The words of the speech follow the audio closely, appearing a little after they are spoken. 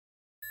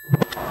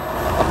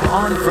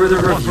Upon further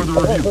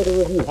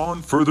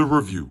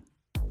review.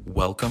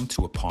 Welcome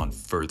to Upon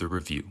Further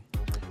Review,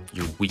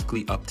 your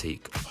weekly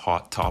uptake of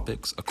hot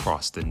topics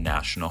across the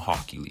National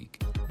Hockey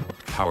League.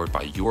 Powered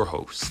by your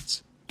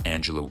hosts,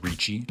 Angelo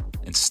Ricci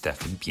and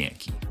Stefan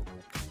Bianchi.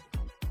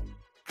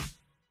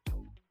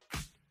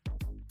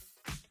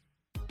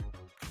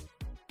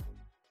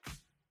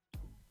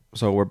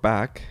 So we're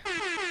back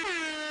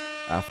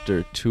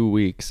after 2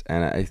 weeks,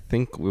 and I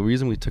think the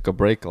reason we took a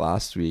break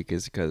last week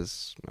is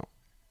because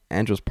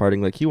Andrew's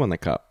partying like he won the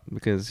cup,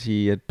 because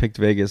he had picked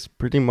Vegas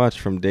pretty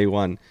much from day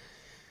one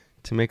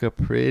to make a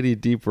pretty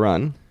deep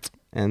run,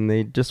 and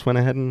they just went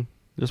ahead and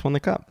just won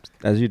the cup,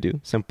 as you do,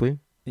 simply.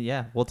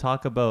 Yeah, we'll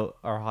talk about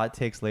our hot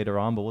takes later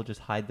on, but we'll just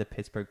hide the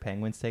Pittsburgh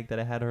Penguins take that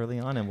I had early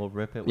on, and we'll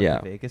rip it with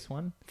the Vegas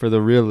one. For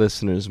the real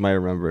listeners, might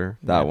remember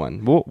that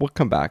one. We'll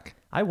come back.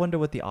 I wonder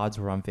what the odds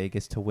were on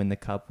Vegas to win the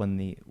cup when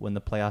the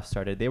playoffs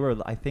started. They were,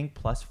 I think,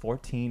 plus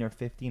 14 or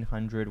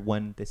 1,500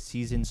 when the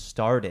season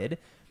started.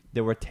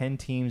 There were 10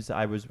 teams,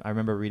 I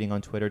remember reading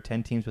on Twitter,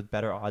 10 teams with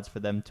better odds for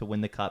them to win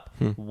the cup,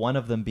 one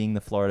of them being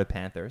the Florida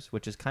Panthers,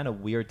 which is kind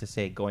of weird to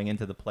say going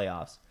into the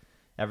playoffs.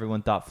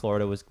 Everyone thought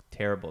Florida was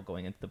terrible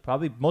going into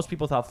probably most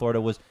people thought Florida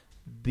was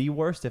the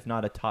worst, if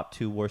not a top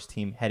 2 worst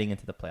team heading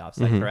into the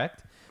playoffs. Is that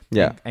correct?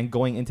 Yeah. And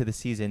going into the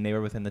season, they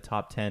were within the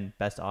top 10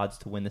 best odds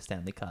to win the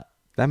Stanley Cup.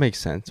 That makes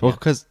sense. Well,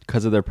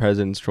 because of their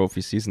President's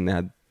Trophy season they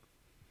had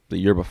the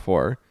year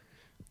before,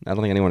 I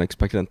don't think anyone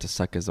expected them to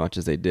suck as much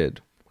as they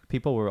did.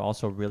 People were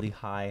also really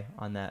high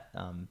on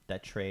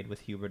that trade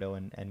with Huberdeau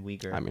and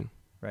Weegar. I mean,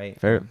 right?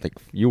 Fair. Like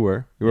you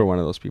were one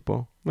of those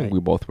people. I mean, right. We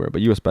both were, but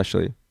you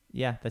especially.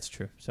 Yeah, that's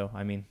true. So,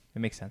 I mean, it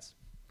makes sense.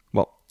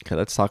 Well, okay,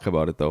 let's talk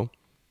about it, though.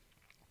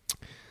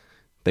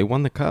 They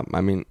won the cup.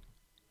 I mean,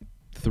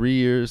 3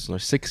 years or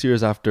 6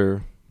 years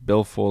after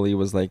Bill Foley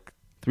was like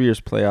 3 years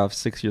playoffs,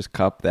 6 years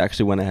cup, they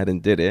actually went ahead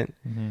and did it.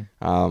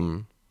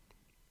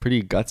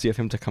 Pretty gutsy of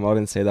him to come out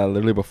and say that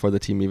literally before the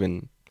team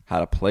even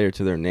had a player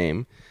to their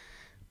name.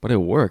 But it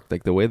worked.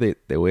 Like the way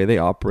they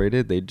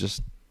operated, they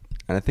just,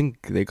 and I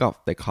think they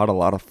caught a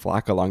lot of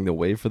flack along the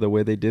way for the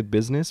way they did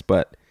business,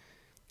 but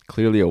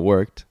clearly it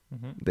worked.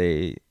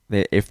 They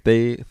if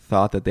they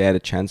thought that they had a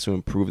chance to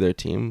improve their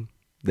team,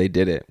 they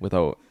did it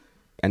without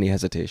any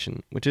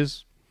hesitation, which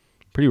is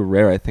pretty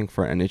rare, I think,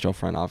 for an NHL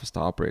front office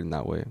to operate in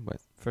that way. But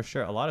for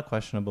sure, a lot of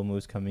questionable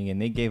moves coming in.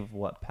 They gave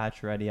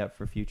Pacioretty up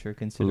for future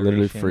considerations.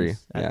 Literally free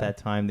at that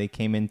time. They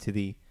came into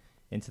the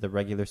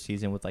regular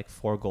season with like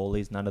 4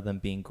 goalies, none of them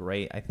being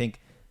great. I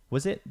think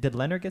did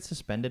Leonard get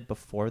suspended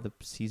before the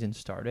season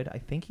started? I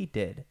think he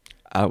did.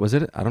 Was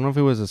it? I don't know if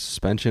it was a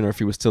suspension or if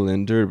he was still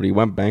injured, but he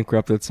went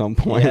bankrupt at some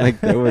point. Yeah.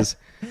 Like there was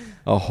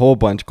a whole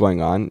bunch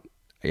going on.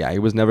 Yeah, he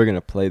was never going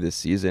to play this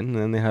season. And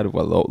then they had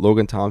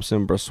Logan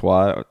Thompson,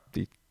 Brossoit.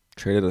 They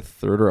traded a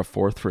 3rd or a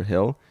 4th for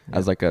Hill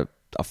as like a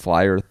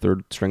flyer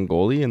 3rd string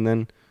goalie, and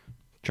then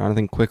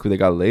Jonathan Quick, who they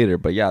got later.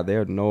 But yeah, they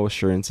had no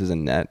assurances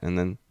in net, and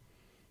then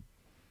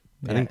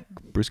I think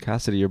Bruce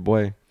Cassidy, your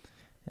boy.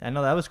 I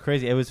know, that was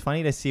crazy. It was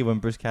funny to see when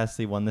Bruce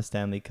Cassidy won the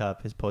Stanley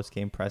Cup, his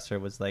post-game presser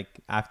was like,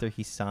 after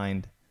he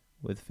signed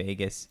with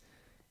Vegas,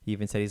 he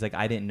even said, he's like,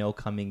 I didn't know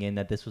coming in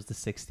that this was the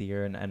 6th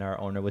year, and our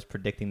owner was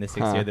predicting the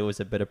 6th year. There was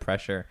a bit of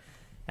pressure.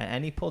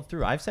 And he pulled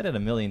through. I've said it a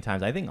million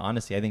times. I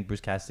think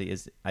Bruce Cassidy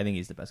he's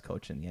the best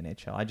coach in the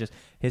NHL.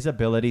 His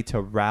ability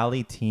to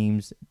rally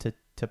teams,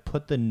 to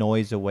put the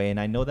noise away. And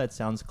I know that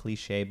sounds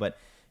cliche, but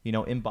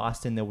in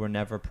Boston, there were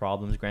never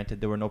problems.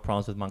 Granted, there were no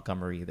problems with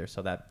Montgomery either.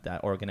 So that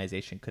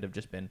organization could have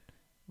just been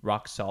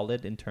rock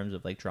solid in terms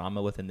of like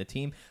drama within the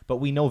team. But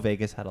we know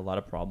Vegas had a lot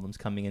of problems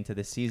coming into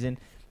this season.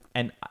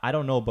 And I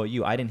don't know about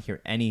you. I didn't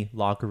hear any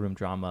locker room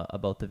drama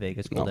about the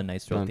Vegas Golden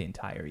Knights throughout the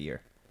entire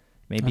year.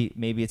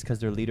 Maybe it's because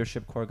their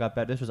leadership core got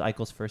better. This was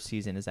Eichel's first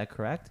season. Is that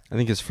correct? I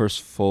think his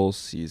first full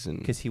season.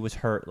 Because he was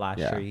hurt last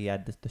year. He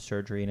had the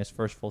surgery in his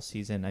first full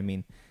season. I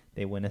mean,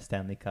 they win a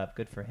Stanley Cup.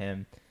 Good for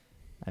him.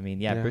 I mean,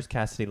 Bruce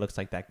Cassidy looks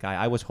like that guy.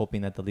 I was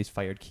hoping that the Leafs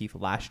fired Keefe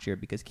last year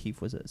because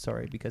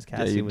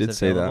Cassidy was available.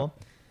 Say that.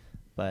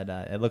 But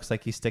it looks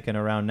like he's sticking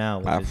around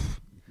now.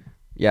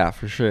 Yeah,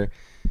 for sure.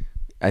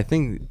 I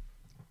think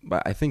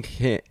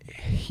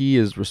he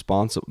is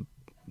responsible.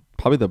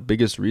 Probably the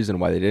biggest reason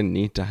why they didn't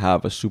need to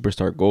have a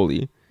superstar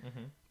goalie,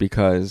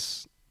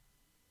 because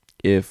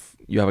if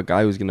you have a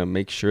guy who's going to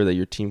make sure that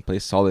your team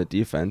plays solid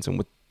defense, and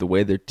with the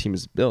way their team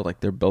is built,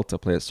 like they're built to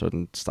play a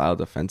certain style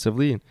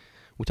defensively. And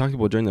we talked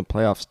about during the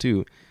playoffs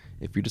too,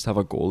 if you just have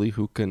a goalie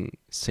who can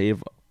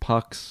save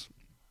pucks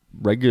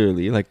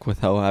regularly, like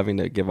without having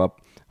to give up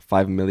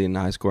 5 million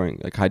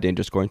high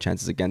danger scoring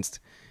chances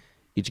against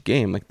each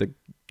game, like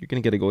you're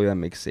going to get a goalie that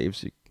makes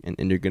saves, and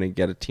you're going to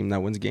get a team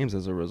that wins games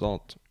as a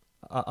result.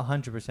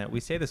 100%. We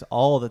say this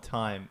all the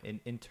time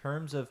in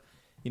terms of,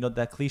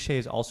 that cliche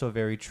is also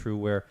very true,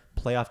 where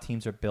playoff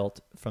teams are built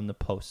from the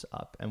posts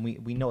up. And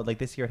we know, like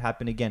this year it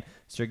happened again.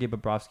 Sergei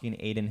Bobrovsky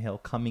and Adin Hill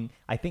coming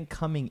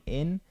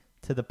in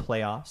to the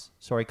playoffs,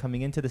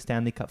 coming into the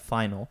Stanley Cup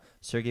final,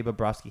 Sergei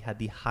Bobrovsky had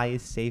the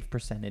highest save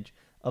percentage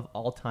of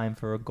all time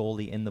for a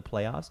goalie in the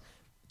playoffs.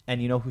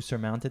 And you know who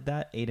surmounted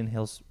that? Adin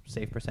Hill's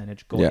save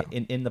percentage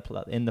in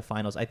the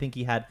finals. I think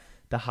he had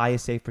the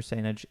highest save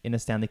percentage in a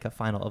Stanley Cup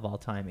final of all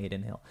time,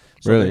 Adin Hill.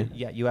 So really?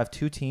 You have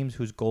two teams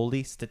whose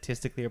goalies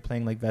statistically are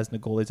playing like Vezina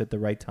goalies at the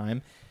right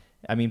time.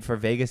 I mean, for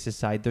Vegas'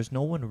 side, there's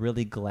no one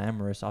really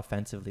glamorous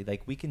offensively.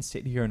 Like, we can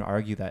sit here and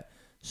argue that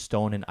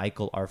Stone and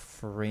Eichel are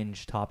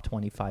fringe top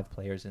 25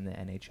 players in the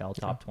NHL,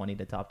 top 20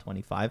 to top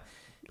 25.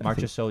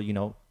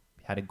 Marchessault,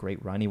 had a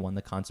great run. He won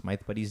the Conn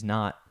Smythe, but he's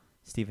not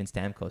Steven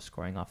Stamkos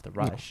scoring off the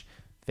rush.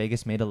 No.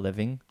 Vegas made a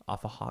living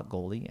off a hot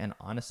goalie, and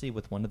honestly,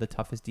 with one of the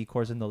toughest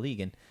decors in the league.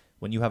 And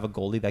when you have a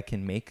goalie that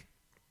can make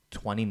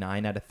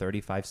 29 out of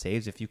 35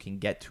 saves, if you can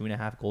get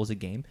 2.5 goals a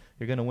game,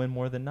 you're going to win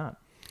more than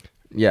not.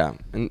 Yeah,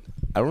 and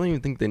I don't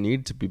even think they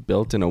needed to be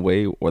built in a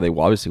way, or they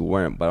obviously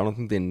weren't, but I don't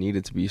think they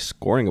needed to be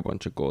scoring a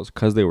bunch of goals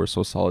because they were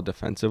so solid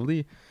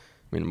defensively.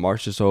 I mean,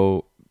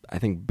 Marchessault, I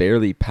think,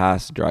 barely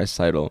passed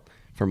Draisaitl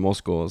for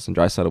most goals, and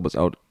Draisaitl was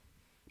out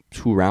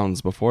 2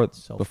 rounds before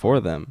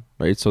them,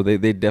 right? So they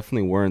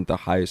definitely weren't the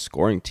highest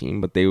scoring team,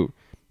 but they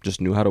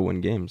just knew how to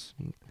win games.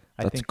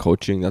 That's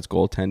coaching, that's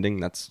goaltending,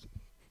 that's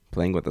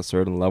playing with a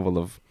certain level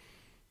of,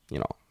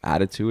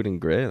 attitude and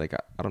grit. Like,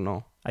 I don't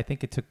know. I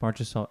think it took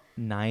Marchessault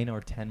 9 or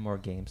 10 more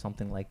games,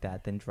 something like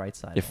that, than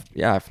Draisaitl.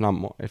 If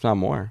not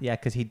more. Yeah,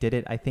 because he did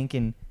it. I think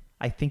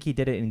he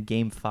did it in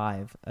Game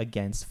 5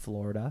 against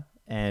Florida,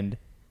 and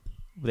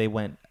they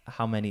went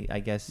how many? I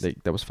guess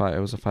that was 5. It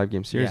was a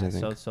 5-game series. Yeah, I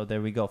think. So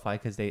there we go, 5,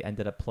 because they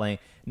ended up playing.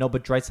 No,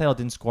 but Draisaitl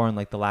didn't score in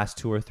like the last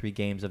 2 or 3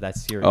 games of that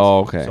series.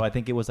 Oh, okay. So I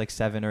think it was like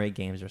 7 or 8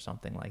 games or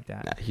something like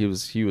that. Yeah, he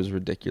was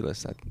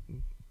ridiculous at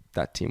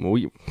that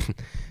team.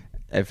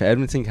 If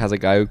Edmonton has a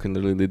guy who can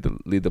literally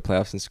lead the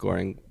playoffs in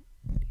scoring,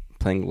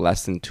 playing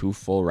less than 2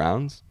 full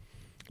rounds,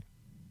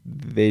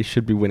 they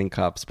should be winning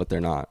cups, but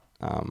they're not.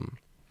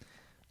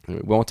 We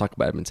won't talk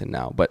about Edmonton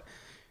now, but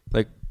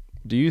like,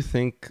 do you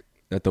think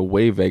that the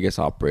way Vegas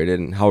operated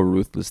and how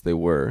ruthless they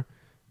were,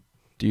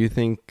 do you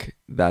think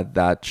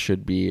that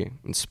should be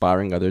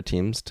inspiring other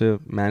teams to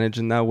manage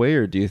in that way,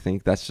 or do you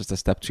think that's just a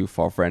step too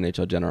far for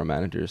NHL general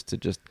managers to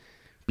just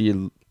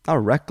be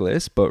not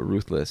reckless but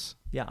ruthless?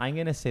 Yeah, I'm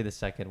going to say the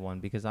second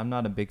one because I'm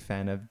not a big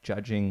fan of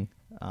judging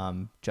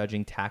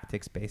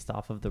tactics based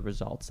off of the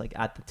results. Like,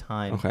 at the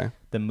time,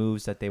 the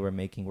moves that they were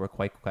making were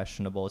quite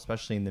questionable,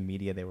 especially in the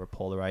media. They were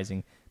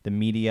polarizing. The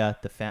media,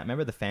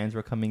 remember the fans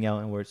were coming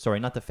out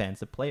and not the fans,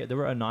 the player. There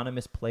were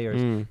anonymous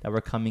players that were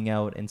coming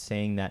out and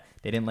saying that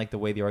they didn't like the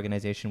way the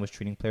organization was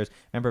treating players.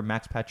 Remember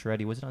Max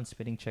Pacioretty, was it on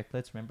Spitting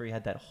Chicklets? Remember he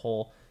had that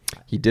whole...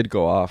 He did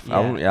go off. Yeah.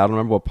 I don't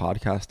remember what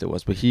podcast it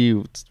was, but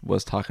he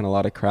was talking a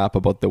lot of crap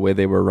about the way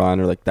they were run,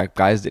 or like that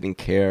guys didn't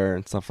care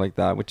and stuff like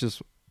that, which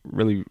is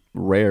really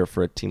rare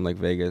for a team like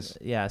Vegas.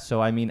 Yeah,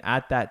 so I mean,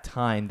 at that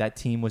time, that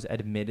team was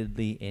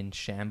admittedly in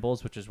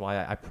shambles, which is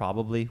why I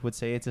probably would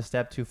say it's a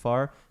step too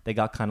far. They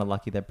got kind of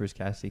lucky that Bruce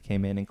Cassidy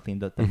came in and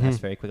cleaned up the mess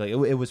very quickly.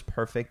 It was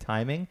perfect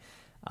timing.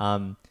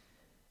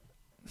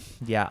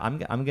 Yeah,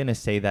 I'm gonna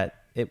say that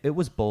it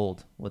was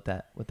bold what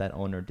that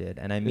owner did,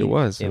 and I mean, it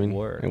worked.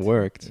 It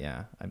worked.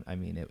 Yeah, I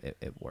mean,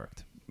 it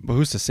worked. But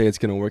who's to say it's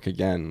gonna work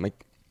again?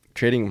 Like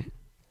trading.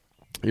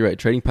 You're right.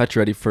 Trading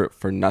Pacioretty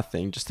for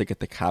nothing just to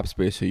get the cap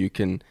space so you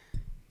can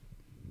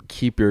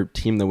keep your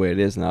team the way it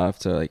is, not have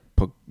to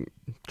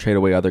trade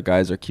away other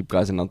guys or keep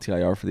guys in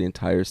LTIR for the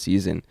entire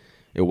season.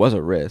 It was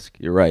a risk.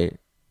 You're right,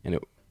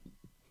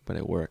 but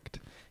it worked.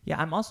 Yeah,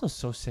 I'm also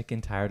so sick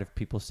and tired of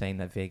people saying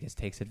that Vegas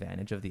takes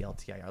advantage of the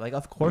LTIR. Like,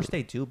 of course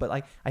they do, but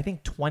I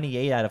think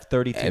 28 out of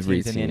 32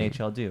 teams in the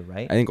NHL do,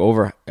 right? I think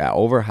over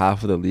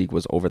half of the league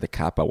was over the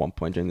cap at one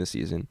point during the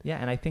season. Yeah,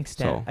 and I think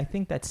I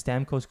think that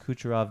Stamkos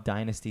Kucherov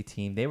dynasty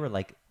team, they were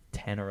like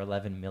 10 or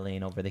 11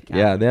 million over the cap.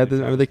 Yeah,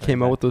 they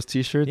came out with those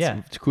T-shirts.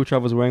 Yeah,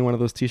 Kucherov was wearing one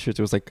of those T-shirts.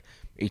 It was like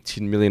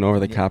 18 million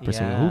over the cap or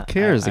something. Who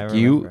cares?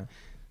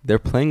 They're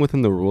playing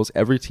within the rules.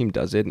 Every team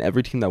does it, and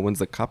every team that wins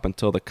the cup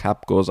until the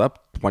cap goes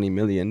up 20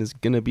 million is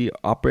gonna be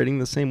operating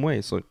the same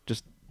way. So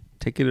just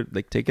take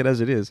it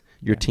as it is.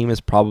 Your team is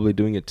probably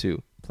doing it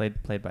too.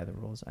 Played by the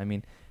rules. I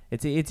mean,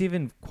 it's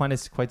even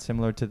quite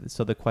similar to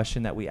the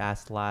question that we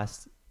asked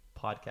last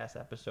podcast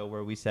episode,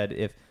 where we said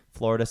if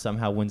Florida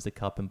somehow wins the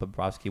cup and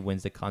Bobrovsky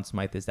wins the Conn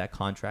Smythe, is that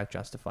contract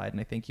justified?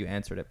 And I think you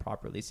answered it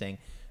properly, saying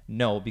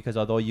no, because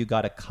although you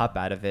got a cup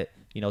out of it,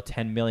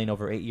 10 million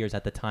over 8 years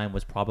at the time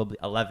was probably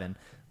 11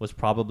 was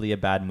probably a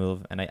bad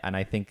move, and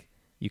I think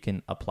you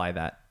can apply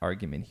that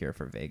argument here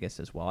for Vegas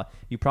as well.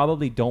 You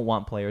probably don't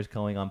want players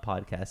going on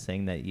podcasts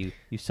saying that you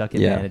suck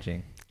at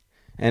managing.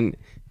 And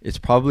it's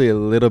probably a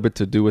little bit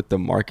to do with the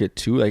market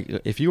too.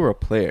 Like, if you were a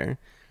player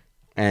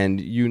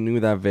and you knew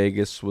that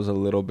Vegas was a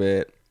little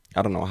bit,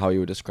 I don't know how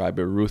you would describe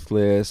it,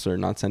 ruthless or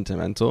not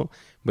sentimental,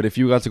 but if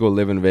you got to go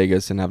live in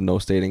Vegas and have no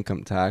state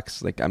income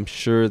tax, like, I'm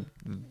sure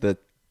that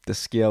the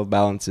scale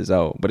balances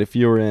out. But if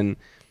you're in,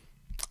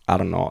 I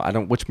don't know,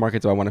 which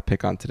market do I want to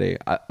pick on today?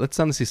 Let's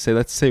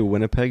say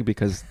Winnipeg,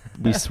 because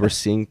we're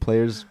seeing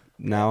players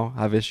now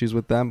have issues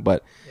with them,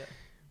 but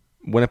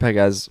Winnipeg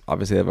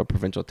obviously they have a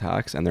provincial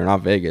tax and they're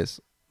not Vegas.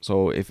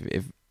 So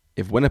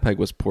if Winnipeg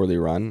was poorly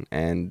run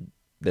and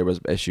there was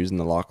issues in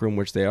the locker room,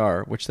 which there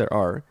are,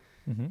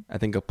 Mm-hmm. I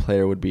think a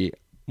player would be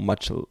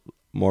much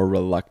more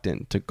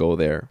reluctant to go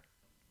there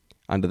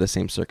under the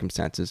same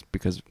circumstances,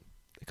 because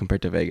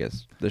compared to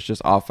Vegas, there's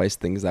just off-ice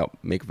things that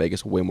make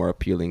Vegas way more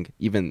appealing,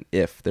 even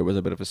if there was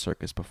a bit of a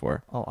circus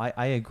before. Oh,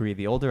 I agree.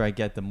 The older I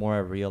get, the more I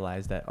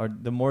realize that, or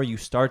the more you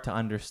start to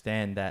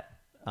understand that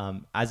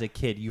as a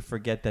kid, you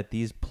forget that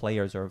these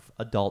players are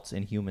adults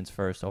and humans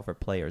first over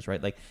players,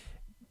 right? Like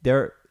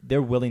they're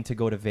willing to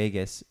go to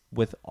Vegas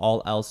with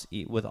all else,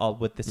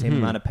 with the same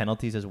amount of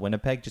penalties as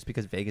Winnipeg, just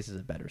because Vegas is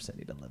a better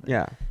city to live in.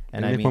 Yeah,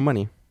 and make more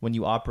money. When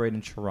you operate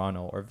in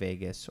Toronto or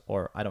Vegas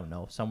or I don't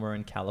know, somewhere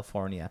in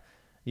California,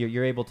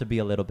 you're able to be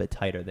a little bit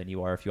tighter than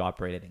you are if you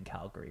operated in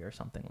Calgary or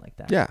something like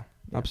that. Yeah,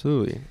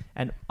 absolutely.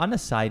 And on a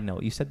side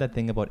note, you said that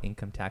thing about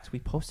income tax. We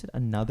posted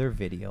another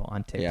video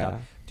on TikTok. Yeah.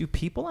 Do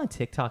people on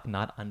TikTok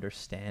not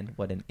understand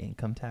what an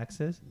income tax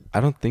is? I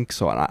don't think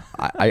so. And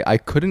I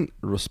couldn't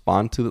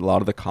respond to a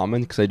lot of the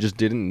comments because I just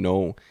didn't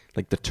know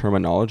like the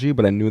terminology,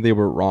 but I knew they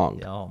were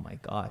wrong. Oh my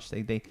gosh.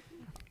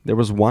 There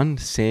was one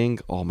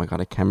saying, oh my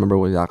God, I can't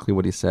remember exactly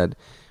what he said,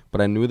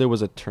 but I knew there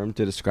was a term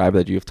to describe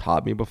that you've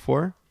taught me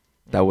before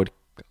that would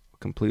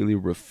completely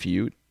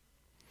refute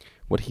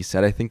what he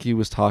said. I think he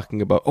was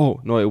talking about,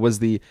 it was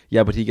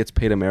but he gets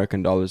paid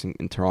American dollars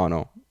in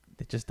Toronto.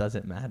 It just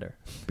doesn't matter.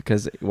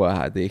 Because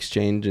the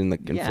exchange and the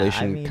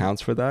inflation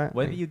counts for that.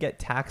 Whether you get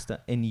taxed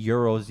in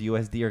euros,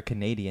 USD, or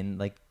Canadian,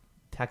 like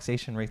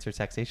taxation rates are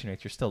taxation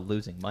rates, you're still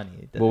losing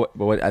money. But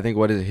what I think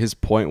his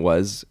point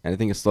was, and I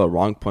think it's still a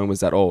wrong point,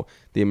 was that,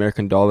 the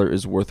American dollar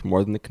is worth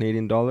more than the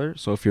Canadian dollar.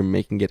 So if you're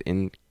making it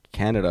in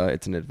Canada,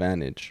 it's an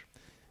advantage.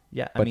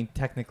 Yeah, I mean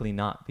technically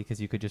not,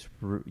 because you could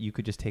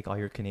just take all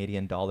your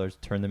Canadian dollars,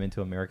 turn them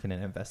into American,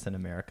 and invest in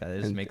America.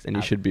 It just makes and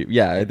you should be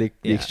the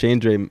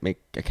exchange rate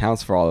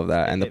accounts for all of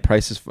that, and the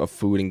prices of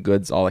food and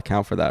goods all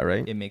account for that,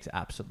 right? It makes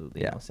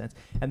absolutely no sense.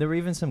 And there were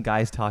even some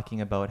guys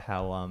talking about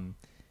how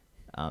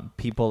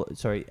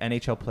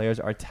NHL players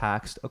are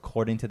taxed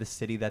according to the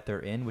city that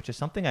they're in, which is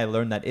something I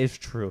learned that is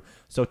true.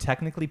 So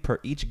technically, per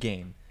each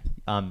game,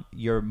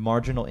 your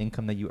marginal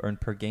income that you earn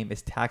per game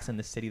is taxed in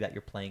the city that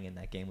you're playing in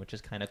that game, which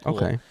is kind of cool.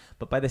 Okay.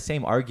 But by the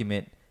same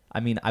argument, I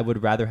mean, I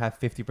would rather have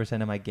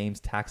 50% of my games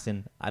taxed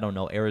in, I don't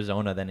know,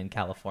 Arizona than in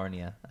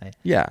California.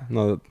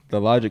 The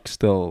logic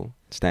still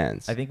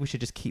stands. I think we should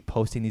just keep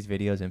posting these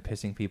videos and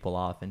pissing people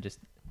off and just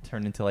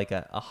turn into like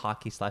a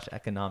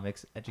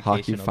hockey/economics educational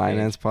hockey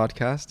finance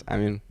podcast. I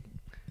mean,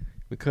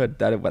 we could.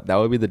 That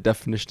would be the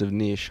definition of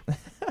niche.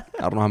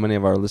 I don't know how many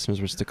of our listeners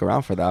would stick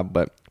around for that,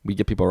 but we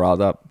get people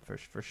riled up.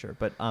 For sure.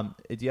 But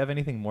do you have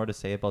anything more to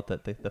say about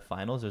the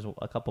finals? There's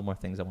a couple more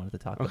things I wanted to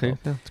talk about. Okay,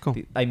 let's go.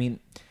 I mean,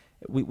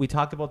 we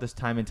talk about this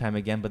time and time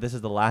again, but this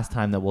is the last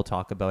time that we'll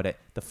talk about it.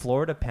 The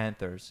Florida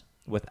Panthers,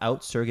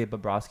 without Sergei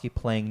Bobrovsky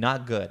playing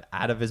not good,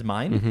 out of his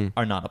mind,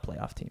 are not a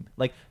playoff team.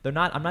 Like, they're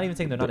not. I'm not even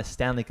saying they're not a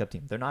Stanley Cup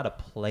team. They're not a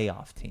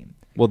playoff team.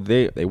 Well,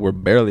 they were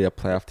barely a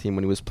playoff team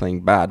when he was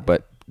playing bad,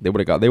 but they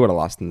would have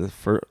lost in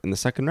the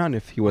second round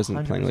if he wasn't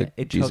 100%. Playing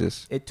like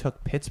Jesus. It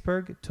took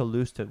Pittsburgh to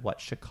lose to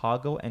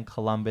Chicago and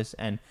Columbus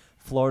and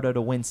Florida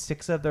to win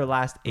 6 of their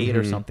last 8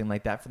 or something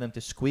like that for them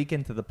to squeak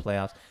into the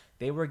playoffs.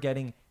 They were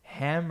getting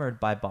hammered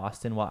by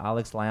Boston while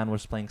Alex Lyon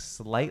was playing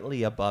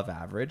slightly above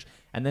average,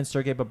 and then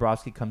Sergei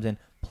Bobrovsky comes in,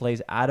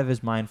 plays out of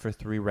his mind for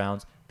 3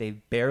 rounds. They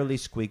barely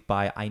squeaked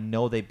by. I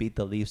know they beat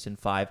the Leafs in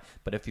 5,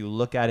 but if you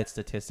look at it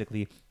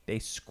statistically, they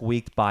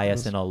squeaked by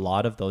us in a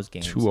lot of those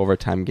games. 2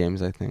 overtime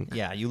games, I think.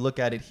 Yeah, you look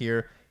at it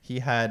here.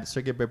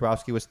 Sergei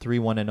Bobrovsky was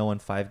 3-1-0 in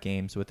 5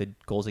 games with a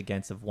goals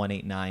against of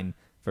 189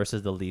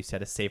 versus the Leafs. He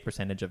had a save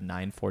percentage of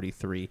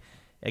 943.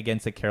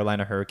 Against the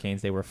Carolina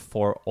Hurricanes, they were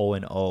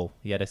 4-0-0.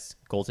 He had a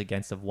goals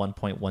against of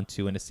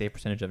 1.12 and a save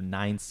percentage of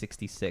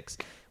 966.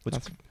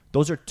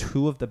 Those are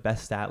 2 of the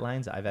best stat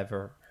lines I've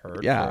ever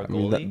heard. Yeah, for a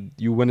goalie. I mean,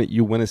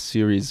 you win a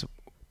series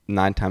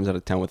 9 times out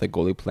of 10 with a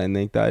goalie playing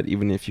like that,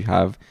 even if you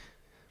have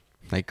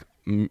like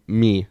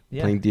me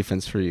playing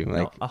defense for you.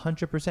 Like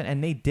 100%.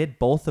 And they did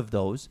both of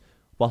those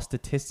while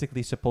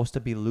statistically supposed to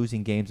be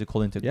losing games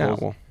according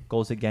to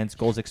goals against,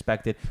 goals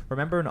expected.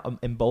 Remember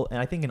in both, and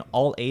I think in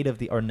all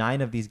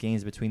 9 of these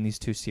games between these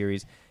 2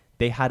 series,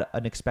 they had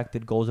an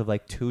expected goals of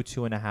like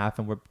 2.5,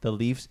 and the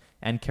Leafs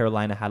and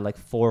Carolina had like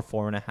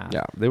 4.5.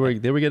 Yeah, they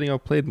were getting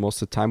outplayed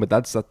most of the time, but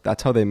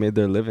that's how they made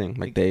their living.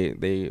 Like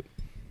they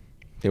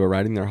were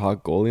riding their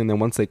hot goalie, and then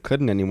once they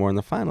couldn't anymore in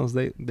the finals,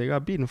 they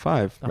got beaten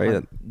 5.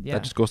 Right,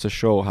 that just goes to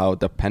show how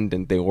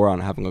dependent they were on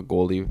having a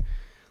goalie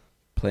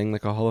playing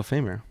like a Hall of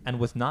Famer. And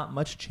with not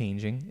much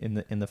changing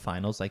in the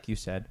finals, like you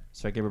said,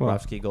 Sergei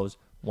Bobrovsky goes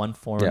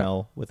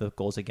 1-4-0 with a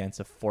goals against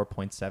of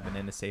 4.7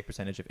 and a save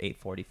percentage of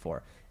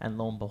 844. And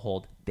lo and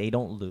behold, they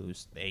don't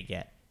lose. They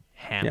get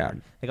hammered.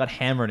 Yeah. They got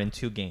hammered in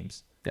 2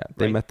 games. Yeah,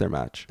 they met their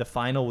match. The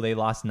final, they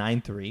lost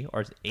 9-3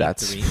 or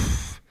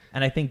 8-3.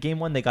 And I think game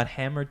 1, they got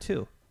hammered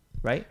too,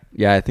 right?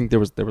 Yeah, I think there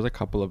was a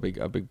couple of big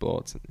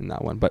blowouts in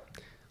that one. But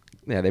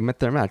Yeah, they met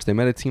their match. They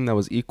met a team that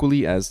was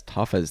equally as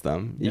tough as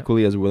them, Yep.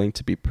 equally as willing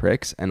to be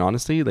pricks, and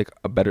honestly, like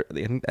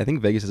I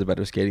think Vegas is a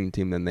better skating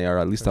team than they are,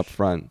 at least up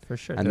front. For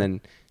sure. And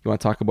then you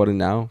want to talk about it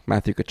now?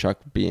 Matthew Tkachuk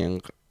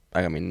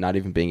not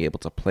even being able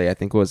to play. I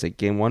think it was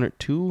game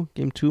 2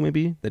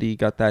 maybe, that he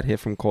got that hit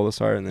from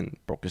Kolasar and then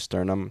broke his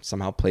sternum.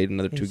 Somehow played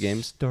another 2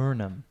 games.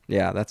 Sternum.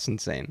 Yeah, that's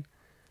insane.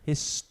 His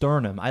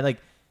sternum. I like.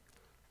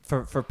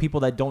 For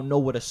people that don't know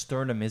what a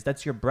sternum is,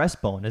 that's your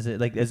breastbone. Is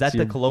it like? Is that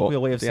the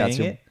colloquial way of saying it's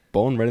your it?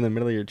 Bone right in the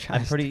middle of your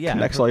chest.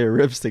 Connects all your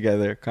ribs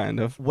together, kind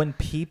of. When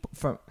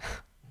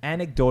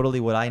anecdotally,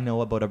 what I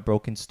know about a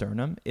broken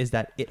sternum is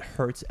that it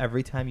hurts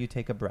every time you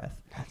take a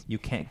breath. You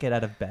can't get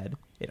out of bed.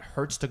 It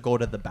hurts to go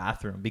to the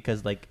bathroom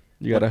because like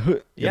you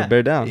gotta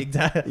bear down.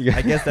 Exactly.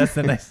 I guess that's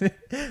the nice.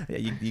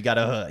 You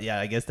gotta. Yeah,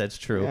 I guess that's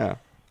true. Yeah.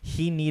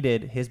 He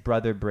needed his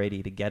brother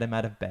Brady to get him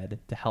out of bed,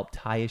 to help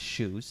tie his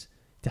shoes,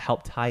 to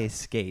help tie his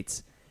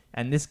skates.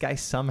 And this guy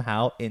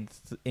somehow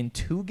in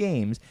 2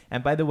 games,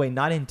 and by the way,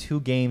 not in 2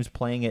 games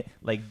playing it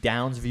like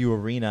Downsview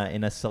Arena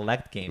in a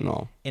select game.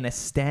 No. In a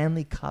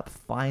Stanley Cup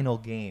final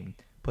game,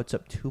 puts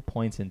up 2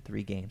 points in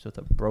 3 games with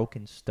a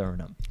broken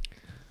sternum.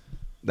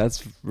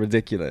 That's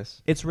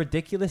ridiculous. It's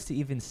ridiculous to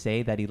even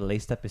say that he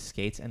laced up his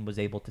skates and was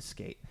able to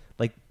skate.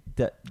 Like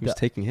he was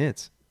taking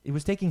hits. He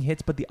was taking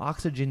hits, but the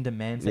oxygen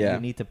demands that you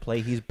need to play.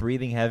 He's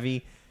breathing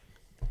heavy.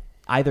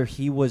 Either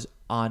he was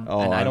on,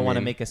 and I don't want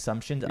to make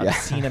assumptions,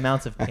 obscene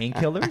amounts of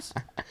painkillers,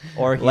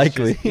 or he's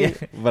likely,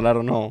 but I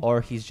don't know. Or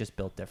he's just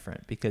built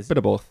different because bit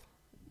of both.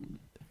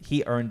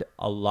 He earned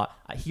a lot.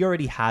 He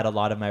already had a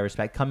lot of my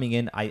respect coming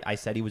in. I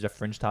said he was a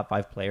fringe top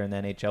 5 player in the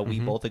NHL. We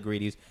both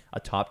agreed he's a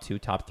top 2,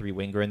 top 3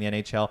 winger in the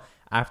NHL.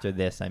 After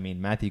this, I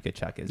mean, Matthew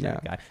Tkachuk is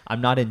that guy.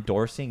 I'm not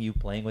endorsing you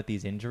playing with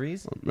these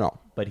injuries. No,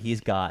 but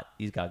he's got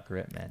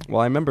grit, man.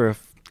 Well,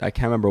 I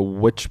can't remember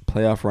which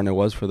playoff run it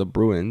was for the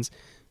Bruins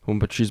when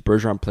Patrice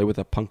Bergeron played with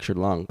a punctured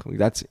lung.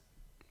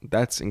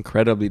 That's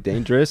incredibly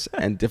dangerous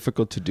and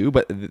difficult to do.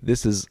 But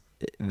this is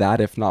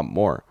that, if not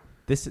more.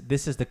 This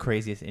is the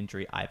craziest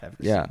injury I've ever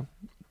seen.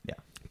 Yeah.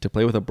 To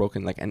play with a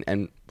broken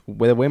and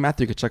the way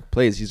Matthew Tkachuk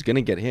plays, he's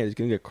gonna get hit. He's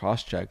gonna get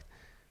cross-checked.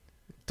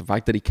 The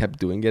fact that he kept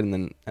doing it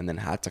and then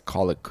had to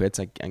call it quits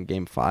on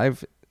Game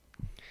 5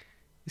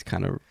 is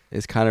kind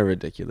of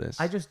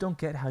ridiculous. I just don't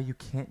get how you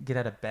can't get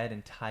out of bed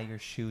and tie your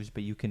shoes,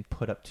 but you can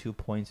put up 2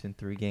 points in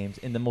 3 games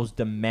in the most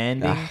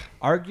demanding,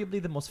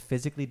 arguably the most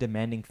physically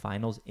demanding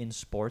finals in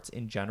sports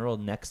in general,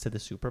 next to the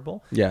Super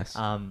Bowl. Yes.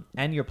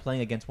 And you're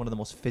playing against one of the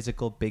most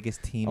physical,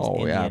 biggest teams in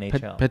the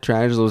NHL.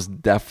 Petrangelo's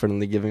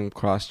definitely giving him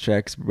cross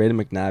checks.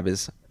 Brayden McNabb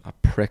is a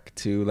prick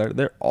too.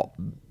 They're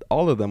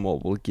all of them will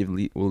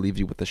leave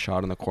you with a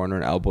shot in the corner,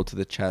 an elbow to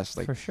the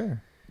chest. For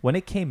sure. When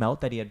it came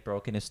out that he had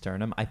broken his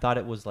sternum, I thought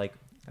it was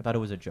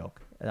a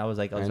joke. And I was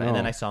like, and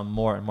then I saw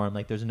more and more. I'm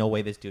like, there's no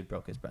way this dude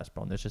broke his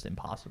breastbone. That's just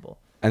impossible.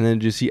 And then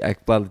did you see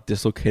Ekblad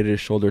dislocated his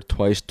shoulder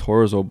twice,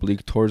 tore his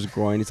oblique, tore his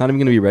groin. He's not even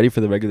going to be ready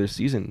for the regular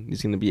season.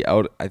 He's going to be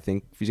out, I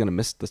think, he's going to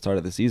miss the start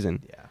of the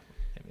season. Yeah.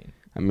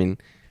 I mean,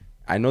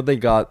 I know they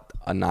got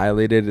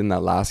annihilated in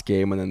that last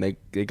game, and then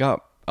they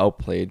got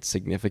outplayed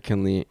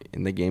significantly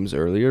in the games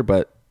earlier,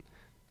 but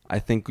I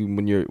think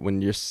when you're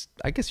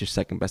I guess your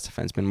second best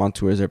defenseman,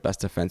 Montour is their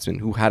best defenseman,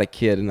 who had a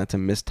kid and that's a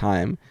missed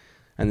time,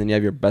 and then you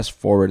have your best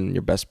forward and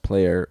your best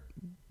player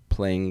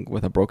playing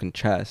with a broken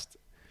chest.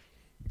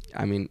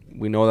 I mean,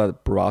 we know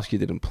that Borowski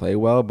didn't play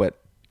well, but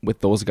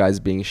with those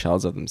guys being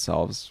shells of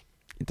themselves,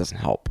 it doesn't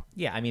help.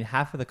 Yeah, I mean,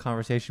 half of the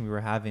conversation we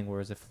were having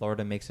was if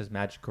Florida makes his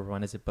magical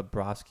run, is it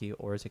Bobrovsky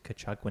or is it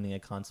Tkachuk winning a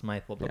Conn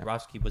Smythe? Well,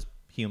 Bobrovsky was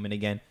human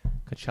again.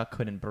 Tkachuk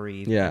couldn't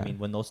breathe. Yeah. I mean,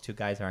 when those two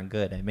guys aren't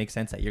good, it makes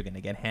sense that you're going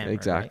to get hammered.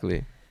 Exactly.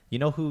 Right? You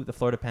know who the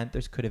Florida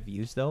Panthers could have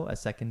used, though,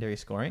 as secondary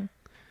scoring?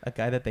 A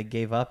guy that they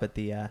gave up at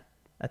the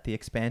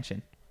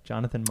expansion,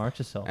 Jonathan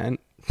Marchessault.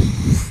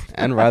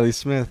 And Riley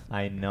Smith.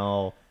 I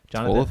know.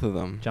 Both of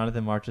them.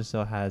 Jonathan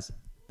Marchessault has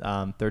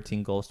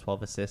 13 goals,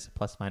 12 assists,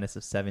 plus minus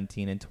of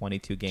 17 in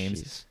 22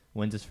 games. Jeez.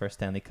 Wins his first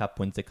Stanley Cup,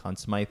 wins the Conn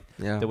Smythe.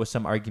 Yeah. There was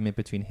some argument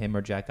between him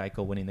or Jack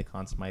Eichel winning the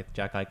Conn Smythe.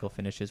 Jack Eichel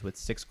finishes with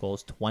 6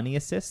 goals, 20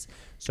 assists.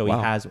 So he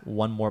has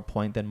one more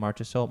point than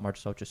Marchessault.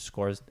 Marchessault just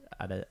scores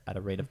at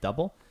a rate of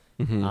double.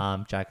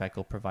 Mm-hmm. Jack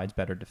Eichel provides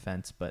better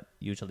defense, but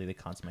usually the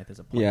Conn Smythe is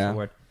a point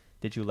award.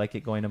 Did you like it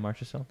going to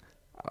Marchessault?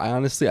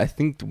 I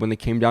think when it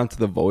came down to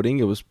the voting,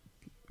 it was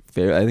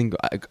fair. I think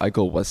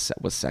Eichel was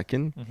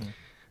second.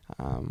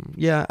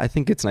 Mm-hmm. I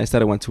think it's nice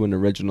that it went to an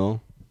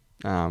original.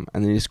 And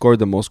then he scored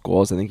the most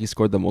goals. I think he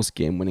scored the most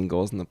game-winning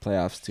goals in the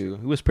playoffs, too.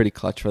 He was pretty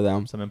clutch for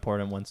them. Some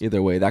important ones.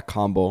 Either way, that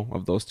combo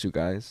of those two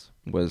guys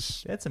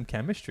was... They had some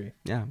chemistry.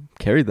 Yeah,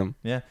 carried them.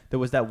 Yeah, there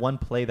was that one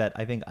play that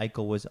I think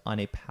Eichel was on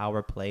a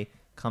power play,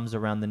 comes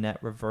around the net,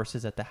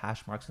 reverses at the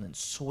hash marks, and then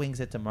swings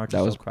it to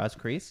Marchessault cross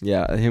crease.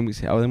 Yeah, I think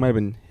it might have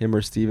been him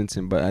or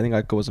Stevenson, but I think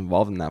Eichel was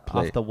involved in that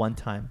play. Off the one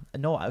time.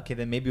 No, okay,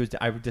 then maybe it was...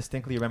 I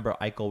distinctly remember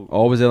Eichel...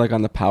 Oh, was it like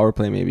on the power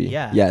play maybe?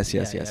 Yeah. Yes.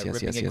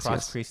 Ripping it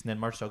cross crease, and then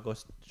Marchessault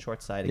goes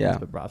short side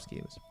against Bobrovsky.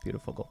 It was a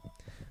beautiful goal.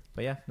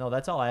 But yeah, no,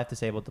 that's all I have to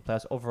say about the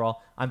playoffs.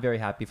 Overall, I'm very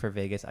happy for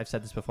Vegas. I've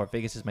said this before.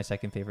 Vegas is my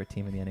second favorite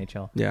team in the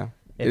NHL. Yeah.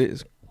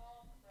 It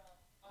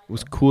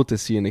was cool to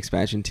see an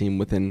expansion team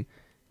within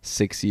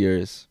 6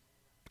 years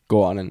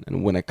go on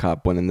and win a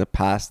cup. When in the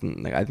past,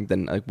 and like I think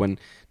then like when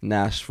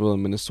Nashville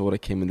and Minnesota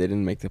came in, they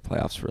didn't make the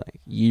playoffs for like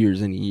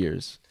years and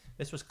years.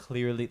 This was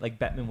clearly like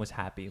Bettman was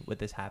happy with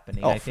this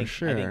happening. Oh, for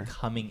sure. I think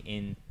coming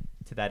in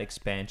to that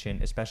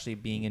expansion, especially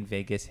being in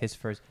Vegas,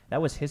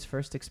 that was his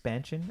first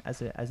expansion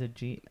as a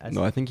G.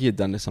 No, I think he had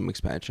done some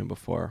expansion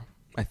before.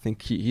 I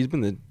think he's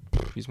been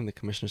the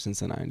commissioner since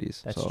the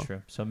 90s. That's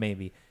true. So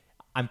maybe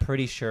I'm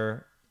pretty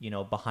sure,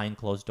 behind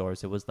closed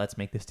doors, it was let's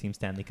make this team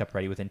Stanley Cup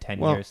ready within 10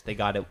 years. They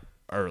got it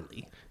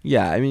early.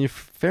 Yeah, I mean,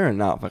 fair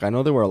enough. Like I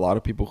know there were a lot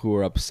of people who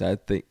were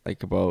upset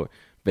about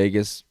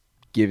Vegas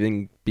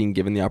being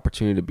given the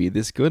opportunity to be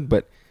this good,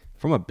 but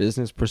from a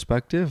business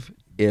perspective,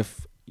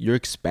 if you're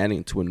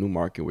expanding to a new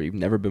market where you've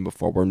never been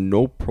before, where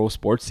no pro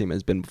sports team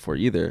has been before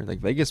either, like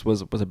Vegas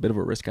was a bit of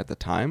a risk at the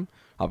time.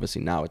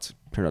 Obviously now it's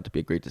turned out to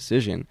be a great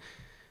decision,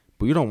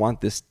 but you don't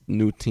want this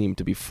new team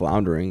to be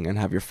floundering and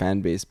have your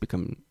fan base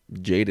become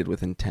jaded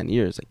within 10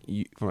 years.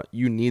 Like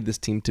you need this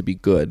team to be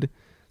good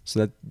so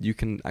that you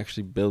can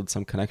actually build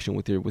some connection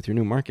with your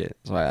new market.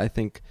 So I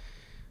think,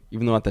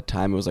 even though at the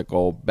time it was like,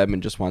 oh, Bettman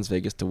just wants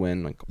Vegas to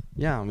win. Like,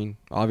 yeah, I mean,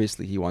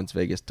 obviously he wants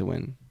Vegas to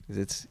win.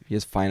 He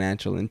has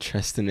financial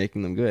interest in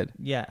making them good.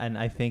 Yeah, and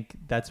I think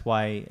that's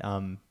why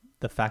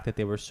the fact that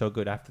they were so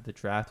good after the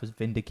draft was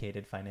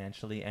vindicated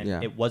financially,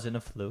 and it wasn't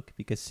a fluke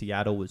because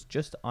Seattle was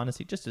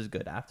honestly just as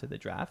good after the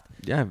draft.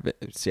 Yeah,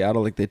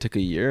 Seattle, like they took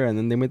a year and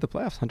then they made the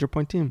playoffs,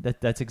 100-point team.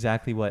 That's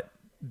exactly what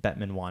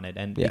Bettman wanted,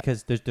 and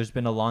because there's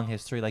been a long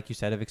history, like you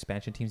said, of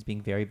expansion teams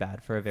being very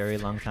bad for a very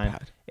long time.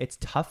 It's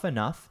tough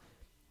enough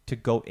to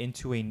go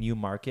into a new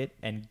market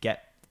and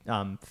get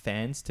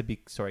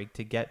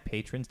get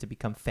patrons to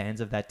become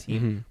fans of that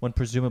team when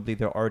presumably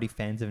they're already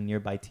fans of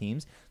nearby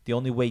teams. The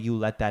only way you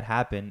let that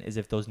happen is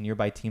if those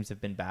nearby teams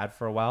have been bad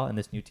for a while and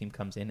this new team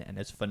comes in and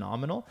is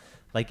phenomenal.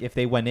 Like if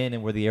they went in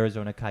and were the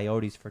Arizona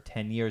Coyotes for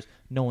 10 years,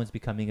 no one's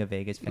becoming a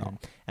Vegas fan. No.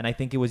 And I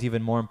think it was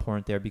even more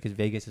important there because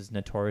Vegas is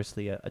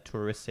notoriously a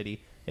tourist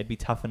city. It'd be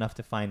tough enough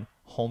to find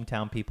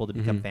hometown people to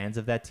become fans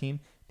of that team.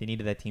 They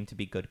needed that team to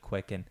be good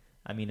quick, and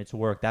I mean, it's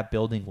worked. That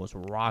building was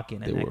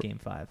rocking in that Game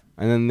 5.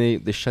 And then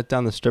they shut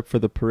down the strip for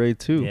the parade,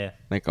 too. Yeah.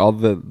 Like, all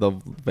the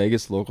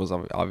Vegas locals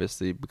have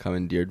obviously become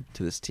endeared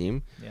to this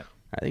team. Yeah.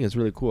 I think it's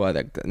really cool.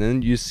 And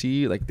then you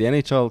see, like, the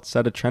NHL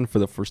set a trend for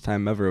the first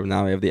time ever.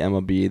 Now we have the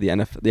MLB. The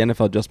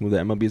NFL just moved. The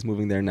MLB is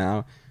moving there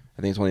now.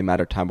 I think it's only a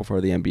matter of time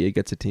before the NBA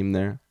gets a team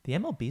there. The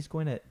MLB is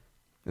going to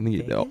I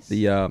think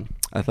the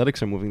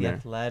Athletics are moving there. The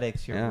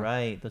Athletics, you're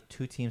right. The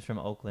two teams from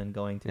Oakland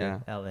going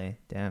to LA.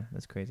 Damn,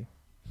 that's crazy.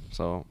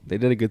 So they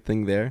did a good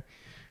thing there.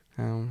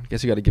 I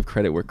guess you got to give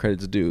credit where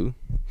credit's due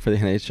for the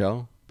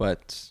NHL,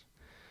 but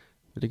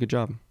they did a good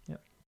job.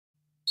 Yep.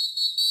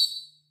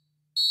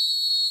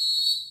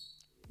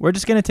 We're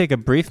just going to take a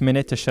brief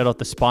minute to shout out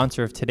the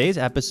sponsor of today's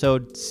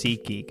episode,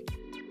 SeatGeek.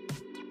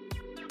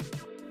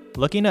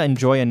 Looking to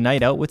enjoy a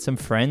night out with some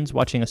friends,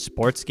 watching a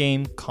sports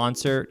game,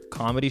 concert,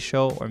 comedy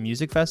show, or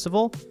music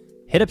festival?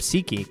 Hit up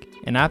SeatGeek,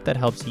 an app that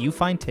helps you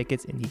find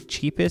tickets in the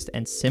cheapest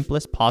and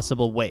simplest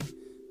possible way.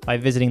 By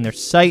visiting their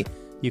site,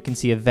 you can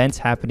see events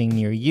happening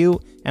near you,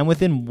 and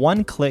within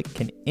one click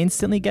can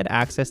instantly get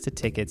access to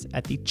tickets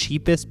at the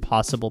cheapest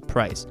possible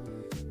price.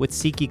 With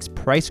SeatGeek's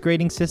price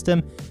grading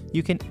system,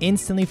 you can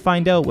instantly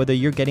find out whether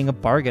you're getting a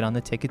bargain on the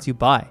tickets you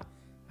buy.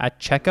 At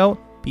checkout,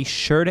 be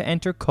sure to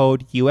enter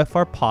code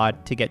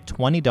UFRPOD to get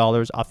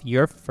 $20 off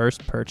your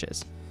first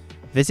purchase.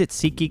 Visit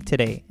SeatGeek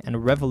today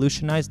and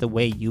revolutionize the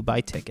way you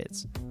buy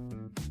tickets.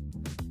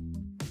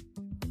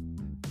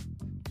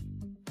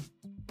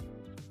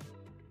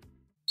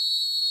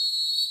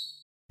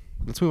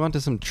 Let's move on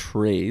to some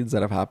trades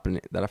that have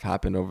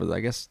happened over the, I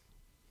guess,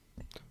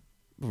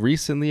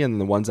 recently, and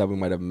the ones that we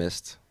might have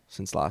missed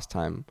since last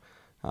time.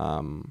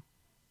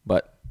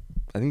 But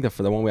I think that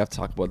for the one we have to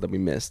talk about that we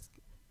missed,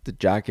 the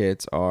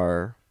Jackets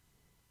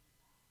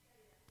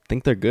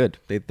think they're good.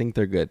 They think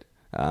they're good.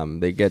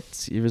 They get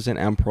Severson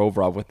and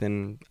Provorov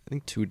within, I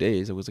think, 2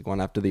 days. It was like one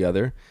after the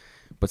other.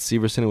 But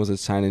Severson was a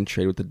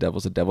sign-and-trade with the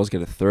Devils. The Devils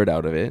get a third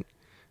out of it.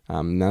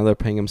 Now they're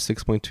paying him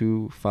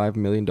 $6.25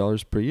 million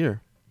per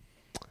year.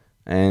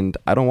 And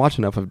I don't watch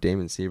enough of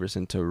Damon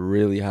Severson to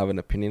really have an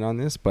opinion on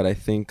this, but I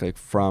think like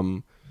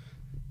from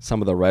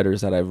some of the writers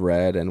that I've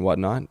read and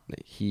whatnot,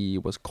 he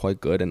was quite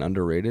good and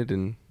underrated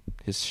in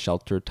his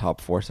shelter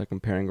top 4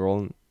 second pairing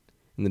role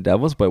in the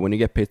Devils. But when you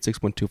get paid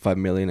 $6.25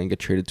 million and get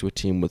traded to a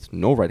team with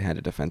no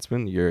right-handed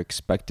defenseman, you're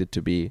expected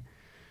to be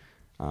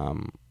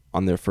on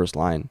their first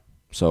line.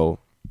 So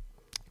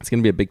it's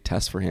going to be a big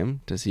test for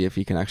him to see if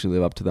he can actually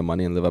live up to the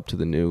money and live up to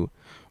the new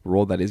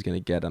role that he's going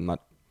to get.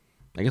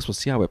 I guess we'll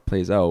see how it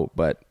plays out,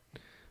 but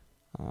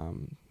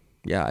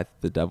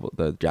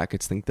the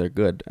Jackets think they're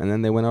good, and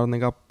then they went out and they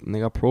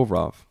got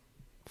Provorov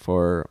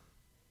for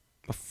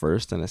a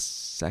first and a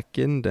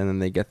second, and then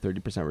they get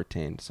 30%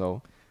 retained.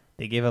 So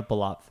they gave up a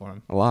lot for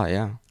him. A lot,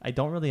 yeah. I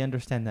don't really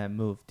understand that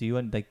move. Do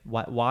you like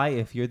why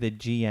if you're the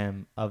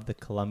GM of the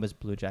Columbus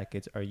Blue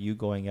Jackets, are you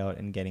going out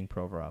and getting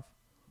Provorov?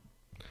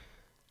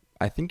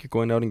 I think you're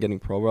going out and getting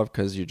Provorov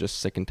because you're just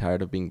sick and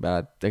tired of being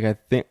bad. Like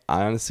I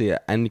honestly,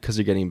 and because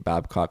you're getting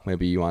Babcock,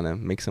 maybe you want to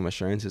make some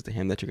assurances to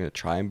him that you're going to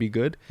try and be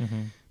good.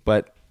 Mm-hmm.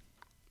 But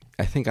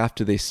I think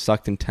after they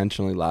sucked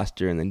intentionally last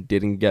year and then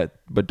didn't get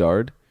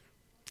Bedard,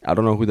 I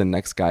don't know who the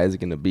next guy is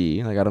going to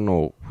be. Like I don't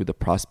know who the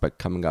prospect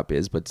coming up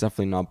is, but it's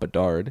definitely not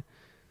Bedard.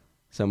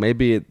 So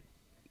maybe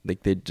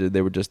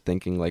they were just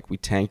thinking like we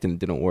tanked and it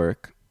didn't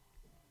work.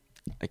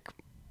 Like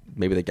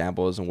maybe the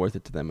gamble isn't worth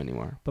it to them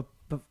anymore. But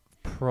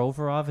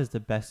Provorov is the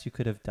best you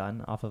could have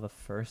done off of a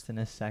first and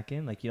a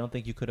second. Like you don't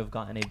think you could have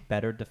gotten a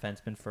better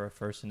defenseman for a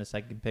first and a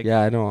second pick?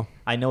 Yeah, I know.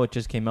 I know it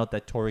just came out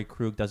that Torrey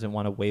Krug doesn't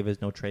want to waive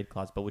his no trade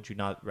clause, but would you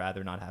not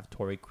rather not have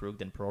Torrey Krug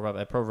than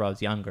Provorov?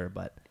 Provorov's younger,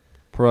 but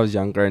Provorov's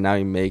younger and now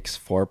he makes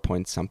 4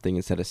 point something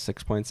instead of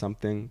 6 point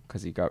something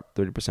because he got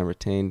 30%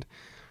 retained.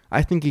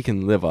 I think he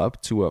can live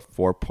up to a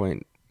 4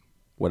 point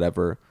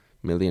whatever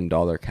 $1 million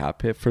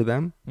cap hit for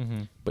them.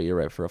 Mm-hmm. But you're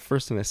right, for a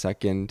first and a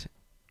second,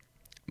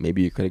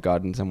 maybe you could have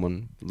gotten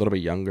someone a little bit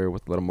younger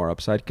with a little more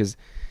upside because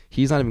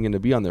he's not even going to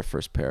be on their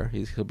first pair.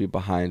 He'll be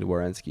behind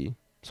Werenski.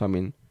 So, I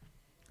mean,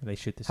 they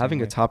shoot the having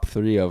same a way. top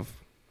three of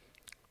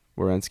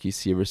Werenski,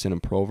 Severson,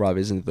 and Provorov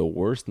isn't the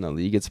worst in the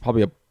league. It's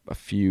probably a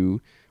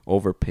few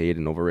overpaid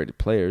and overrated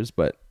players,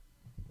 but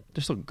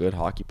they're still good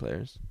hockey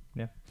players.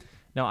 Yeah.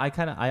 No,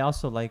 I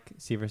also like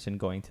Severson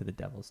going to the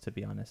Devils, to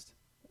be honest.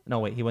 No,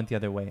 wait, he went the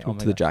other way. To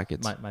the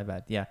Jackets. My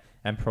bad. Yeah.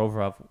 And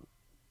Provorov.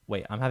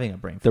 Wait, I'm having a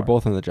brain fart. They're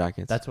both in the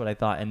Jackets. That's what I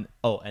thought.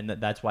 And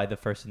that's why the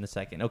first and the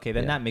second. Okay,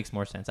 then that makes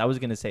more sense. I was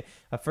going to say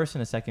a first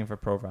and a second for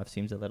Provorov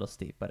seems a little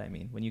steep, but I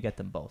mean, when you get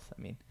them both,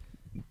 I mean,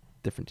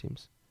 different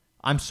teams.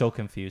 I'm so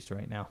confused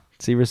right now.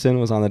 Severson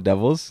was on the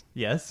Devils.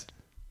 Yes.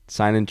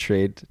 Sign and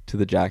trade to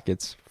the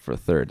Jackets for a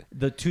third.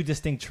 The two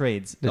distinct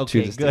trades. The okay,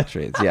 two distinct good.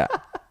 trades, yeah.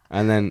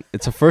 And then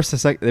it's a first, a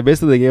second. They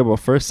basically gave up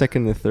a first,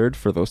 second, and a third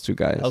for those two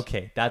guys.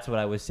 Okay, that's what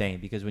I was saying.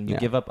 Because when you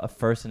give up a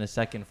first and a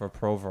second for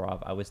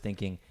Provorov, I was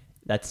thinking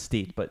that's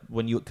steep. But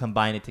when you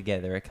combine it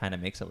together, it kind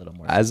of makes a little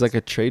more sense. As like a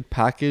trade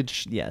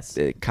package, yes,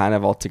 it kind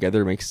of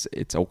altogether makes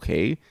it's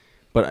okay.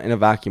 But in a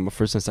vacuum, a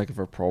first and second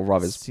for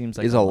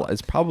Provorov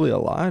is probably a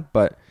lot.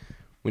 But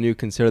when you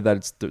consider that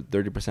it's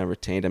 30%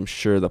 retained, I'm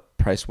sure the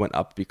price went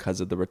up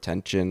because of the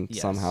retention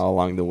somehow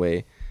along the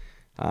way.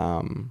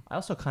 I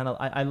also kind of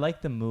I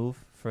like the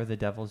move for the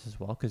Devils as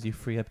well because you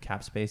free up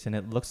cap space, and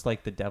it looks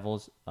like the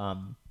Devils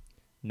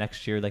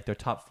next year, like their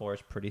top four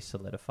is pretty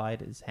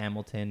solidified. It's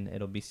Hamilton,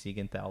 it'll be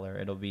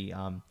Siegenthaler, it'll be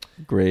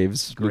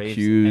Graves,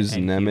 Hughes,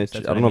 and Nemec.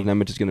 I don't know if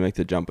Nemec is going to make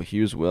the jump, but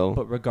Hughes will.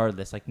 But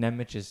regardless, like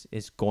Nemec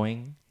is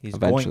going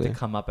Eventually. to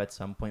come up at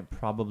some point,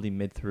 probably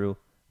midway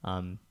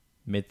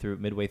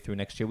through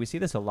next year. We see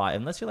this a lot.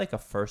 Unless you're like a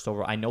first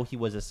overall. I know he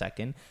was a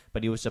second,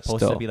 but he was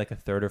supposed to be like a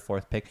third or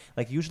fourth pick.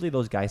 Like usually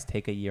those guys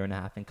take a year and a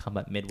half and come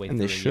up midway through.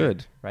 And they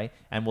should. Year, right?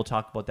 And we'll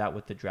talk about that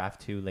with the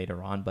draft too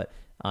later on. But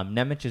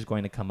Nemec is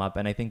going to come up,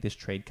 and I think this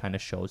trade kind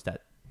of shows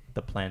that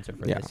the plans are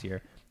for this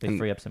year. They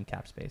free up some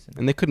cap space.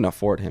 And they couldn't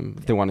afford him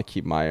if they want to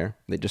keep Meyer.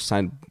 They just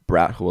signed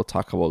Bratt, who we'll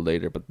talk about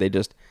later. But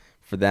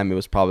for them, it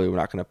was probably we're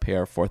not going to pay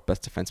our fourth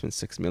best defenseman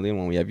 $6 million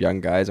when we have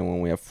young guys and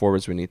when we have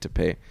forwards we need to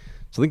pay.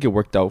 So I think it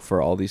worked out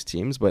for all these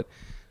teams. But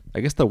I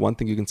guess the one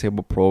thing you can say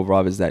about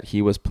Provorov is that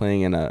he was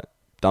playing in a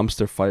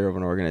dumpster fire of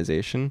an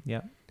organization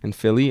in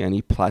Philly, and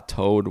he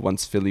plateaued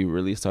once Philly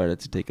really started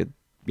to take a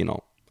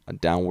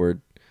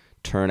downward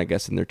turn, I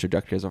guess, in their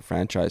trajectory as a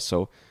franchise.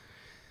 So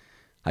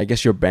I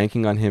guess you're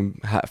banking on him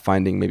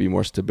finding maybe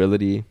more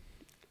stability,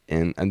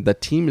 and the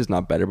team is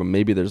not better, but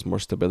maybe there's more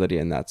stability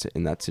in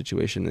that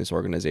situation in this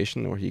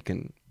organization where he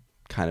can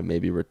kind of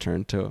maybe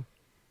return to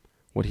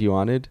what he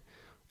wanted.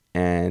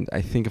 And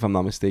I think, if I'm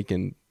not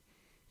mistaken,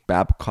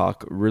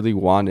 Babcock really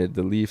wanted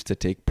the Leafs to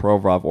take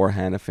Provorov or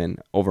Hanifin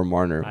over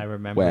Marner. I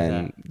remember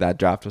when that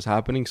draft was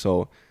happening.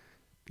 So,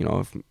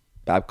 if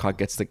Babcock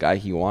gets the guy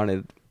he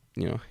wanted,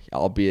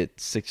 albeit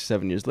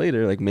 6-7 years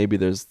later, like maybe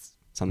there's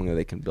something that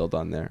they can build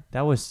on there.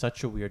 That was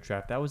such a weird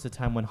draft. That was the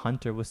time when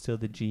Hunter was still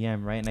the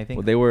GM, right? And I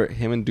think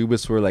him and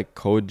Dubas were like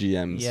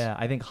co-GMs. Yeah,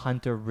 I think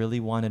Hunter really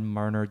wanted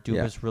Marner,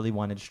 Dubas really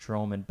wanted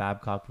Strome, and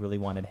Babcock really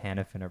wanted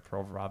Hanifin or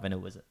Provorov, and it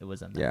was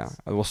a mess. Yeah,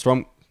 well,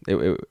 Strome,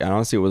 and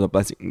honestly, it was a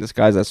blessing in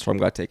disguise that Strome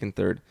got taken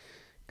third,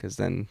 because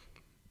then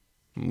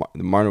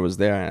Marner was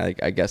there, and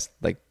I guess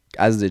like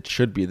as it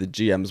should be, the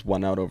GMs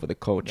won out over the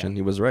coach, and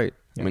he was right.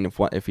 Yeah. I mean,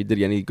 if he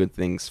did any good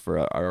things for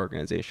our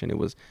organization, it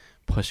was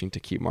pushing to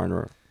keep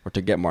Marner or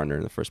to get Marner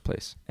in the first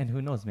place. And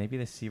who knows, maybe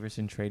the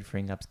Severson trade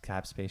freeing up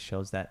cap space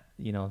shows that,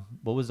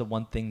 what was the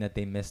one thing that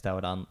they missed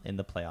out on in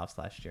the playoffs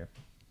last year?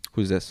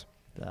 Who's this?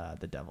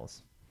 The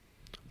Devils.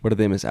 What did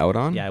they miss out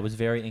on? Yeah, it was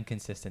very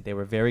inconsistent. They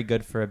were very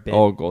good for a bit.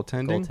 Oh,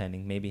 goaltending?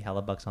 Goaltending. Maybe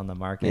Hellebuck's on the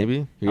market.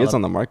 Maybe. He is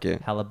on the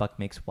market. Hellebuck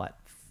makes what?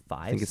 5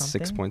 I think it's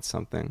something? 6 points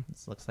something.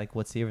 This looks like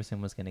what Severson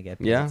was going to get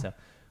paid. Yeah, so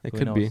it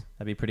could be.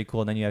 That'd be pretty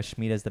cool. And then you have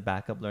Schmid as the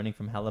backup, learning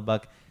from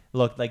Hellebuck.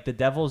 Look, like the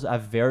Devils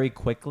have very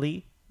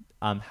quickly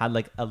had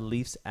like a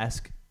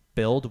Leafs-esque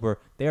build where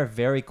they are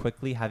very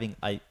quickly having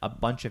a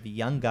bunch of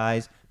young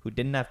guys who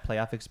didn't have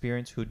playoff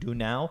experience, who do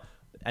now.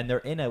 and they're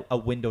in a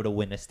window to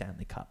win a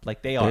Stanley Cup.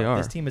 Like they are.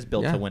 This team is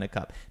built to win a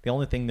cup. The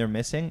only thing they're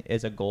missing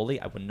is a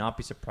goalie. I would not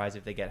be surprised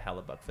if they get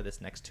Hellebuck for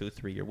this next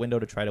 2-3 year window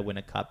to try to win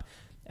a cup.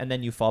 And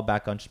then you fall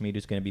back on Schmid,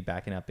 who's going to be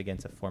backing up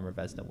against a former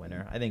Vezina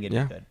winner. I think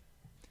it'd be good.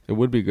 It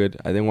would be good.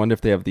 I wonder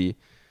if they have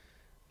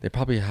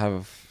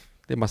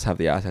they must have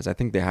the assets. I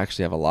think they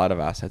actually have a lot of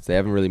assets. They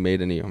haven't really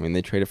made any. I mean,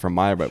 they traded for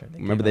Meyer, but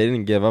remember, they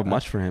didn't give up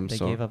much for him. They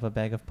gave up a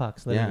bag of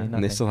pucks.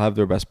 And they still have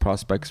their best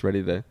prospects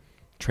ready to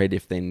trade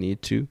if they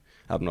need to.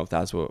 I don't know if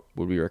that's what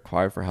would be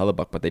required for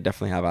Hellebuck, but they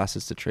definitely have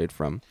assets to trade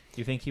from. Do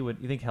you think You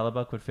think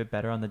Hellebuck would fit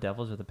better on the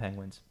Devils or the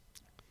Penguins?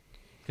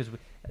 Because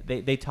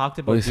they talked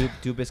about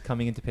Dubas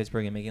coming into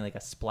Pittsburgh and making like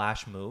a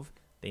splash move.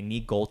 They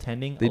need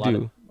goaltending. They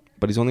do,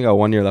 but he's only got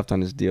 1 year left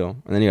on his deal,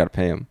 and then you got to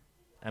pay him.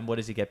 And what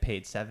does he get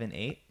paid? 7,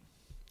 8?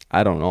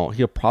 I don't know.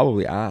 He'll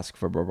probably ask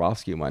for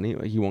Bobrovsky money.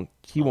 He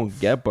won't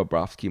get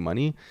Bobrovsky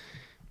money,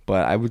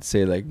 but I would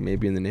say like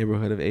maybe in the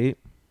neighborhood of 8.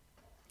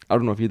 I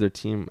don't know if either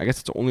team. I guess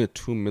it's only a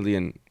 $2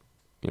 million,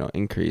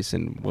 increase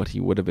in what he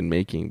would have been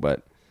making,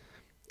 but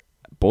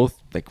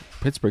both like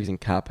Pittsburgh's in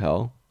cap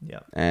hell.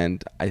 Yeah.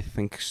 And I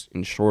think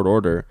in short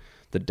order,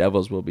 the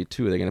Devils will be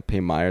too. They're gonna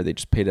pay Meyer. They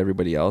just paid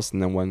everybody else,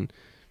 and then when,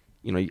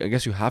 I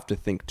guess you have to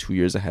think 2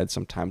 years ahead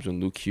sometimes when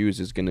Luke Hughes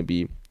is gonna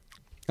be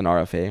an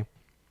RFA.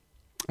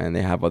 And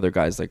they have other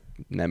guys like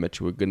Nemec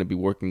who are going to be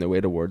working their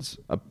way towards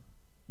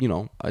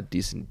a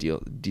decent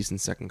deal, decent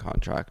second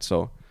contract.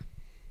 So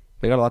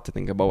they got a lot to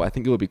think about. I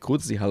think it would be cool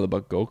to see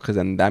Hellebuck go, because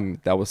then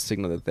that was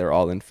signal that they're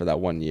all in for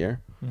that 1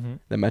 year. Mm-hmm.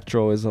 The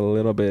Metro is a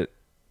little bit.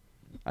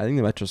 I think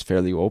the Metro's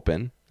fairly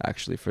open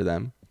actually for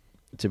them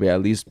to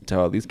at least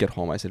get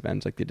home ice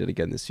advantage like they did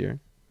again this year.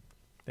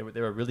 They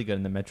were really good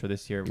in the Metro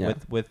this year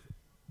with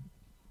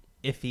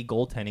iffy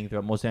goaltending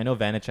throughout most. I know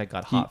Vanacek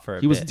got hot for a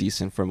bit. He was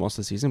decent for most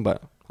of the season,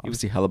 but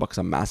obviously Hellebuck's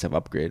a massive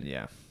upgrade.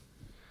 Yeah.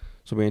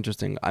 So it'll be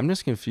interesting. I'm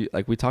just confused.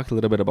 Like we talked a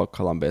little bit about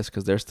Columbus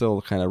because they're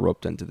still kind of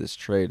roped into this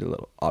trade a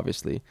little,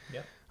 obviously.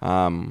 Yeah.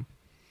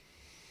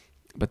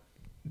 But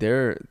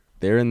they're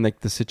in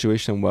like the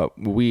situation what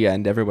we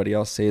and everybody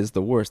else say is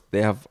the worst.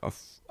 They have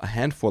a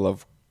handful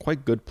of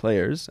quite good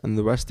players, and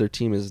the rest of their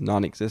team is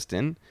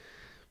non-existent.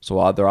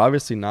 So they're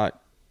obviously not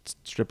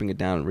stripping it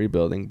down and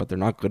rebuilding, but they're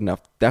not good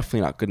enough.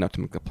 Definitely not good enough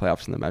to make the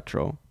playoffs in the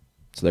Metro.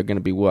 So they're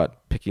going to be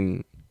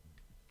picking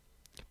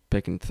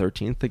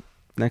 13th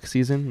next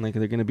season. Like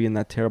they're going to be in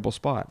that terrible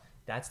spot.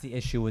 That's the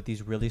issue with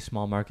these really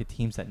small market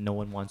teams that no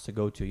one wants to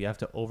go to. You have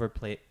to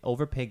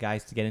overpay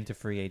guys to get into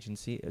free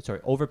agency.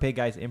 Overpay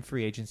guys in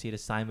free agency to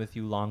sign with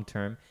you long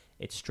term.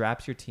 It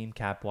straps your team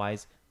cap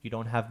wise. You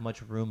don't have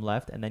much room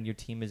left, and then your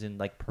team is in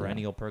like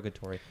perennial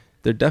purgatory.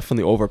 They're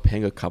definitely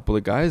overpaying a couple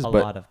of guys. A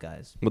lot of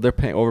guys. But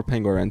they're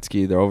overpaying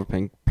Orensky.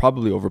 They're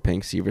probably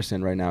overpaying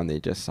Severson right now, and they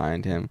just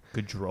signed him.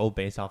 Gaudreau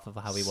based off of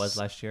how he was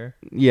last year.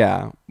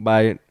 Yeah,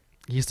 but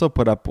he still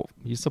put up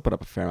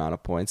a fair amount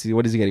of points.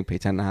 What is he getting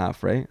paid?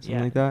 10.5, right?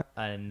 Something like that.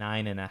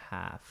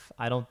 9.5.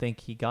 I don't think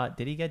he got.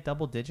 Did he get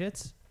double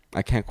digits?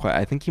 I can't quite.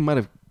 I think he might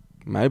have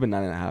been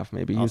 9.5.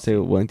 Maybe he was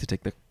willing to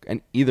take the.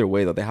 And either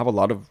way, though, they have a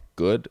lot of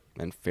good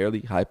and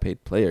fairly high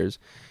paid players.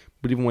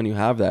 But even when you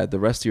have that, the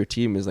rest of your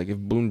team is like if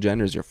Boone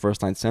Jenner is your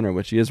first line center,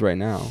 which he is right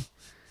now,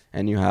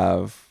 and you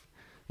have,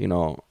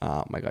 oh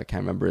my God, I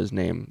can't remember his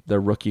name. The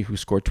rookie who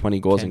scored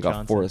 20 goals and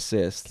got 4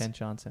 assists. Kent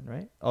Johnson,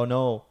 right? Oh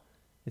no,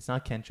 it's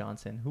not Kent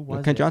Johnson. Who was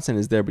it? Kent Johnson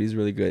is there, but he's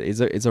really good.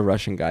 It's a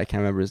Russian guy. I can't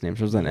remember his name.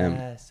 So it's an M.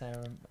 Yes, I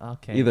remember.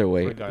 Okay. Either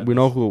way, we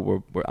know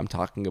who I'm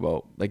talking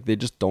about. Like they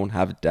just don't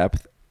have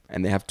depth,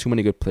 and they have too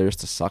many good players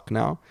to suck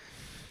now.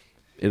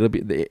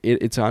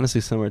 It's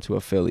honestly similar to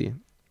a Philly.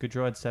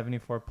 Gaudreau had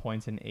 74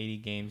 points in 80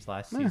 games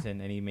last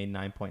season, and he made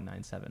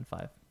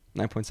 9.975.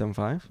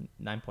 9.75?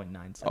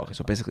 9.975. Okay,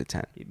 so basically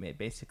 10. He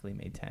basically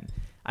made 10.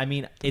 I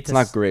mean, it's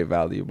not great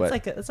value, but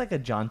it's like a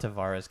John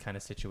Tavares kind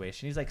of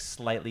situation. He's like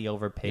slightly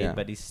overpaid,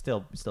 but he's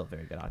still a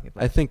very good hockey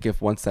player. I think if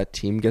once that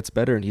team gets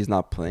better and he's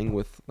not playing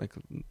with like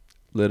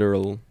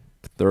literal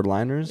third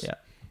liners,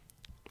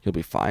 he'll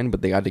be fine.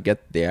 But they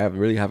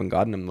really haven't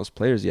gotten him those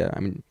players yet. I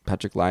mean,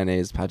 Patrick Laine.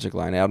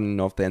 I don't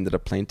know if they ended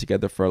up playing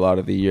together for a lot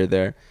of the year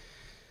there.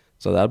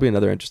 So that'll be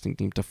another interesting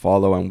team to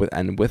follow.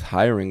 And with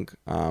hiring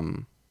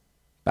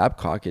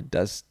Babcock, it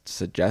does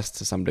suggest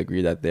to some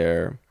degree that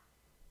they're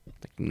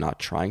like not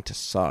trying to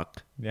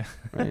suck. Yeah.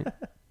 Right.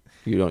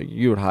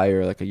 You would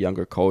hire like a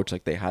younger coach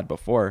like they had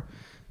before,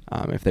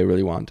 if they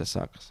really wanted to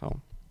suck.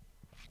 So,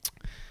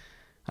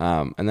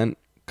 and then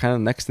kind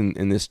of next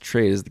in this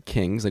trade is the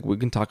Kings. Like we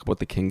can talk about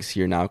the Kings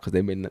here now because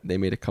they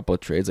made a couple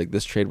of trades. Like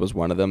this trade was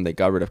one of them. They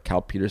got rid of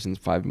Cal Peterson's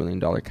 $5 million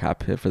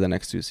cap hit for the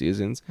next 2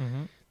 seasons.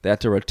 Mm-hmm. They had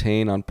to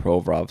retain on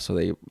Provorov, so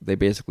they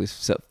basically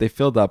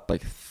filled up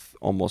like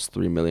almost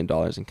 $3 million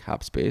in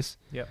cap space.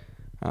 Yep.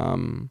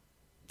 And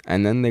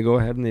then they go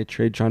ahead and they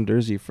trade John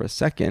Durzi for a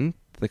second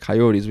to the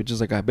Coyotes, which is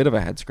like a bit of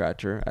a head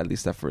scratcher, at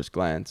least at first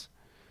glance.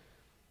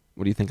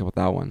 What do you think about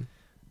that one?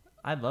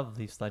 I love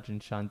Leafs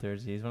legend Sean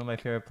Durzi. He's one of my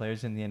favorite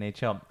players in the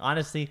NHL.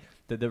 Honestly,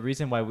 the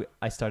reason why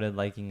I started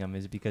liking him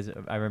is because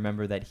I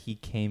remember that he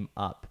came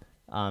up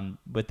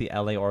with the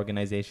LA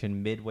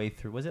organization midway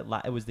through. Was it?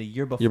 It was the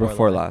year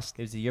before. Last.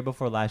 It was the year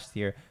before last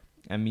year.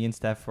 And me and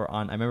Steph were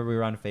on. I remember we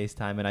were on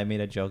FaceTime, and I made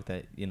a joke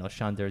that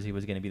Sean Durzi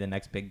was going to be the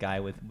next big guy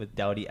with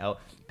Doughty out.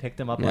 Picked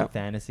him up on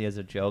fantasy as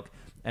a joke,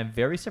 and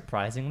very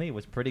surprisingly,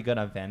 was pretty good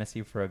on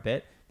fantasy for a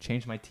bit.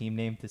 Changed my team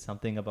name to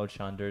something about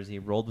Sean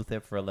Durzi. Rolled with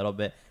it for a little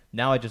bit.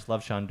 Now I just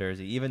love Sean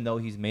Durzi, even though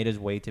he's made his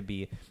way to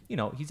be,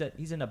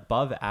 he's an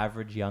above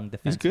average young defenseman.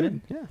 He's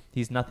good. Yeah.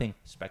 He's nothing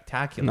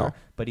spectacular,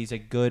 but he's a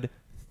good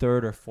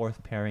third or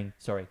fourth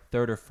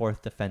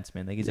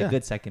defenseman. Like he's a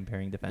good second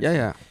pairing defenseman.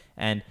 Yeah.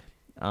 And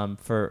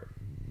for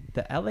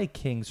the LA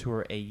Kings, who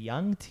are a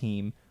young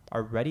team,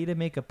 are ready to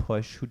make a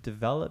push, who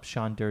developed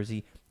Sean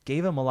Durzi,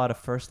 gave him a lot of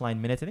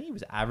first-line minutes. I think he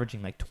was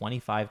averaging like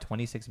 25,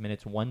 26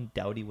 minutes. One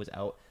Doughty was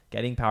out,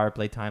 getting power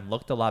play time,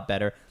 looked a lot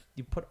better.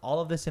 You put all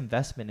of this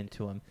investment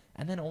into him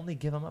and then only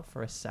give him up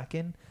for a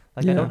second?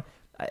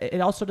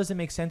 It also doesn't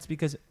make sense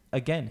because,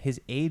 again,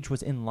 his age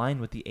was in line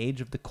with the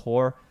age of the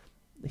core.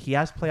 He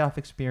has playoff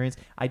experience.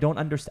 I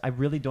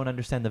really don't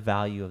understand the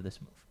value of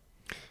this move.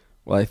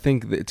 Well, I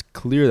think that it's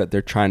clear that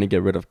they're trying to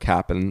get rid of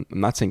Cap, and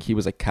I'm not saying he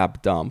was a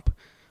Cap dump,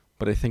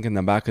 but I think in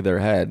the back of their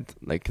head,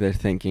 like they're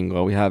thinking,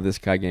 well, we have this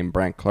guy named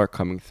Brandt Clarke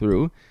coming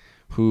through,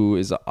 who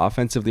is an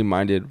offensively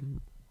minded,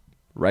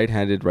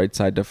 right-handed,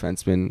 right-side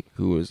defenseman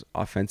who is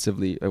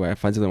offensively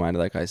minded,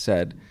 like I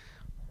said.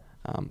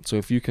 So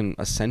if you can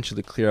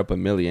essentially clear up $1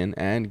 million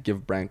and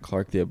give Brandt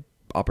Clarke the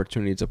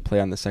opportunity to play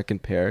on the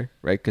second pair,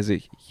 right? Because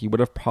he would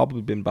have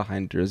probably been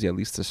behind Durzi at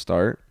least to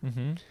start.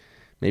 Mm-hmm.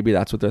 Maybe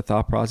that's what their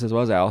thought process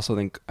was.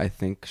 I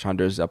think Sean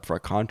Durzi is up for a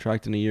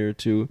contract in a year or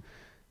two.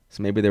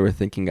 So maybe they were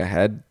thinking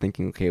ahead,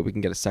 thinking, okay, we can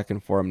get a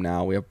second for him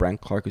now. We have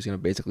Brandt Clarke who's going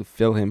to basically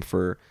fill him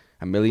for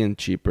 $1 million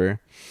cheaper.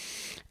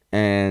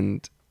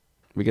 And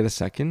we get a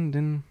second,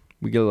 and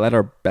we get to let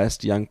our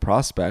best young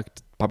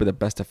prospect, probably the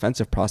best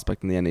defensive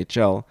prospect in the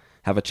NHL,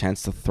 have a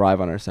chance to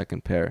thrive on our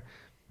second pair.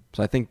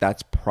 So I think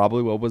that's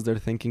probably what was their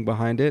thinking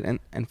behind it.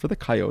 And for the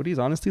Coyotes,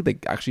 honestly, they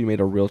actually made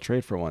a real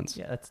trade for once.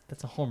 Yeah,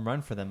 that's a home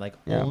run for them.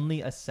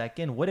 Only a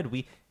second. What did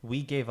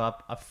we gave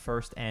up a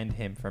first and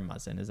him for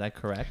Muzzin? Is that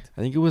correct?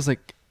 I think it was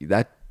like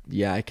that.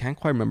 Yeah, I can't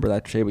quite remember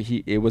that trade, but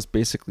it was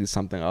basically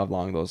something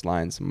along those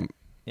lines.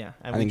 Yeah,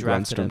 and I think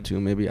Lundstrom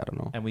too, maybe, I don't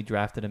know. And we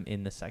drafted him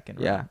in the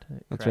second round. Yeah,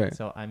 that's right.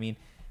 So I mean,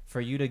 for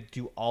you to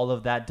do all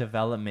of that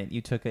development, you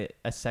took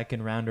a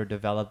second rounder,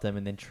 developed them,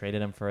 and then traded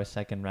him for a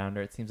second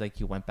rounder. It seems like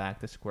you went back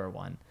to square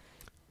one.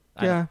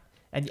 Yeah.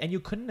 And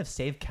you couldn't have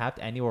saved Cap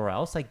anywhere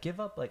else. Like,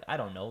 give up, I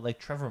don't know, like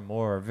Trevor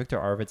Moore or Victor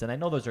Arvidsson. I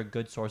know those are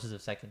good sources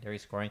of secondary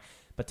scoring,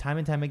 but time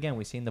and time again,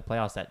 we see in the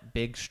playoffs that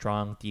big,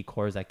 strong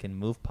decors that can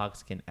move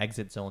pucks, can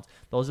exit zones.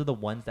 Those are the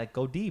ones that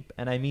go deep.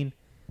 And I mean,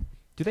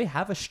 do they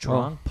have a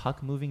strong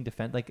puck-moving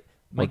defense? Like,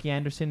 Mikey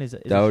Anderson is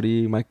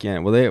Doughty, Mikey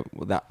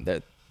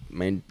Anderson.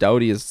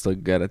 Doughty is still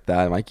good at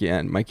that. Mikey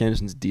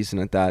Anderson's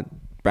decent at that.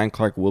 Brandt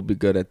Clarke will be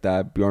good at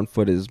that. Bjorn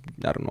Foot is,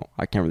 I don't know.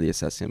 I can't really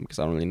assess him because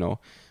I don't really know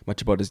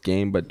much about his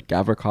game. But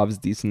Gavrikov is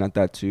decent at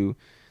that too.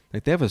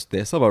 Like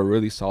they still have a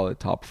really solid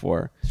top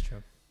four. That's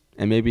true.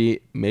 And maybe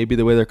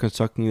the way they're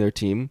constructing their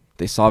team,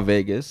 they saw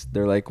Vegas.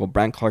 They're like, well,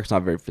 Brandt Clarke's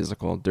not very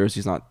physical.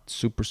 Durzi's not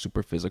super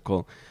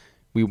physical.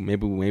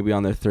 Maybe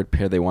on their third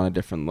pair they want a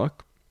different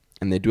look,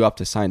 and they do have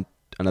to sign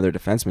another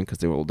defenseman because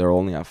they'll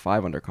only have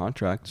 5 under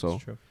contract. So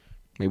that's true.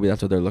 Maybe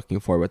that's what they're looking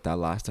for with that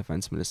last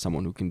defenseman, is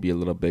someone who can be a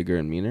little bigger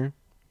and meaner.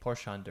 Poor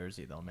Sean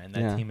Durzi, though, man.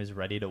 That team is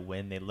ready to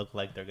win. They look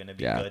like they're going to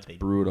be good. It's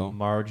brutal.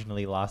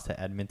 Marginally lost to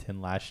Edmonton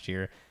last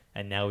year,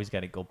 and now he's got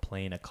to go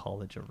play in a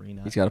college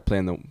arena. He's got to play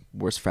in the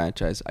worst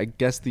franchise. I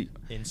guess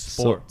in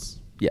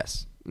sports.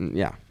 Yes.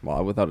 Yeah.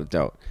 Well, without a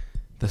doubt.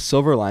 The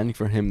silver lining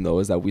for him, though,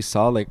 is that we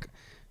saw,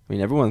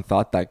 everyone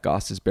thought that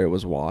Gostisbehere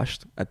was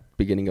washed at the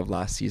beginning of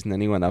last season.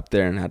 Then he went up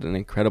there and had an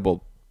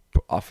incredible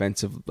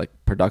offensive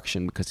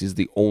production because he's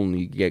the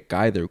only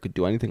guy there who could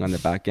do anything on the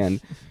back end.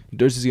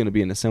 Durzi's going to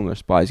be in a similar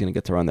spot. He's going to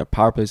get to run their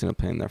power play. He's going to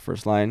play in their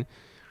first line,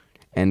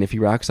 and if he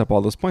racks up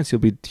all those points, he'll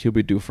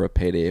be due for a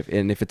payday.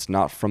 If it's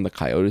not from the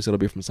Coyotes, it'll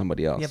be from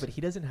somebody else. Yeah, but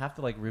he doesn't have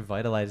to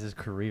revitalize his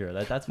career.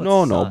 That's what.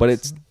 No, but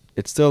it's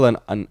still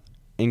an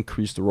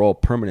increased role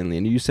permanently.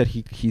 And you said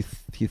he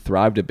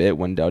thrived a bit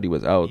when Doughty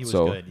was out. He was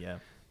good, yeah.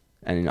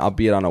 And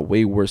albeit on a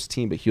way worse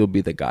team, but he'll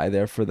be the guy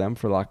there for them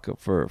for lack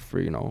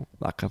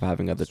of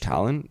having other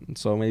talent. And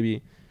so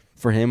maybe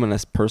for him on a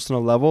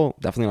personal level,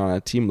 definitely not on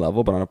a team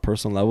level, but on a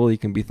personal level, he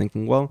can be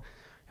thinking, well,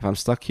 if I'm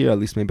stuck here, at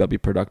least maybe I'll be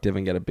productive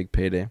and get a big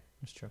payday.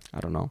 That's true.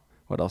 I don't know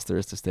what else there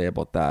is to say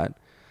about that.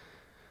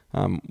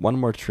 One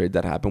more trade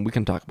that happened. We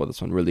can talk about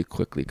this one really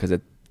quickly because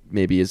it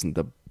maybe isn't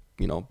the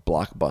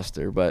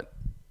blockbuster, but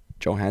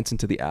Johansen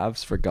to the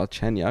Avs for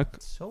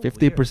Galchenyuk. So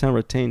 50%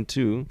 retained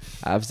too.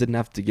 Avs didn't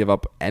have to give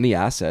up any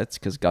assets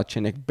because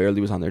Galchenyuk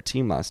barely was on their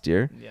team last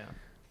year. Yeah.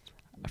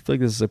 I feel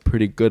like this is a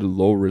pretty good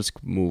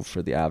low-risk move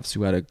for the Avs,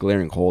 who had a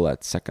glaring hole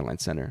at second-line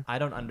center. I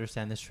don't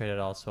understand this trade at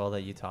all, so I'll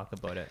let you talk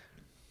about it.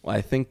 Well,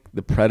 I think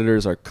the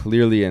Predators are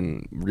clearly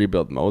in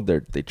rebuild mode.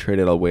 They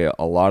traded away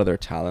a lot of their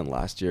talent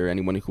last year.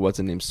 Anyone who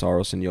wasn't named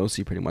Saros and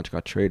Yossi pretty much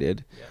got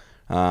traded.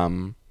 Yeah.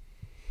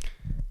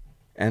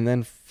 And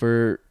then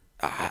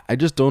I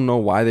just don't know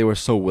why they were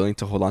so willing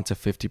to hold on to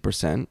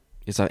 50%.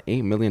 It's an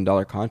 $8 million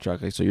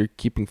contract. Like, so you're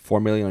keeping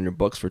 $4 million on your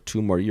books for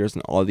 2 more years,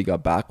 and all they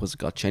got back was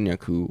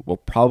Galchenyuk, who will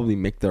probably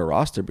make their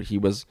roster, but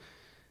he's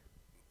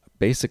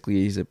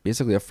basically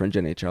a fringe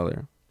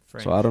NHLer.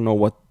 Fringe. So I don't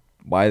know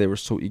why they were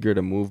so eager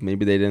to move.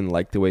 Maybe they didn't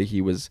like the way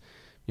he was,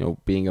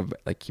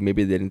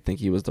 maybe they didn't think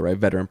he was the right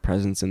veteran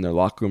presence in their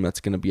locker room.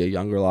 That's going to be a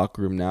younger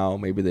locker room now.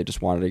 Maybe they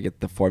just wanted to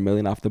get the $4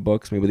 million off the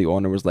books. Maybe the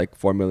owner was like,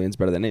 $4 million is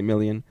better than $8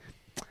 million.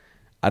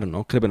 I don't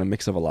know. Could have been a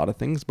mix of a lot of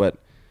things. But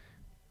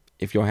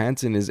if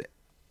Johansen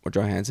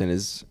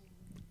is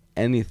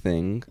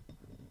anything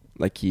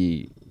like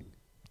he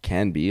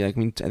can be, I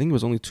think it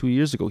was only 2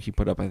 years ago he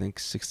put up,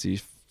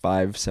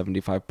 65,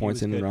 75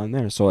 points in and around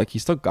there. So he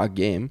still got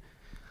game.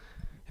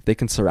 If they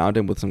can surround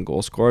him with some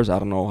goal scorers, I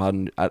don't know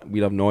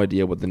we'd have no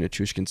idea what the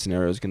Nichushkin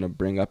scenario is going to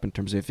bring up in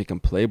terms of if he can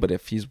play. But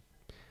if he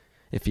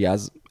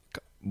has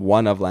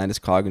one of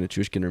Landeskog and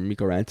Nichushkin or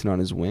Mikko Rantanen on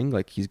his wing,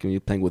 he's going to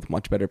be playing with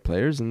much better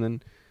players. And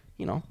then,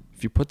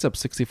 if he puts up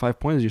 65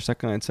 points as your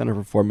second line center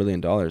for $4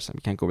 million,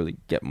 you can't go really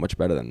get much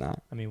better than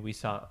that. I mean, we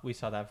saw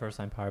that first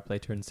line power play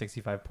turn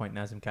 65-point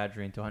Nazem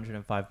Kadri into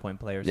 105-point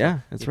players. Yeah,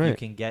 that's right.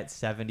 If you can get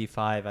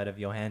 75 out of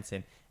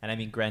Johansen, and I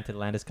mean, granted,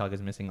 Landeskog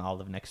is missing all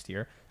of next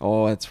year.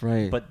 Oh, that's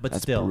right. But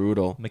that's still,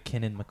 brutal.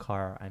 McKinnon,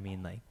 Makar, I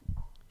mean,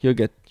 he'll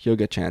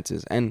get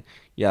chances. And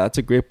yeah, that's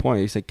a great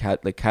point. You said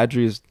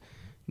Kadri is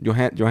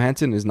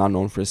Johansen is not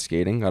known for his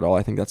skating at all.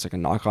 I think that's a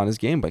knock on his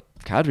game, but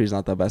Kadri is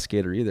not the best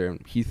skater either.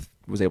 And he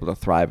was able to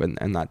thrive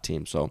in that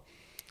team. So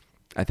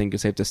I think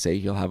it's safe to say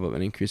he'll have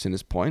an increase in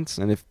his points.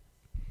 And if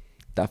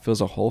that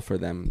fills a hole for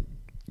them,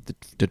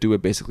 to do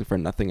it basically for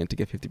nothing and to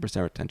get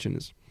 50% retention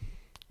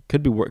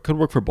could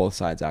work for both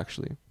sides,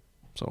 actually.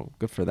 So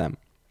good for them.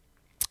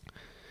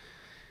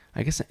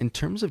 I guess in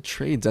terms of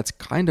trades, that's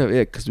kind of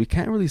it, because we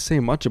can't really say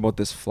much about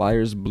this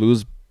Flyers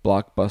Blues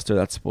blockbuster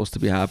that's supposed to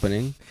be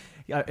happening.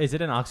 Is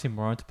it an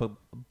oxymoron to put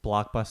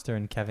blockbuster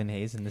and Kevin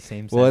Hayes in the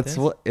same sentence?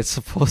 Well, it's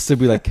supposed to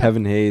be like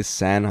Kevin Hayes,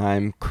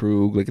 Sanheim,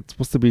 Krug. It's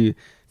supposed to be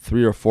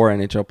 3 or 4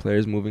 NHL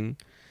players moving.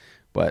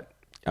 But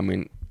I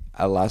mean,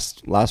 at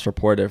last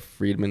report of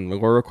Friedman,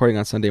 we're recording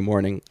on Sunday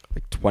morning,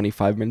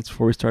 25 minutes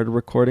before we started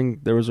recording,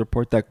 there was a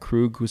report that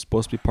Krug, who's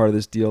supposed to be part of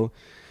this deal,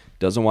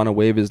 doesn't want to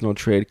waive his no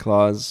trade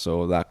clause.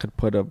 So that could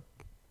put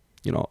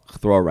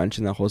throw a wrench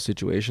in that whole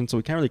situation. So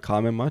we can't really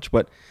comment much,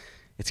 but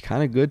it's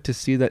kind of good to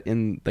see that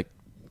in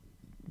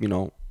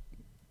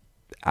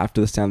after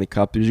the Stanley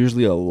Cup, there's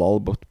usually a lull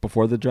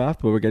before the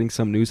draft, but we're getting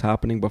some news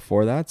happening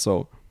before that.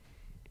 So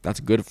that's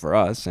good for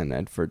us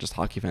and for just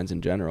hockey fans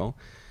in general.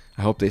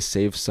 I hope they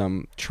save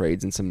some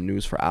trades and some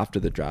news for after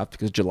the draft,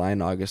 because July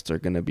and August are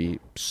going to be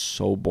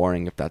so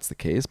boring if that's the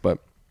case. But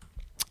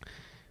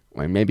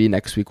maybe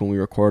next week when we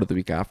record, or the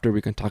week after,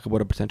 we can talk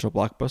about a potential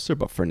blockbuster.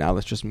 But for now,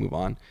 let's just move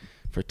on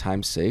for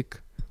time's sake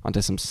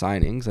onto some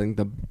signings. I think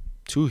the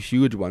 2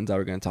 huge ones that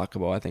we're going to talk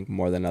about, I think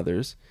more than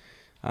others,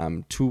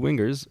 2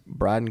 wingers,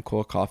 Bratt and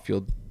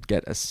Caufield,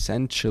 get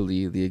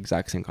essentially the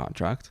exact same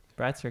contract.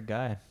 Bratt's your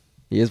guy.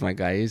 He is my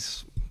guy.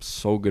 He's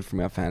so good for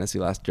me at fantasy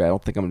last year. I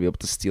don't think I'm going to be able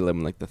to steal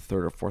him in the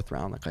 3rd or 4th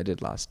round like I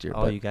did last year.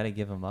 Oh, you got to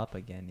give him up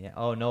again. Yeah.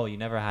 Oh, no, you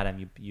never had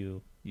him.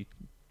 You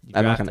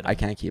I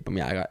can't keep him.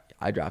 Yeah,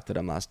 I drafted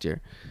him last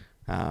year.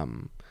 But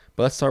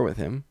let's start with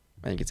him.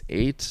 I think it's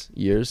 8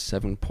 years,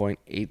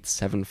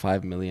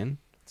 $7.875 million.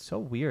 So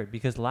weird,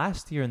 because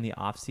last year in the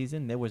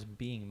offseason, there was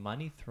being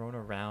money thrown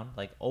around,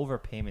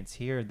 overpayments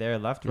here, there,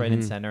 left, right,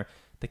 and center.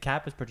 The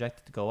cap is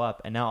projected to go up,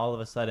 and now all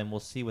of a sudden, we'll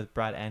see with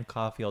Bratt and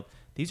Caufield,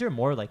 these are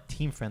more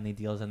team-friendly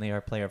deals than they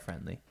are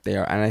player-friendly. They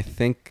are, and I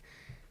think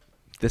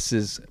this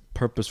is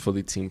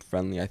purposefully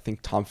team-friendly. I think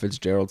Tom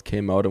Fitzgerald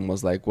came out and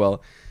was like,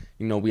 well,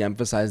 we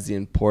emphasize the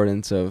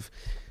importance of,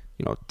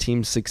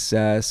 team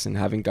success and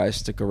having guys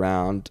stick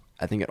around.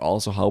 I think it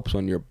also helps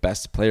when your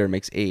best player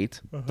makes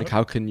 8.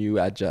 How can you,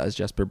 as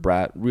Jesper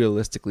Bratt,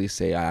 realistically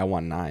say, I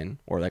want 9?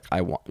 Or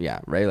I want,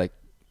 right?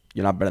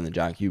 You're not better than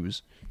Jack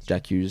Hughes.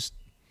 Jack Hughes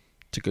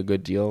took a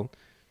good deal,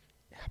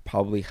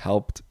 probably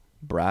helped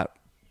Bratt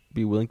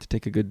be willing to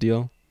take a good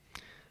deal.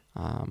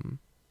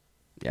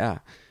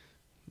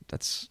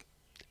 That's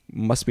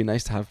must be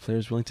nice to have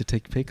players willing to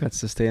take pay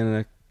cuts to stay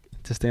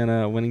on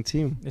a winning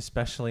team,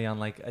 especially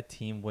on a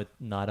team with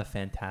not a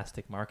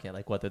fantastic market.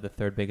 They're the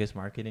 3rd biggest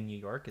market in New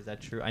York. Is that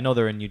true? I know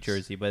they're in New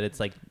Jersey, but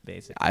it's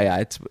basically.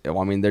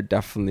 They're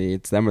definitely,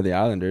 it's them or the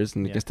Islanders,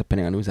 and I guess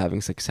depending on who's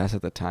having success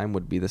at the time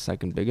would be the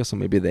 2nd biggest. So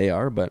maybe they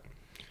are, but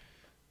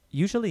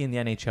usually in the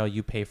NHL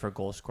you pay for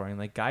goal scoring.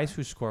 Guys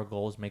who score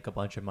goals make a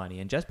bunch of money,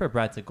 and Jesper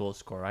Bratt's a goal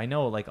scorer. I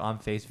know, on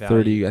face value,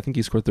 30. I think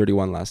he scored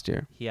 31 last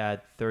year. He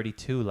had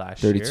 32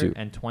 last year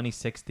and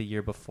 26 the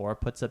year before.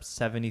 Puts up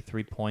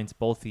 73 points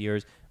both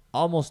years,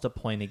 almost a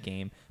point a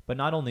game. But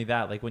not only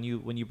that, when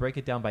you break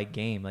it down by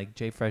game,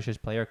 Jay Fresh's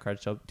player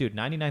card show, dude,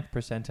 99th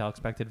percentile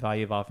expected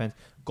value of offense,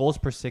 goals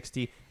per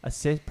 60,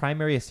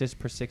 primary assists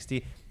per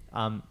 60.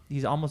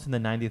 He's almost in the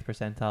 90th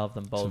percentile of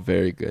them both. It's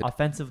very good.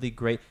 Offensively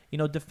great.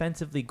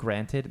 Defensively,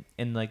 granted,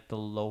 in the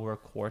lower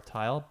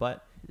quartile,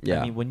 but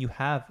Yeah. I mean, when you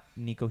have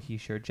Nico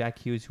Hischier, Jack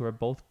Hughes, who are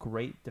both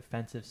great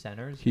defensive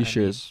centers.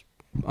 Hischier's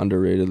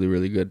underratedly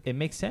really good. It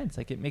makes sense.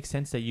 Like, it makes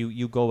sense that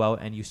you go out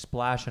and you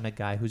splash on a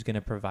guy who's going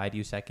to provide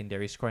you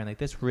secondary scoring. Like,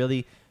 this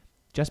really,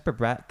 Jesper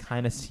Bratt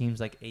kind of seems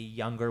like a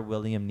younger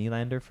William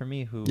Nylander for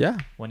me, who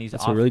when he's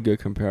that's off, a really good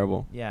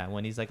comparable. Yeah,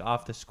 when he's like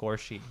off the score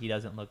sheet, he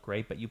doesn't look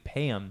great, but you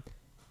pay him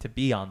to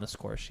be on the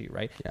score sheet,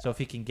 right? Yeah. So if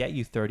he can get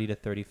you 30 to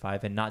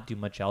 35 and not do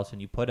much else, and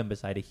you put him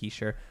beside a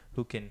Hischier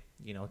who can,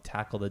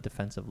 tackle the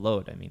defensive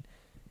load. I mean,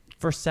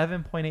 for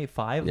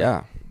 7.85,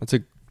 yeah, it's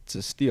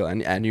a steal,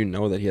 and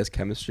that he has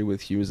chemistry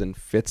with Hughes and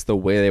fits the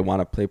way they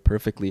want to play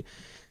perfectly.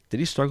 Did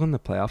he struggle in the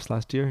playoffs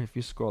last year? If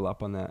you scroll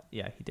up on that,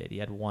 yeah, he did. He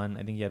had one.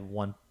 I think he had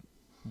one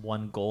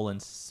goal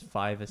and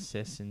 5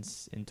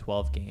 assists in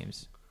 12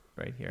 games,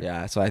 right here.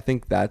 Yeah, so I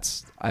think I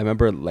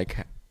remember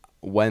like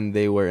when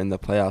they were in the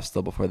playoffs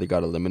still before they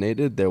got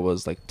eliminated, there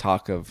was like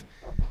talk of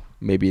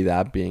maybe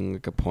that being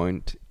like a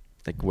point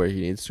like where he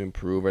needs to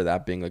improve, or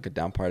that being like a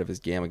down part of his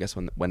game. I guess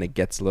when it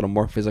gets a little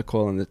more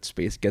physical and the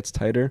space gets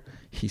tighter,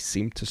 he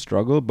seemed to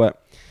struggle.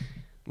 But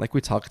like we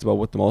talked about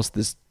with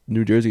this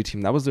New Jersey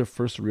team, that was their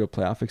first real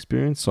playoff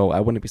experience. So I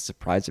wouldn't be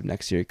surprised if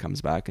next year he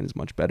comes back and is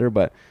much better.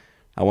 But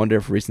I wonder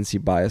if recency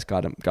bias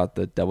got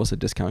the Devils a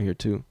discount here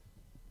too.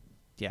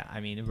 Yeah, I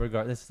mean,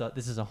 regardless,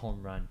 this is a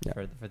home run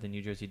for the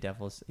New Jersey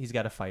Devils. He's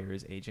got to fire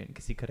his agent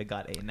because he could have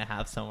got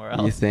 8.5 somewhere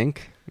else. You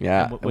think?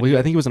 Yeah, I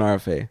think he was an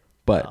RFA,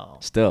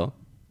 but still.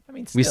 I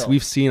mean,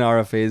 we've seen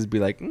RFAs be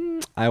like,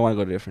 I want to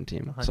go to a different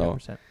team.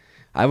 100%. So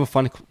I have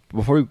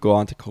before we go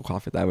on to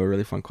Caufield, I have a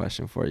really fun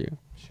question for you.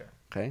 Sure.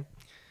 Okay.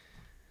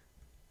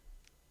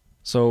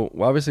 So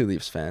we're obviously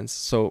Leafs fans.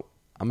 So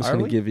I'm just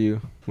going to give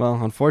you, well,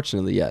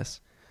 unfortunately,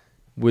 yes.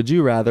 Would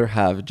you rather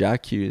have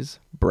Jack Hughes,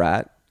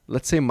 Bratt,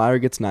 let's say Meyer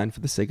gets 9 for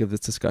the sake of this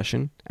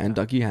discussion, and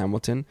Dougie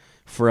Hamilton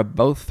for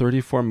about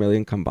 $34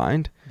 million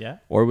combined? Yeah.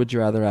 Or would you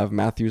rather have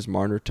Matthews,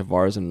 Marner,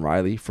 Tavares, and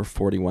Riley for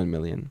 $41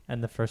 million?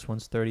 And the first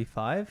one's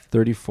 35?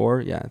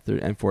 34, yeah,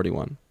 and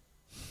 41.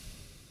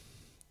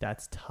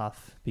 That's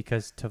tough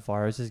because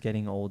Tavares is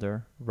getting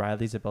older.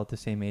 Riley's about the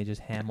same age as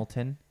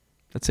Hamilton.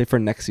 Let's say for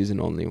next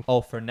season only.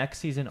 Oh, for next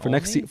season only?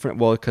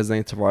 Well, because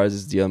then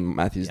Tavares' deal and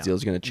Matthews' deal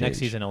is going to change. Next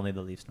season only,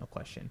 the Leafs, no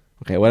question.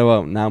 Okay, what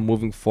about now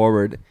moving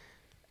forward?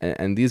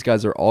 And these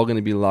guys are all going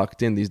to be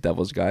locked in, these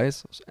Devils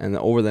guys. And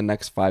over the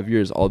next 5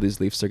 years, all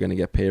these Leafs are going to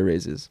get pay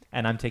raises.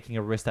 And I'm taking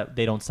a risk that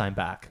they don't sign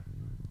back.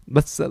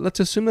 Let's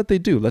assume that they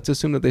do. Let's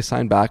assume that they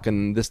sign back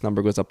and this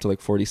number goes up to like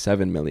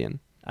 $47 million.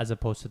 As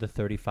opposed to the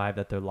 35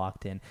 that they're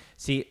locked in.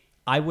 See,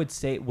 I would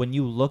say when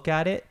you look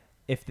at it,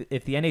 if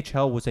the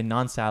NHL was a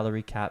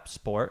non-salary cap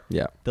sport,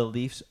 the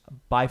Leafs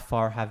by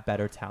far have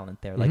better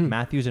talent there. Like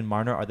Matthews and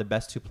Marner are the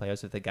best two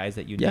players of the guys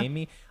that you name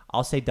me.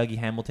 I'll say Dougie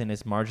Hamilton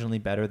is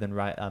marginally better than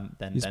O'Reilly.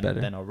 Yeah, he's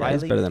better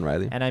than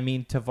Riley. And I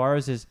mean,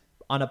 Tavares is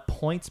on a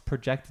points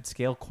projected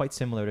scale quite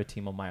similar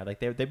to Timo Meier. Like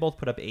they both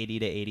put up 80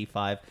 to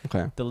 85.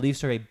 Okay. The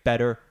Leafs are a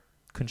better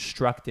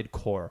constructed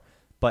core.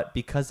 But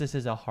because this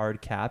is a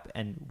hard cap,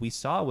 and we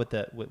saw with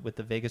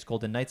the Vegas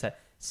Golden Knights that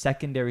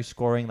secondary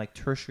scoring, like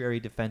tertiary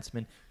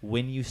defensemen,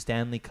 win you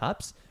Stanley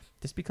Cups,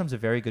 this becomes a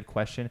very good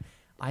question.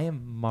 I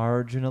am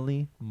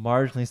marginally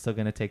still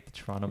going to take the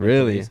Toronto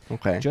Maple Leafs.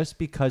 Okay. Just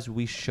because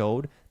we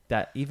showed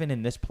that even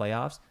in this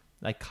playoffs,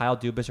 like Kyle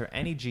Dubas or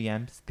any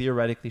GM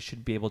theoretically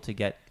should be able to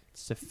get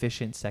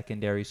sufficient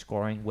secondary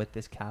scoring with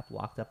this cap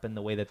locked up in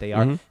the way that they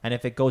are. And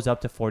if it goes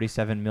up to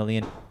 $47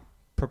 million,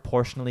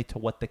 proportionally to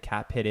what the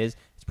cap hit is,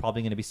 it's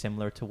probably going to be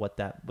similar to what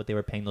they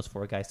were paying those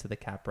 4 guys to the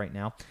cap right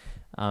now.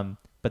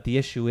 But the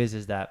issue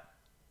is that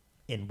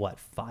in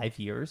 5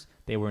 years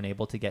they weren't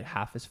able to get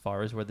half as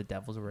far as where the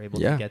Devils were able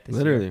to get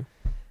this year.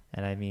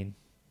 And I mean,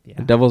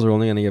 the Devils are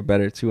only going to get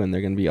better too, and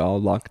they're going to be all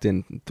locked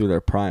in through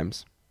their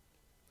primes.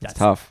 That's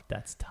tough.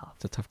 That's tough.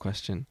 It's a tough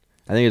question.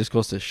 I think it just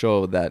goes to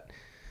show that,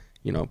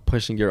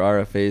 pushing your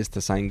RFAs to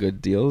sign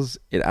good deals,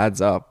 it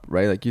adds up,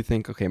 right? Like you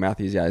think, okay,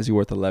 Matthews, is he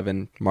worth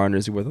 11? Marner,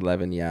 is he worth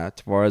 11? Yeah.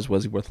 Tavares,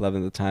 was he worth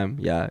 11 at the time?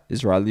 Yeah.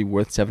 Is Riley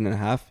worth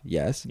 7.5?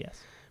 Yes.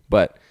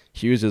 But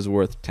Hughes is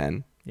worth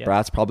 10. Yep.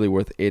 Bratt's probably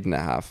worth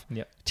 8.5.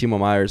 Yep. Timo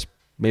Meier's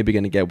maybe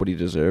going to get what he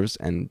deserves,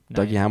 and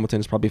 9. Dougie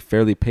Hamilton is probably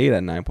fairly paid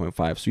at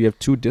 9.5. So you have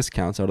 2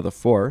 discounts out of the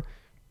 4.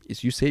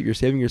 You're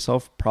saving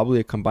yourself probably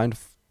a combined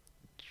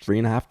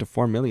 $3.5 to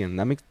 $4 million.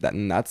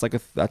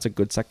 That's a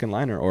good second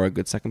liner or a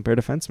good second pair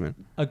defenseman.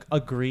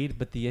 Agreed,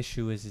 but the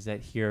issue is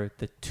that here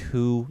the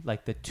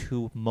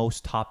two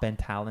most top end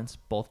talents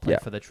both play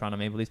for the Toronto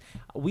Maple Leafs.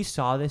 We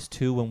saw this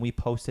too when we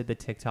posted the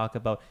TikTok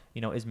about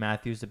is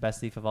Matthews the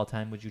best Leaf of all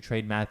time? Would you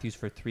trade Matthews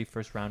for 3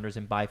 first-rounders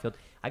in Byfield?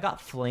 I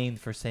got flamed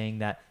for saying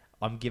that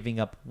I'm giving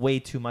up way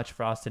too much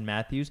for Austin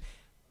Matthews.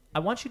 I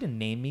want you to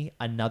name me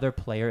another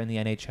player in the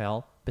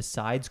NHL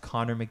besides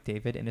Connor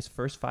McDavid in his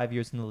first 5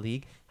 years in the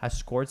league, has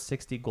scored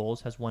 60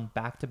 goals, has won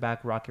back-to-back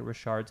Rocket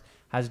Richards,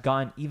 has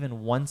gotten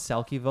even 1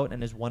 Selke vote,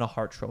 and has won a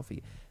Hart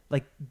Trophy.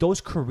 like those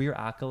career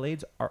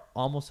accolades are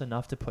almost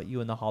enough to put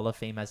you in the Hall of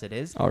Fame as it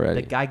is. Already.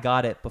 The guy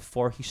got it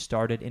before he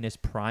started in his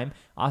prime.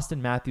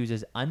 Austin Matthews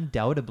is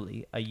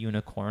undoubtedly a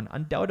unicorn,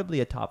 undoubtedly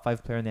a top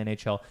 5 player in the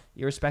NHL,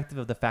 irrespective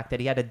of the fact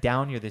that he had a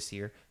down year this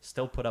year,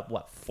 still put up,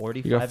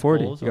 45 He got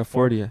 40. goals? He got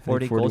 40.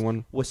 40 41.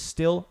 goals. Was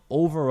still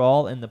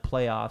overall in the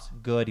playoffs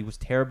good. He was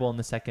terrible in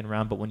the second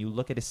round, but when you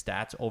look at his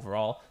stats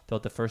overall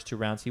throughout the first 2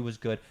 rounds, he was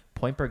good.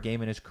 Point per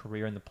game in his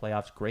career in the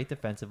playoffs, great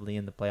defensively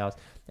in the playoffs.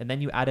 And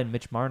then you add in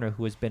Mitch Marner,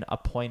 who has been a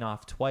point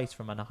off twice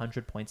from an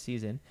 100-point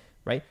season,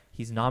 right?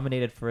 He's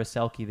nominated for a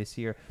Selke this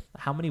year.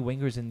 How many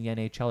wingers in the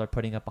NHL are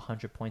putting up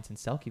 100 points in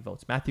Selke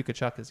votes? Matthew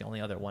Tkachuk is the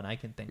only other one I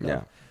can think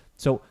of.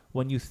 So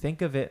when you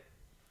think of it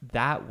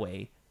that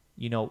way,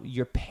 you know,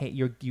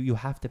 you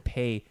have to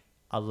pay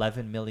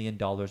 $11 million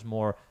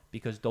more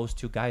because those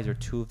 2 guys are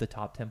 2 of the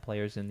top 10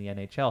 players in the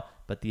NHL.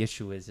 But the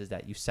issue is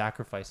that you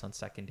sacrifice on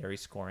secondary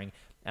scoring.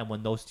 And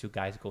when those 2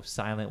 guys go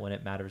silent when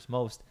it matters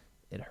most,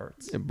 it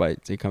hurts. It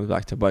bites. It comes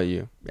back to bite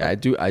you. Yeah,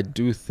 I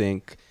do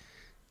think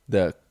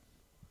the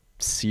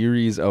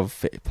series of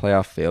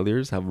playoff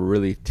failures have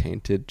really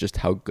tainted just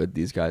how good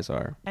these guys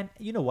are. And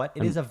you know what?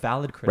 It is a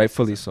valid criticism.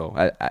 Rightfully so.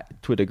 I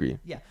to a degree.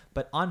 Yeah,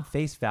 but on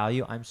face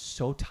value, I'm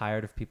so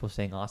tired of people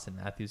saying Austin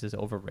Matthews is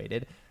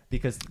overrated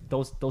because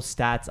those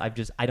stats,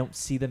 I don't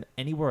see them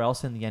anywhere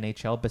else in the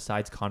NHL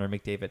besides Connor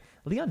McDavid.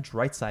 Leon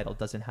Draisaitl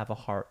doesn't have a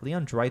heart.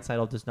 Leon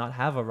Draisaitl does not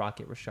have a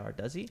Rocket Richard,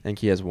 does he? I think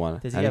he has one.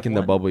 Does he I think have in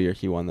one? the bubble year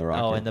he won the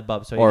Rocket. Oh, in the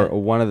bubble. So or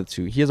one of the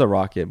 2. He has a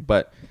Rocket,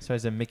 but so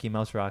he's a Mickey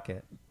Mouse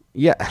Rocket.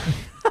 yeah.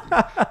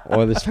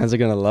 Oilers fans are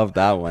gonna love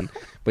that one.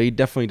 But he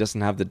definitely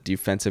doesn't have the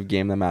defensive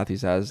game that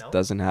Matthews has. No.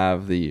 Doesn't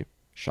have the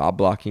shot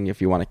blocking,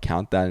 if you want to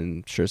count that,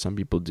 and sure some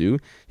people do.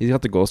 He's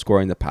got the goal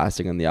scoring, the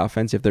passing, and the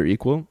offense. If they're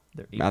equal,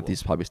 Matthews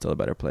is probably still a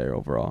better player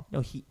overall.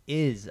 No, he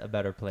is a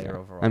better player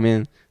overall. I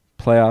mean,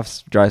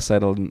 playoffs,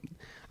 Draisaitl.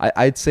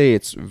 I'd say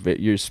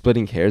you're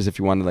splitting hairs if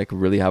you want to like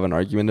really have an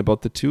argument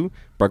about the 2.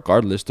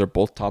 Regardless, they're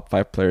both top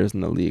 5 players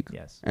in the league.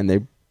 Yes. And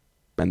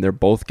they're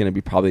both going to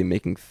be probably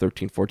making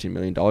 $13-14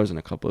 million in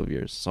a couple of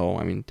years. So,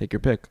 I mean, take your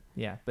pick.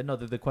 Yeah, but no,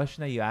 the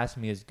question that you asked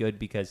me is good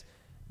because,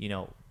 you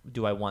know,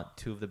 do I want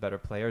 2 of the better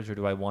players or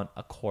do I want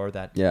a core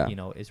that, you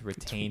know, is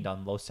retained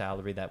on low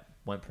salary that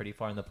went pretty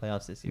far in the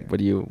playoffs this year?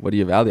 What do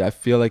you value? I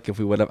feel like if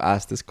we would have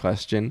asked this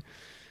question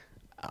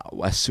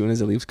as soon as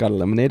the Leafs got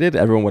eliminated,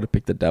 everyone would have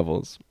picked the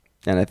Devils.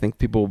 And I think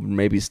people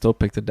maybe still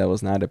pick the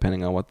Devils now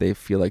depending on what they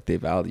feel like they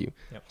value.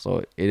 Yep.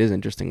 So it is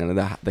interesting. And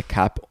the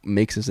cap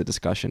makes this a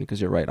discussion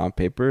because you're right. On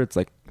paper, it's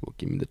like, well,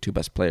 give me the 2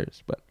 best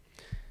players. But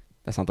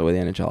that's not the way the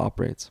NHL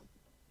operates.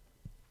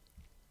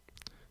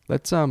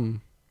 Let's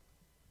move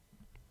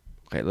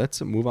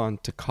on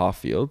to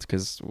Caufield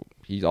because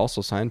he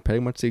also signed pretty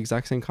much the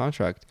exact same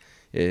contract.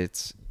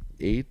 It's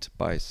 8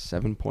 by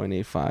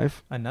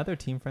 7.85. Another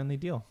team-friendly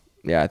deal.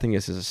 Yeah, I think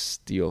this is a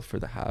steal for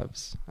the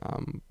Habs.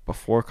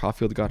 Before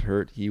Caufield got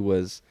hurt, he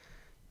was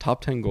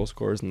top 10 goal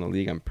scorers in the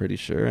league, I'm pretty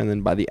sure. And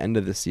then by the end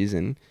of the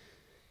season,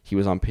 he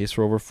was on pace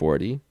for over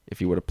 40 if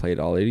he would have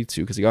played all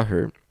 82 because he got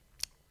hurt.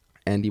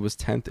 And he was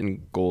 10th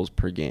in goals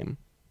per game.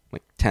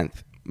 Like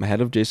 10th.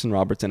 Ahead of Jason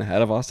Robertson,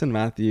 ahead of Austin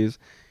Matthews.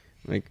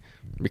 Like,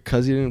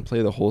 because he didn't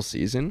play the whole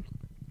season,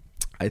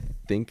 I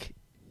think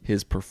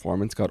his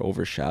performance got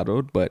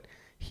overshadowed, but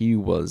he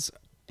was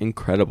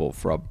incredible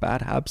for a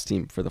bad Habs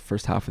team for the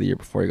first half of the year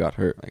before he got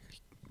hurt. Like,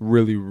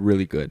 really,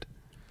 really good.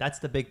 That's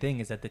the big thing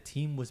is that the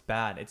team was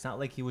bad. It's not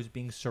like he was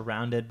being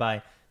surrounded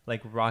by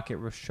like Rocket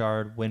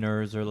Richard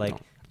winners or like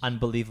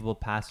unbelievable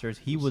passers.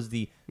 He was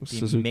the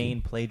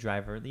main play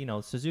driver. You know,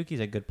 Suzuki's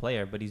a good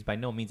player, but he's by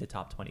no means a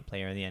top 20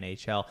 player in the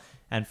NHL.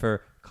 And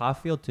for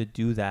Caufield to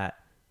do that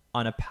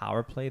on a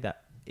power play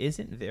that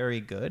isn't very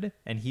good,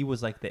 and he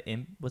was like the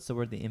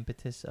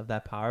impetus of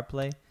that power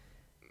play.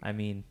 I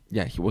mean,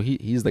 yeah,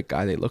 he's the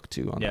guy they look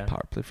to on the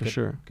power play for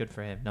sure. Good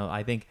for him. No,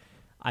 I think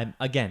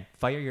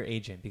fire your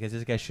agent because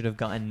this guy should have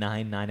gotten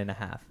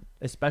 9.5,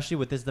 especially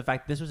with the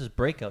fact this was his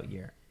breakout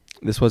year.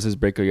 This was his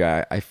breakout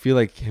year. I feel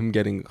like him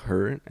getting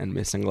hurt and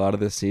missing a lot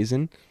of this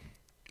season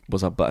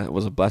was a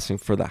blessing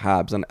for the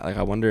Habs. And like,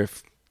 I wonder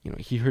if, you know,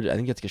 he hurt. I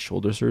think he had to get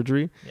shoulder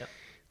surgery. Yep.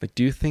 Like,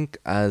 do you think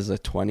as a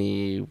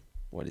 22?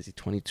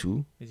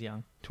 He's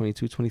young.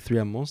 22, 23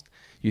 at most.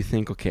 You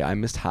think, okay, I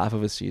missed half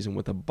of a season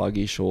with a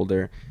buggy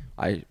shoulder.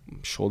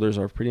 Shoulders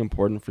are pretty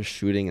important for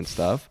shooting and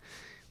stuff.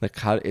 Like,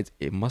 how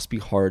it must be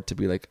hard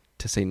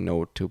to say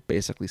no to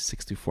basically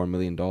 $64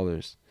 million.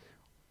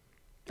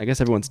 I guess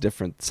everyone's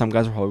different. Some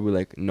guys are probably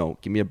like, no,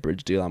 give me a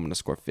bridge deal. I'm going to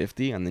score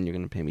 50 and then you're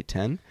going to pay me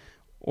 10.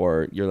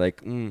 Or you're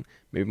like,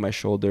 maybe my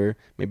shoulder,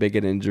 maybe I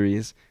get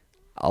injuries.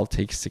 I'll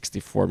take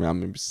 64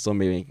 million. I'm still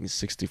making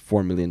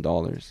 $64 million.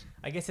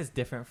 I guess it's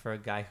different for a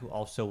guy who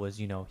also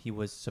was, you know, he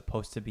was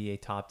supposed to be a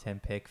top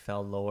 10 pick,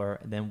 fell lower,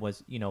 and then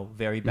was, you know,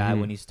 very bad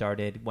when he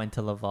started, went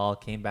to Laval,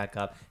 came back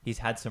up. He's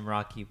had some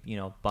rocky, you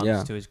know,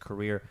 bumps to his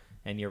career.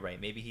 And you're right.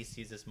 Maybe he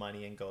sees this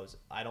money and goes,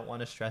 I don't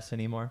want to stress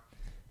anymore.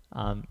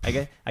 I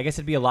guess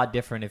it'd be a lot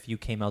different if you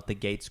came out the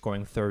gate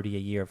scoring 30 a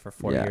year for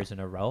 4 years in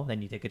a row.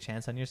 Then you take a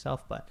chance on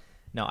yourself. But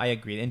No, I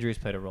agree. Injuries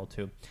played a role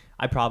too.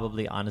 I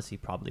probably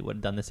would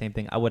have done the same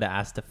thing. I would have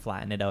asked to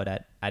flatten it out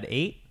at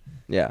 8.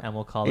 Yeah. And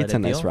we'll call it a It's a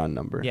nice deal. round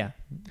number. Yeah.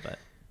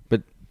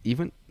 But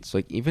even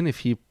if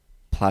he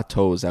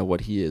plateaus at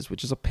what he is,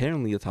 which is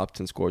apparently a top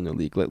 10 scorer in the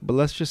league, but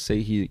let's just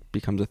say he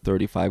becomes a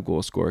 35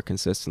 goal scorer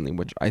consistently,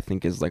 which I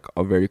think is like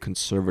a very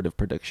conservative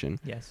prediction.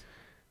 Yes.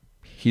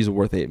 He's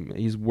worth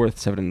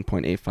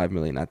 $7.85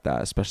 million at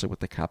that, especially with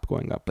the cap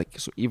going up. Like,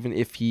 so even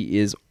if he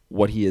is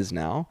what he is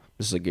now,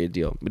 this is a good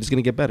deal, but it's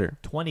gonna get better.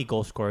 20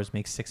 goal scorers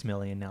makes $6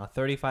 million now.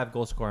 35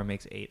 goal scorer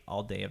makes 8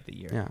 all day of the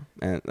year. Yeah,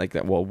 and like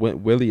that. Well,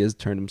 Willie has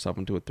turned himself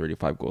into a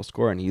 35 goal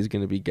scorer, and he's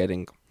gonna be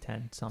getting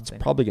 10 something.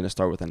 It's probably gonna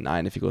start with a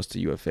 9 if he goes to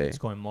UFA. It's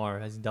going more.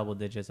 Has double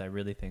digits. I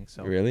really think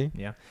so. Really?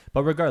 Yeah.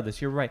 But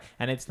regardless, you're right,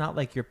 and it's not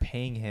like you're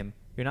paying him.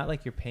 You're not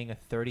like you're paying a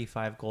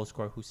 35 goal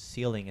scorer whose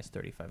ceiling is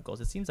 35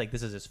 goals. It seems like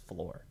this is his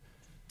floor.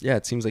 Yeah,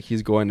 it seems like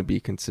he's going to be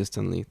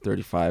consistently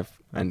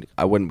 35, and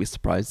I wouldn't be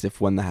surprised if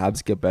when the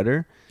Habs get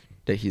better,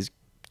 that he's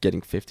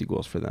getting 50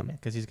 goals for them.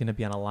 Because he's going to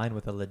be on a line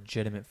with a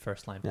legitimate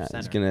first line for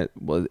center.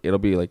 It'll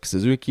be like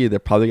Suzuki. They're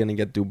probably going to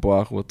get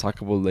Dubois. We'll talk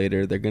about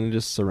later. They're going to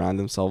just surround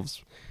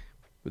themselves.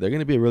 They're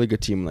going to be a really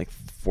good team in like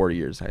 4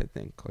 years, I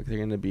think. Like they're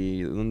going to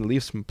be, when the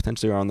Leafs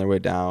potentially are on their way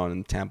down,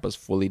 and Tampa's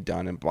fully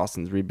done, and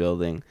Boston's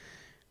rebuilding.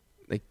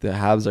 Like the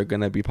Habs are going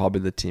to be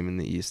probably the team in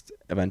the East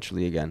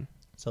eventually again.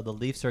 So the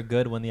Leafs are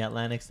good when the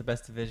Atlantic's the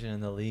best division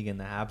in the league, and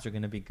the Habs are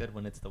going to be good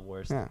when it's the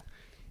worst. Yeah.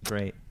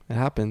 Great. It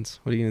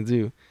happens. What are you going to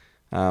do?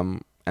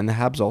 And the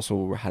Habs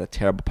also had a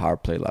terrible power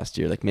play last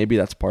year. Like maybe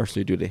that's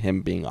partially due to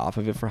him being off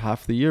of it for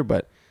half the year,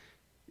 but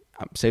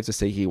I'm safe to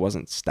say he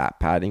wasn't stat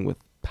padding with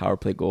power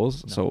play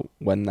goals. No. So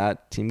when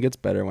that team gets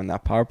better, when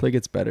that power play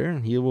gets better,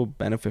 he will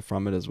benefit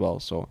from it as well.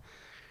 So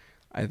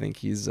I think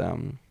he's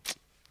going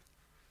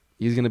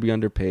to be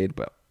underpaid,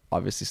 but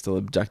obviously still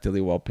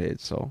objectively well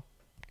paid. So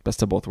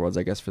best of both worlds,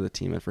 I guess, for the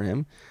team and for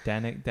him.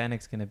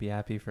 Danik's going to be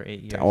happy for 8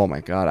 years. Oh, my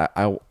God.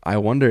 I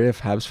wonder if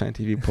Habs Fan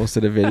TV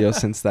posted a video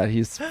since that.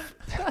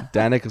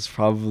 Danik is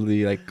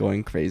probably, like,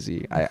 going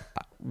crazy.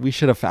 We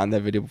should have found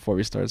that video before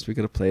we started so we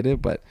could have played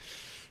it. But,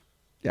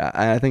 yeah,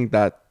 I think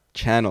that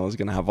channel is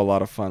going to have a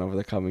lot of fun over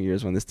the coming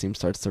years when this team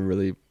starts to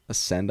really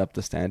ascend up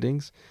the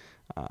standings.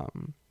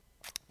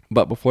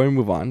 But before we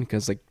move on,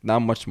 because, like,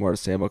 not much more to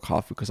say about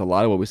Caufield, because a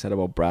lot of what we said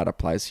about Bratt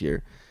applies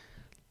here.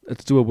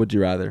 Let's do a Would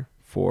You Rather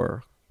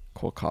for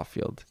Cole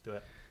Caufield. Let's do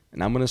it.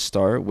 And I'm going to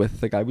start with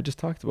the guy we just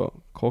talked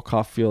about, Cole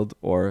Caufield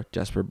or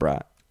Jesper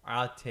Bratt.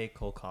 I'll take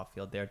Cole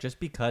Caufield there just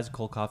because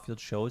Cole Caufield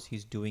shows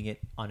he's doing it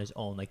on his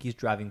own. Like he's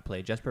driving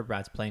play. Jesper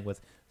Bratt's playing with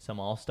some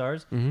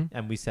all-stars. Mm-hmm.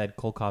 And we said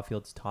Cole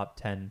Caufield's top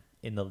 10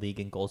 in the league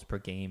in goals per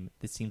game.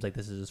 It seems like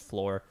this is his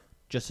floor,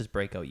 just his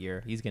breakout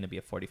year. He's going to be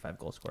a 45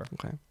 goal scorer.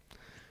 Okay.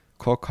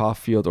 Cole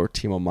Caufield or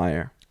Timo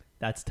Meier?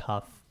 That's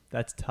tough.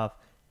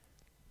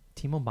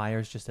 Timo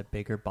Meier's just a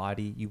bigger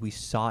body. We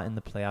saw in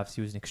the playoffs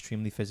he was an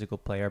extremely physical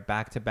player.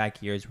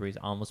 Back-to-back years where he's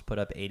almost put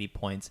up 80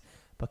 points.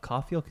 But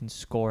Caufield can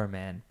score,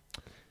 man.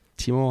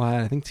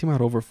 I think Timo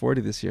had over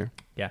 40 this year.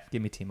 Yeah,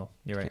 give me Timo.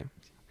 You're right.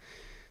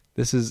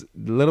 This is a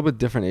little bit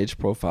different age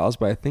profiles,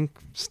 but I think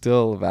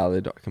still a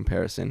valid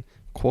comparison.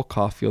 Cole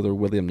Caufield or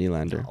William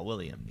Nylander? Oh,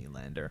 William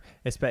Nylander.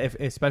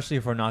 Especially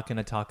if we're not going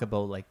to talk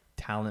about like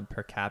talent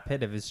per cap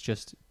hit. If it's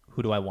just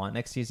who do I want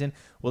next season,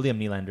 William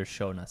Nylander's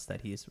shown us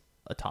that he's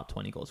a top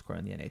 20 goal scorer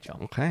in the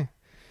NHL. Okay.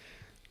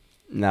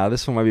 Now,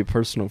 this one might be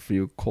personal for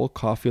you. Cole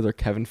Caufield or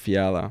Kevin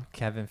Fiala?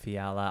 Kevin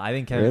Fiala. I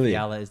think Kevin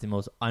Fiala is the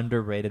most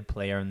underrated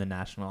player in the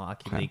National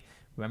Hockey League.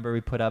 Remember,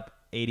 we put up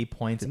 80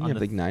 points. Didn't he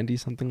have like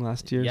 90-something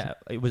last year? Yeah,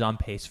 it was on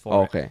pace for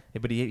it. Okay.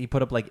 But he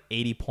put up like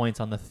 80 points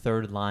on the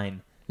third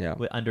line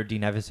under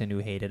Dean Evison, who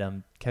hated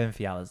him. Kevin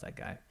Fiala is that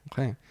guy.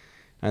 Okay.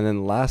 And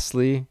then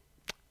lastly,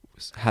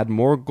 had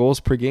more goals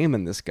per game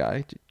than this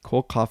guy,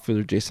 Cole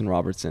Caufield or Jason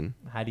Robertson.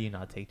 How do you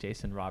not take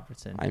Jason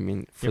Robertson? I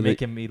mean, you're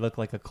making me look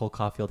like a Cole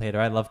Caufield hater.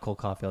 I love Cole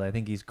Caufield. I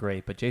think he's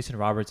great. But Jason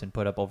Robertson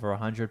put up over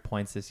 100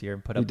 points this year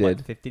and put up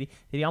 50. Did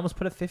he almost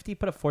put up 50? He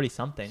put up 40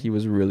 something. He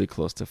was really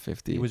close to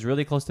 50. He was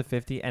really close to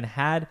 50 and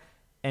had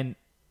an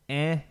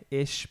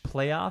ish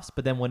playoffs.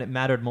 But then when it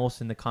mattered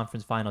most in the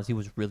conference finals, he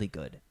was really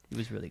good.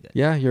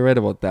 Yeah, you're right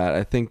about that.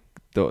 I think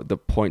the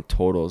point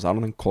totals, I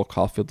don't think Cole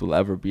Caufield will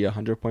ever be a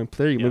 100-point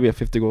player. He may be a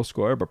 50-goal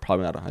scorer, but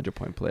probably not a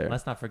 100-point player.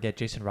 Let's not forget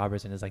Jason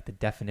Robertson is like the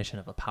definition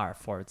of a power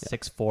forward.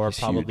 6'4",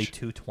 probably huge.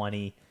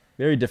 220.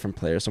 Very different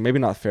players, so maybe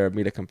not fair of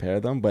me to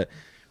compare them, but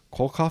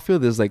Cole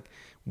Caufield is like,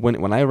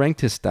 when I ranked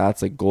his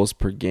stats, like goals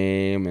per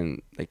game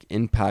and like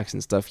impacts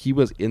and stuff, he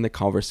was in the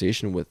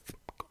conversation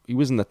he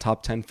was in the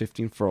top 10,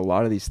 15 for a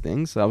lot of these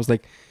things. So I was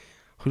like,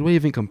 who do I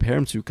even compare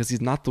him to? Because he's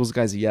not those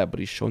guys yet, but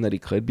he's shown that he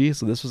could be.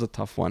 So this was a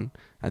tough one.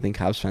 I think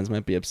Habs fans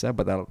might be upset,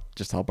 but that'll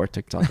just help our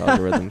TikTok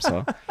algorithm.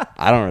 So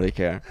I don't really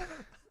care.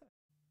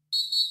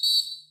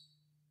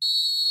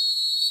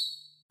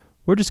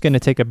 We're just going to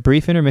take a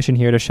brief intermission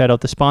here to shout out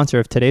the sponsor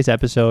of today's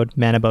episode,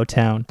 Manabao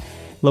Town.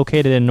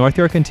 Located in North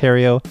York,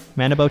 Ontario,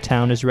 Manabao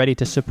Town is ready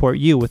to support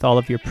you with all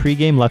of your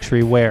pre-game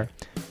luxury wear.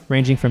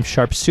 Ranging from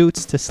sharp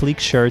suits to sleek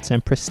shirts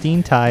and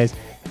pristine ties,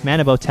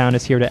 Manabao Town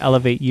is here to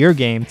elevate your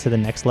game to the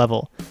next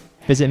level.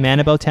 Visit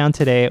Manabao Town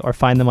today or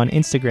find them on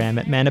Instagram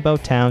at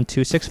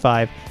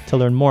ManabaoTown265 to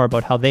learn more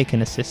about how they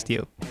can assist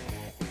you.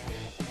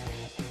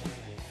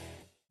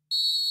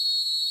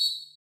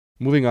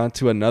 Moving on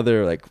to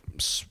another like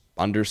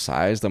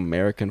undersized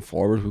American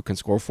forward who can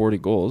score 40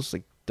 goals,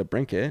 like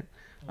DeBrincat.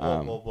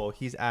 Whoa.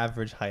 He's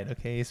average height,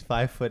 okay? He's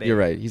 5'8". You're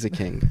right. He's a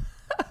king.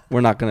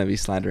 We're not going to be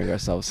slandering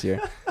ourselves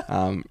here.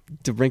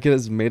 DeBrincat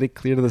has made it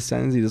clear to the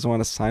Sens he doesn't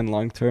want to sign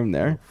long-term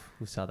there.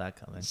 Who saw that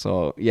coming?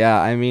 So,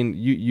 yeah, I mean,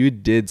 you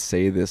did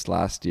say this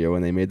last year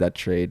when they made that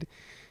trade,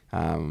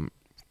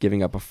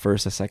 giving up a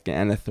first, a second,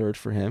 and a third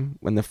for him.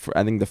 When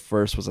I think the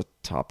first was a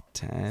top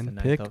 10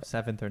 pick.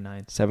 7th or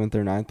 9th. 7th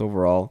or 9th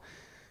overall.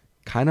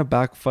 Kind of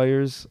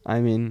backfires.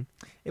 I mean,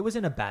 it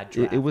wasn't a bad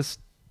draft.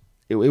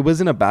 It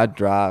wasn't a bad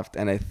draft,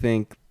 and I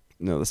think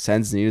the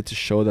Sens needed to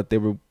show that they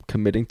were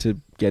committing to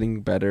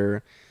getting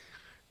better.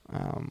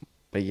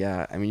 But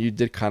yeah, I mean, you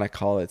did kind of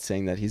call it,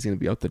 saying that he's going to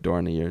be out the door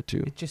in a year or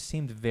two. It just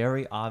seemed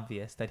very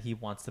obvious that he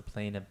wants to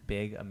play in a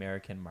big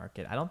American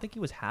market. I don't think he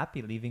was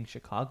happy leaving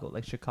Chicago.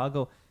 Like,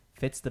 Chicago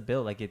fits the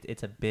bill. Like,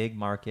 it's a big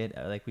market.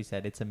 Like we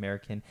said, it's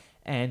American.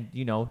 And,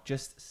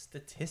 just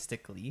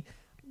statistically,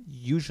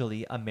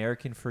 usually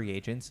American free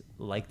agents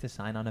like to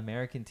sign on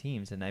American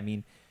teams. And I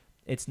mean,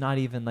 it's not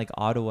even like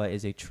Ottawa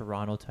is a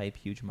Toronto type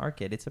huge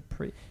market. It's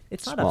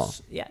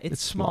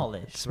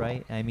smallish,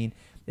 right? I mean,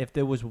 if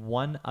there was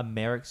one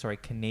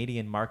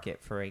Canadian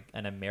market for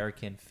an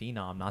American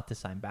phenom not to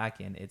sign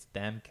back in, it's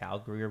them,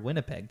 Calgary, or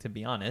Winnipeg, to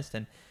be honest.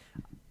 And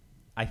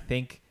I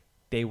think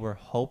they were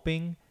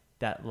hoping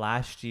that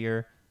last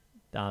year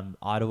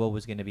Ottawa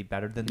was going to be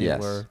better than they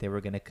were. They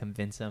were going to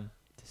convince them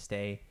to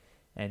stay.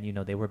 And,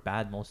 they were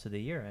bad most of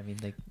the year. I mean,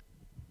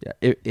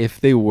 if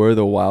they were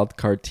the wild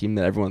card team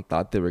that everyone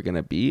thought they were going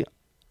to be,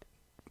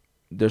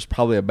 there's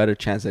probably a better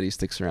chance that he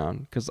sticks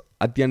around. Because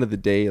at the end of the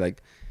day,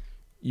 like,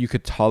 you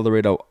could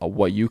tolerate a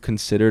what you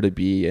consider to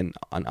be an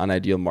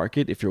unideal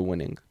market if you're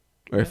winning.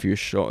 Or if you're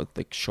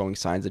showing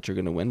signs that you're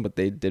going to win. But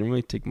they didn't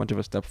really take much of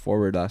a step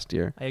forward last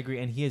year. I agree.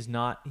 And he's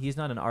not an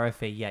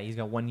RFA yet. He's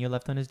got 1 year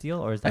left on his deal,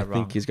 or is that wrong?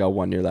 I think he's got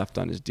 1 year left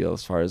on his deal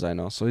as far as I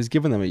know. So he's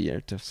given them a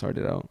year to sort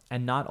it out.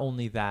 And not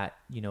only that,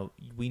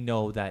 we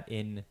know that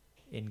in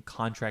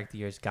contract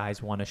years,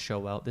 guys want to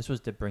show out. This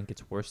was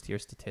DeBrincat's worst year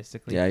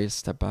statistically. Yeah, he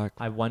stepped back.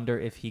 I wonder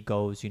if he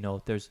goes,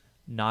 there's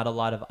not a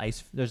lot of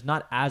ice. There's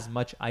not as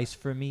much ice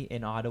for me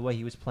in Ottawa.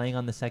 He was playing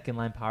on the second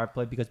line power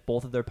play because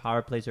both of their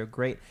power plays are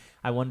great.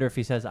 I wonder if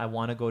he says, I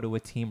want to go to a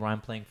team where I'm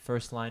playing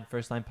first line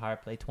power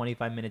play,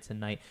 25 minutes a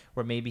night,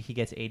 where maybe he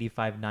gets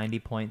 85, 90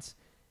 points,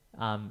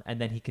 and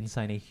then he can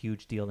sign a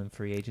huge deal in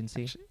free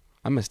agency. Actually,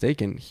 I'm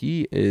mistaken.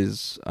 He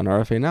is an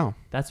RFA now.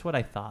 That's what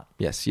I thought.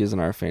 Yes, he is an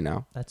RFA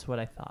now. That's what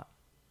I thought.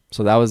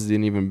 So that was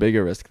an even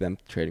bigger risk, them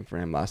trading for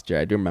him last year.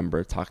 I do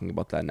remember talking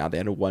about that. Now they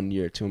had 1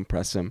 year to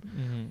impress him.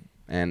 Mm-hmm.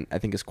 And I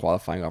think his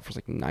qualifying offer is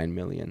like $9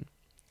 million.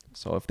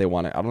 So if they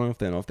want to, I don't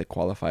know if they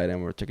qualified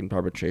him or taken to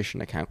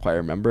arbitration. I can't quite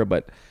remember,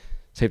 but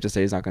safe to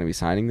say he's not going to be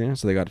signing there.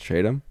 So they got to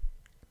trade him.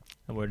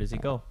 And where does he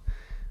go?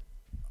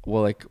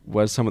 Well,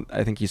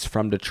 I think he's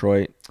from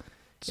Detroit.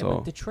 So yeah,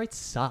 but Detroit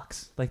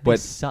sucks. Like, they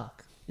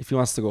suck. If he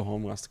wants to go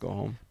home, he wants to go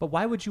home. But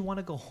why would you want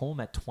to go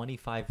home at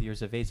 25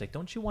 years of age? Like,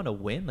 don't you want to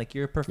win? Like,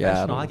 you're a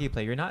professional hockey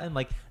player. You're not in,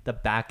 like, the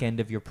back end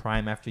of your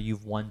prime after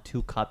you've won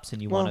 2 cups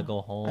and you want to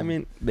go home. I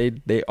mean,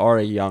 they are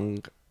a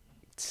young,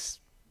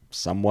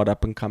 somewhat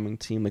up-and-coming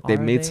team. Like, they've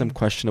made some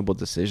questionable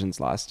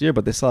decisions last year,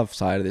 but they still have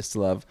Seider. They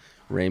still have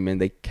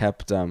Raymond. They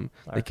kept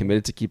they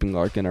committed to keeping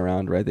Larkin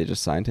around, right? They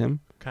just signed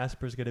him.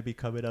 Casper's going to be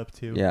coming up,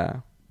 too.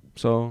 Yeah.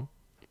 So,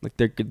 like,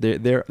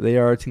 they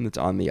are a team that's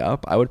on the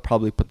up. I would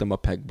probably put them a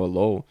peg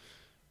below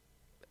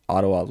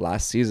Ottawa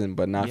last season,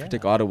 but now if you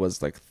take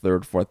Ottawa's like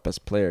 3rd, 4th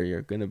best player,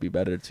 you're gonna be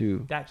better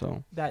too.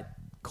 That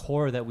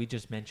core that we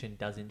just mentioned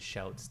doesn't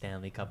shout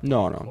Stanley Cup.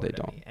 No, they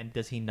don't. And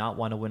does he not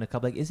want to win a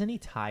cup? Like, isn't he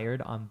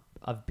tired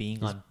of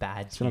being on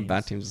bad teams? He's been on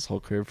bad teams his whole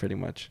career, pretty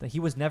much. He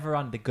was never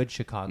on the good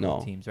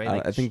Chicago teams, right?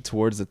 Like, I think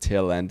towards the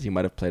tail end, he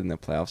might have played in the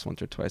playoffs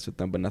once or twice with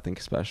them, but nothing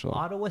special.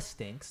 Ottawa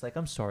stinks. Like,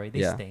 I'm sorry,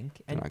 they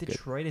stink. And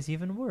Detroit is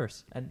even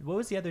worse. And what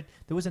was the other?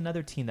 There was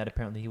another team that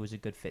apparently he was a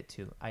good fit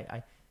to.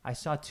 I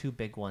saw 2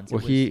 big ones. Well,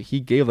 he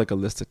gave like a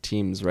list of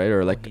teams, right?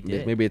 Or like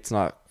maybe it's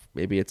not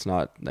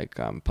like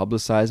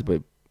publicized,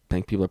 but I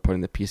think people are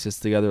putting the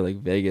pieces together, like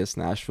Vegas,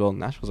 Nashville.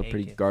 Nashville's a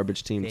pretty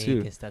garbage team too.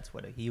 Vegas, that's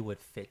what he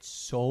would fit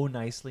so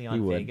nicely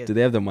on. Vegas. Do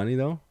they have the money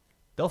though?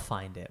 They'll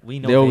find it. We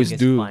know they always Vegas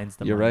do. Finds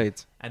the You're money.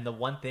 right. And the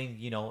one thing,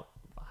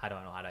 I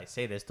don't know how do I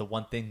say this. The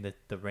one thing that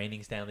the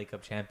reigning Stanley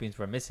Cup champions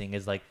were missing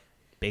is like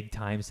big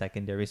time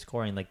secondary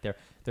scoring. Like their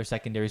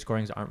secondary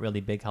scorings aren't really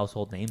big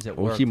household names at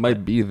work. Well, he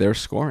might be their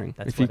scoring.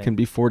 If he can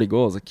be 40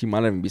 goals, like he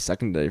might even be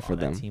secondary for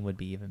them. That team would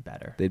be even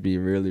better. They'd be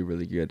really,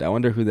 really good. I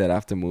wonder who they'd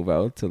have to move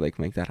out to like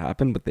make that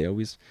happen, but they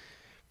always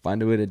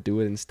find a way to do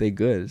it and stay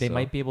good. They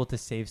might be able to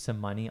save some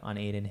money on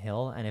Aiden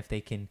Hill, and if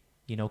they can,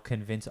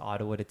 convince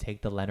Ottawa to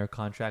take the Leonard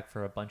contract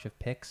for a bunch of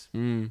picks,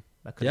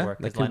 that could work.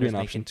 That could be an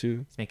option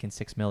too. He's making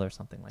 $6 million or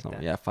something like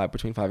that. Yeah,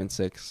 between 5 and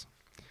 6.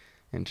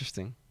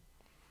 Interesting.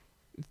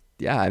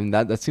 yeah, I mean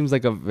that seems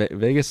like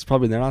Vegas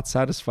probably they're not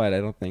satisfied. I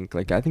don't think.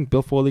 Like I think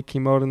Bill Foley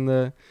came out in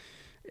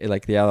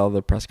they had all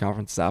the press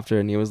conferences after,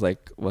 and he was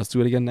like, "Let's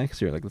do it again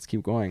next year. Like let's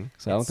keep going."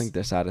 So I don't think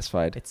they're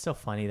satisfied. It's so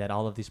funny that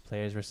all of these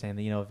players were saying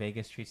that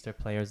Vegas treats their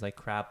players like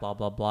crap, blah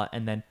blah blah,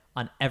 and then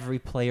on every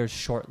player's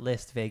short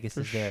list, Vegas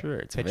is there. Sure,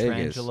 it's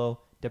Pietrangelo,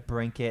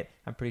 DeBrincat,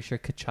 I'm pretty sure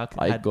Kachuk,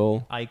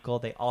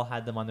 Eichel, they all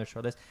had them on their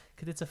short list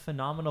because it's a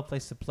phenomenal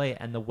place to play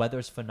and the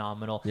weather's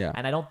phenomenal. Yeah.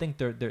 And I don't think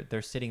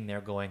they're sitting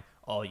there going,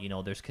 oh,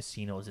 there's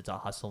casinos, it's a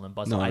hustle and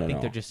bustle. I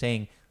think they're just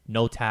saying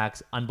no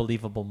tax,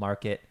 unbelievable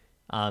market,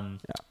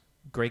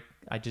 great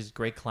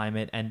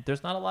climate, and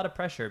there's not a lot of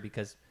pressure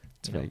because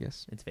it's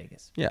Vegas. It's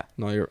Vegas. Yeah,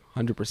 no, you're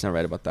 100%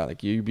 right about that.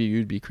 Like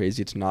you'd be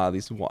crazy to not at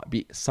least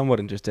be somewhat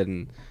interested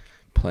in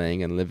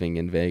playing and living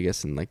in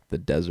Vegas and like the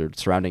desert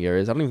surrounding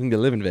areas. I don't even think they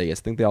live in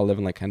Vegas. I think they all live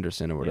in like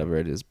Henderson or whatever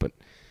it is. But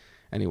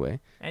anyway.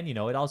 And it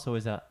also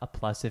is a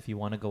plus if you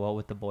want to go out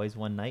with the boys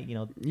one night.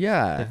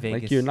 Yeah,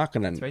 Vegas, like you're not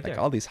gonna right like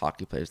all these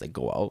hockey players they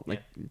go out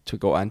to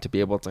go and to be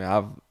able to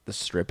have the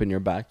strip in your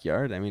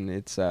backyard. I mean,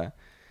 it's a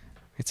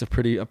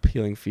pretty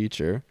appealing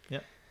feature.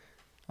 Yep.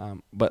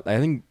 But I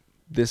think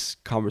this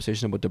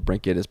conversation about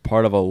DeBrincat is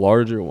part of a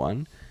larger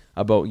one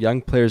about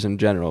young players in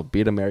general,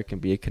 be it American,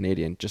 be it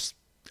Canadian, just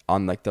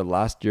on like the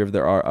last year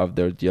of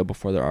their deal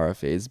before their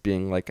RFAs,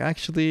 being like,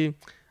 actually,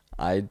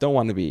 I don't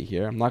want to be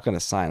here. I'm not going to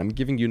sign. I'm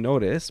giving you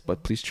notice,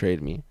 but please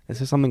trade me.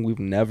 This is something we've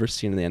never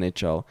seen in the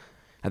NHL.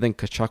 I think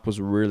Kachuk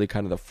was really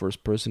kind of the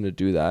first person to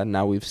do that.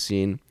 Now we've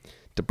seen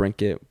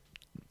DeBrincat,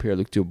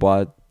 Pierre-Luc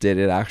Dubois did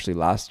it actually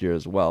last year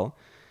as well.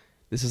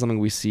 This is something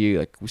we see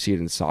it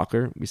in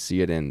soccer. We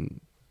see it in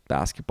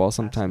basketball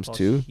sometimes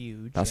too.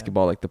 Huge,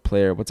 basketball, like the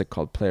player, what's it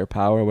called? Player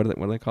power. What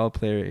do they call it?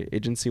 Player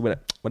agency?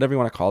 Whatever you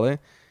want to call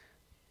it.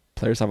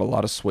 Players have a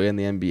lot of sway in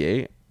the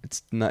NBA. It's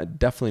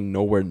definitely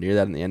nowhere near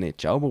that in the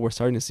NHL, but we're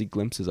starting to see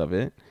glimpses of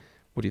it.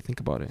 What do you think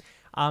about it?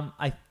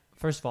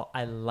 First of all,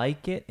 I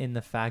like it in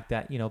the fact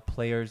that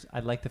players.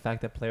 I like the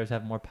fact that players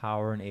have more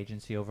power and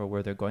agency over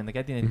where they're going. Like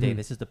at the end of the day,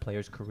 this is the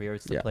player's career.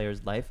 It's the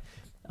player's life.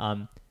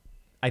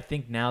 I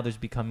think now there's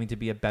becoming to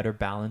be a better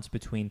balance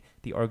between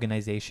the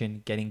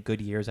organization getting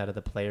good years out of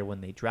the player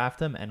when they draft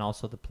them and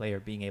also the player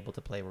being able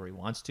to play where he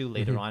wants to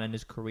later on in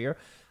his career.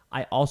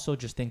 I also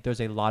just think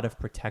there's a lot of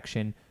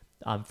protection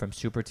from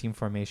super team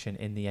formation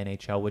in the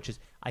NHL, which is,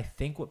 I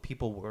think, what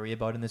people worry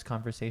about in this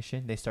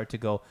conversation. They start to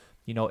go,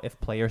 if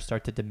players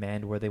start to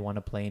demand where they want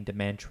to play and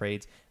demand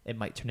trades, it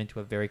might turn into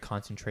a very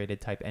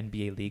concentrated type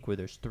NBA league where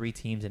there's 3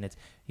 teams and it's,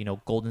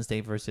 Golden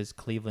State versus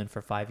Cleveland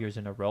for 5 years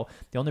in a row.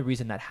 The only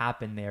reason that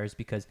happened there is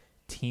because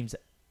teams,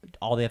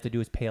 all they have to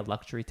do is pay a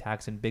luxury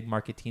tax and big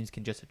market teams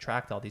can just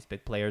attract all these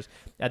big players.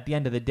 At the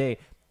end of the day,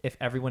 if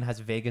everyone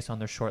has Vegas on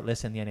their short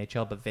list in the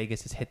NHL, but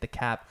Vegas has hit the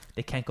cap,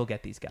 they can't go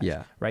get these guys.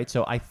 Yeah. Right?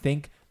 So I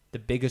think the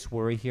biggest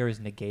worry here is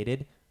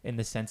negated in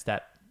the sense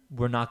that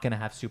we're not going to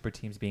have super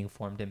teams being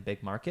formed in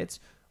big markets.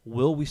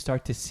 Will we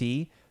start to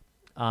see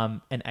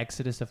an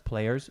exodus of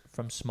players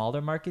from smaller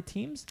market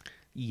teams?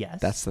 Yes.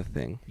 That's the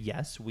thing.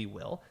 Yes, we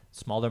will.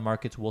 Smaller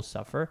markets will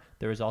suffer.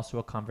 There is also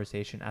a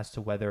conversation as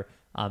to whether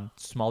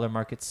smaller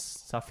markets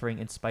suffering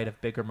in spite of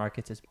bigger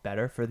markets is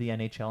better for the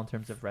NHL in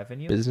terms of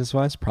revenue.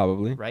 Business-wise,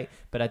 probably. Right?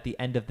 But at the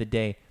end of the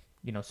day,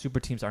 super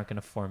teams aren't going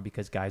to form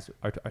because guys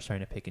are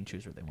starting to pick and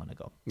choose where they want to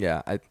go.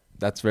 Yeah,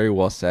 that's very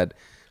well said.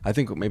 I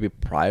think maybe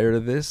prior to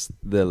this,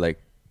 the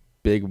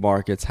big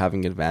markets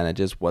having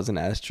advantages wasn't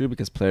as true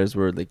because players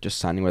were just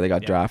signing where they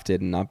got drafted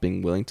and not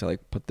being willing to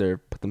put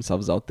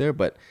themselves out there.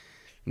 But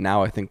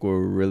now I think we're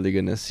really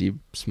going to see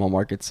small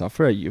markets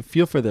suffer. You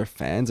feel for their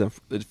fans and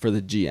for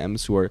the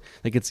GMs who are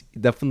it's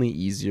definitely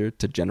easier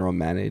to general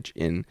manage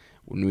in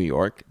New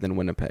York than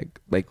Winnipeg.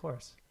 Of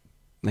course.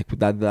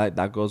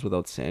 That goes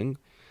without saying.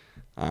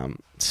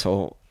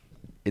 So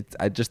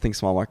I just think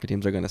small market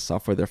teams are going to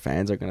suffer. Their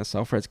fans are going to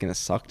suffer. It's going to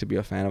suck to be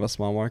a fan of a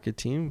small market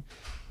team.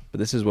 But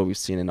this is what we've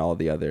seen in all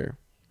the other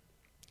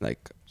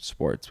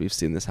sports. We've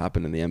seen this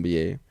happen in the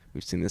NBA.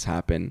 We've seen this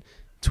happen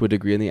to a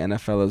degree in the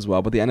NFL as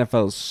well. But the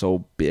NFL is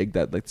so big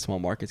that small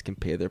markets can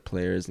pay their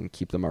players and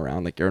keep them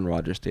around. Aaron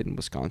Rodgers stayed in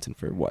Wisconsin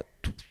for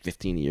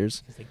 15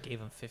 years. Because they gave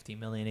him $50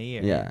 million a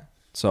year. Yeah.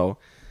 So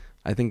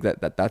I think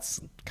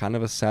that's kind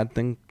of a sad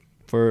thing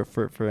for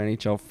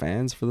NHL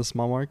fans for the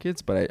small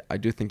markets. But I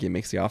do think it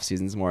makes the off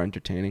seasons more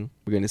entertaining.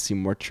 We're going to see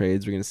more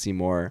trades. We're going to see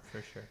more.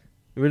 For sure.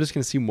 We're just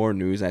going to see more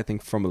news. I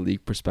think from a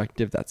league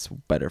perspective, that's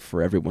better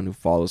for everyone who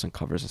follows and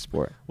covers the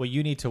sport. What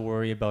you need to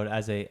worry about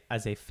as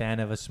a fan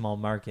of a small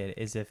market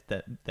is if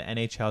the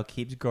NHL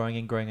keeps growing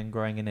and growing and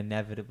growing, and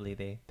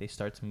inevitably they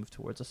start to move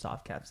towards a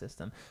soft cap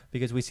system.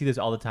 Because we see this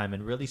all the time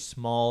in really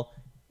small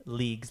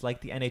leagues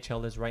like the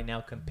NHL is right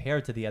now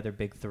compared to the other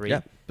big 3.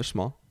 Yeah, they're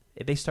small.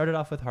 They started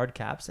off with hard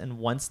caps, and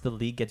once the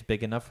league gets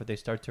big enough where they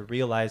start to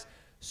realize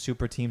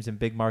super teams in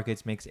big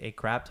markets makes a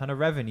crap ton of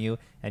revenue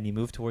and you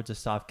move towards a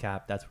soft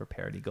cap, that's where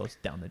parity goes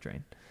down the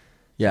drain.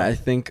 Yeah, I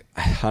think,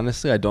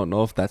 honestly, I don't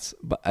know if that's...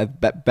 But I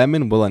bet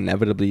Bettman will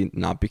inevitably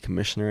not be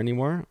commissioner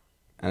anymore.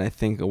 And I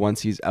think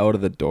once he's out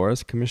of the door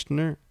as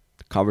commissioner,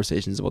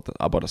 conversations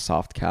about a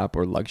soft cap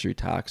or luxury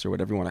tax or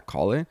whatever you want to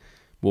call it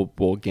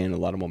will gain a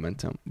lot of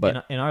momentum.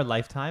 But in our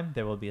lifetime,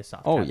 there will be a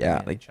soft oh cap. yeah,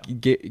 in the like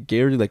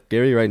NHL.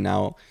 Gary right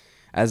now,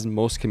 as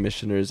most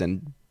commissioners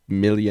and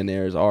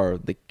millionaires are,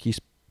 like he's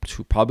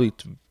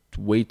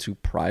way too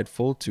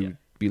prideful to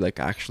be like,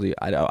 actually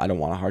I don't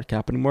want a hard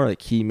cap anymore.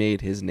 Like he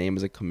made his name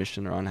as a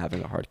commissioner on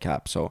having a hard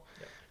cap. So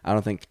I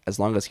don't think, as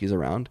long as he's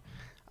around,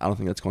 I don't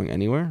think that's going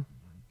anywhere.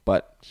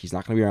 But he's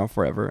not going to be around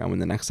forever. And when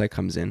the next guy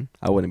comes in,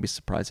 I wouldn't be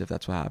surprised if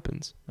that's what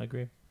happens. I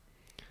agree.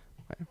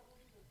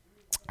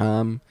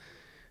 Okay.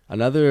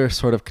 Another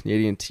sort of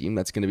Canadian team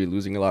that's going to be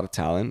losing a lot of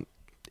talent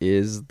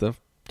is the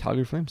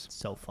Calgary Flames.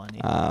 So funny.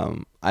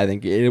 I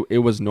think it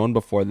was known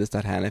before this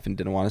that Hanifin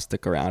didn't want to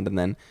stick around, and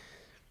then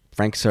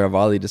Frank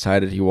Saravalli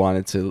decided he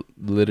wanted to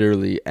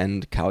literally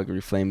end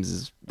Calgary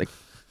Flames. Like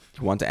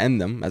he wanted to end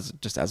them as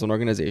an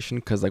organization,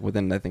 because like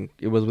within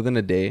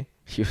a day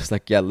he was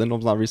like, yeah,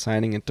 Lindholm's not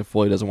resigning and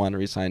Toffoli doesn't want to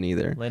resign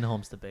either.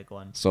 Lindholm's the big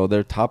one. So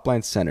their top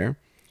line center,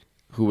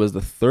 who was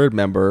the third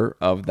member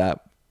of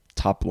that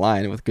top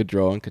line with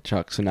Gaudreau and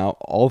Tkachuk. So now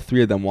all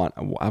three of them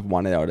have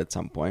wanted out at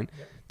some point.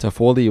 Yep.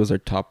 Toffoli was their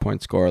top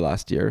point scorer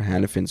last year.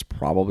 Hanifin's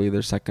probably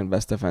their second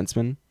best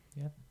defenseman.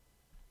 Yeah.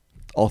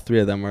 All three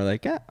of them were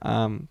like,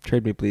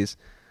 trade me please.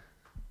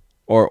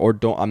 Or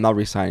don't, I'm not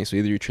resigning. So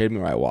either you trade me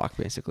or I walk,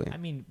 basically. I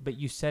mean, but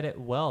you said it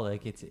well.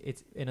 Like it's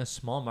in a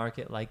small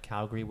market like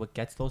Calgary, what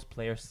gets those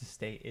players to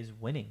stay is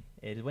winning.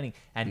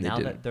 And now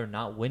that they're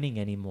not winning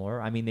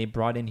anymore, I mean, they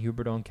brought in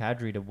Huberdeau and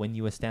Kadri to win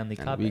you a Stanley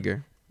Cup.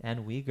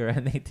 And Uyghur,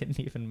 and they didn't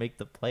even make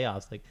the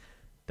playoffs. Like,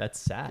 that's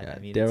sad. Yeah, I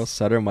mean, Daryl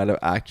Sutter might have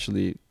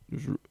actually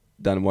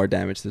done more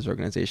damage to this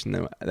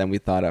organization than we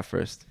thought at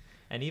first.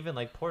 And even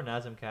like poor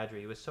Nazem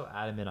Kadri, he was so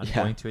adamant on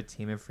going to a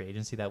team in free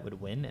agency that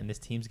would win, and this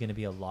team's going to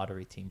be a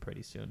lottery team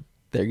pretty soon.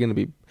 They're going to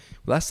be.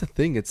 Well, that's the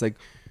thing. It's like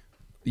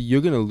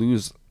you're going to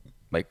lose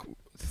like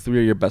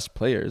three of your best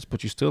players,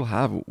 but you still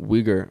have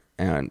Uyghur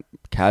and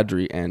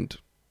Kadri and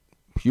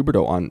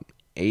Huberdeau on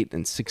 8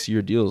 and 6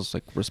 year deals,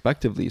 like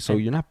respectively. So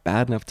you're not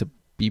bad enough to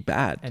be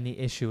bad. And the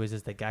issue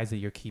is the guys that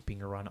you're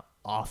keeping are on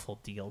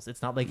awful deals.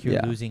 It's not like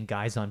you're losing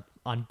guys on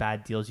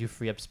bad deals. You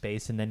free up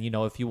space, and then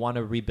if you want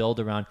to rebuild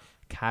around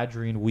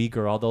Kadri and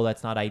Uyghur, although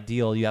that's not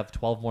ideal, you have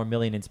 12 more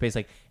million in space.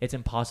 Like, it's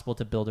impossible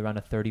to build around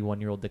a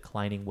 31-year-old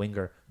declining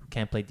winger who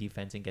can't play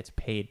defense and gets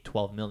paid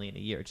 12 million a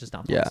year. It's just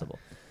not possible.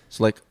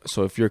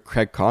 So if you're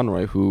Craig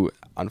Conroy, who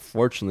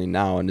unfortunately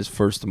now in his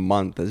first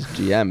month as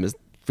GM has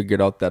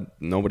figured out that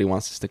nobody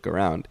wants to stick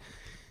around,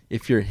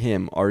 if you're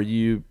him, are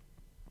you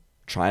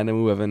trying to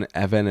move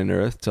Evan and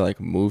Earth to like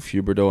move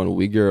Huberdeau and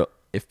Uyghur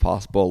if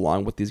possible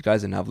along with these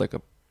guys and have like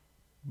a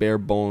bare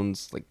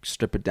bones, like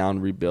strip it down,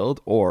 rebuild?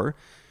 Or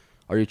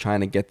are you trying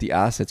to get the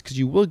assets? Because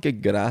you will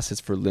get good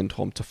assets for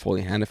Lindholm,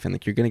 Toffoli, Hanifin.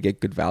 Like, you're going to get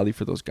good value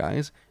for those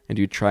guys. And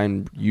you try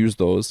and use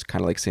those,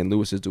 kind of like St.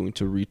 Louis is doing,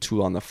 to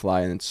retool on the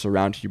fly and then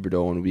surround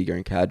Huberdeau and Uyghur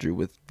and Kadri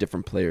with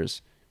different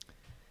players.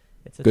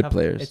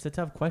 Players. It's a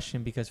tough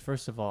question because,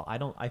 first of all,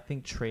 I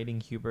think trading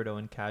Huberdeau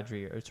and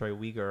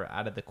Uyghur are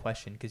out of the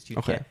question, because you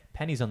can't.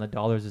 Pennies on the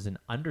dollars is an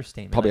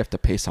understatement. Probably have to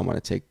pay someone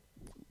to take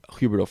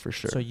Huberdeau for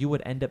sure. So you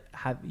would end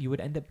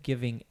up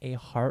giving a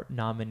Hart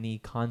nominee,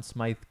 Conn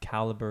Smythe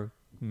caliber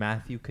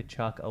Matthew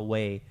Tkachuk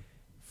away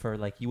for,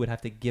 like, you would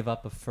have to give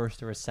up a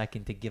first or a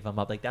second to give him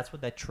up. Like, that's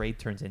what that trade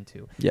turns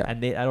into. Yeah.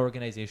 And that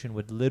organization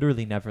would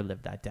literally never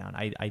live that down.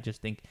 I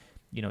just think,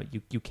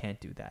 you can't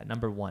do that.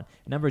 Number one.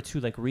 Number two,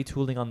 like,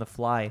 retooling on the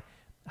fly.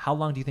 How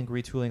long do you think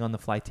retooling on the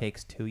fly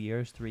takes? 2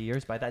 years, 3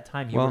 years? By that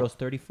time, Huberdeau's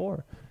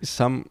 34.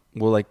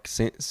 Like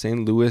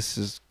St. Louis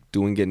is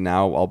doing it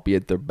now,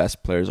 albeit their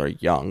best players are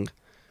young.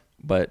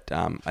 But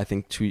I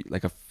think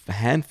a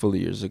handful of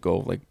years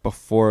ago, like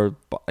before,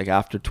 like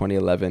after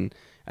 2011,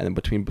 and then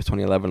between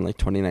 2011 and like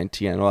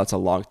 2019, I know that's a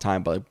long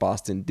time, but like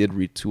Boston did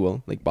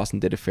retool. Like Boston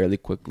did it fairly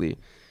quickly.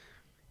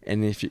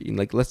 And if you,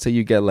 like, let's say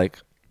you get like,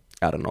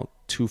 I don't know,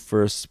 2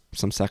 firsts,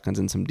 some seconds,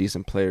 and some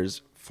decent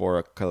players for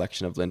a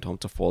collection of Lindholm,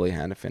 Toffoli,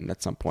 Hanifin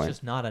at some point. It's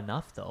just not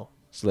enough, though.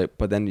 So like,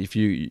 but then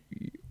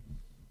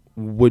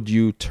would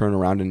you turn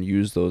around and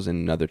use those in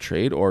another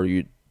trade, or are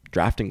you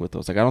drafting with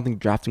those? Like, I don't think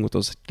drafting with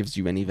those gives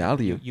you any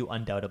value. You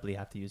undoubtedly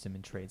have to use them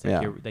in trades.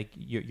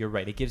 You're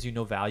right. It gives you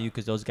no value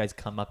because those guys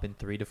come up in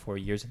 3 to 4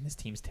 years and this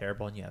team's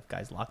terrible and you have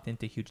guys locked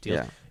into huge deals.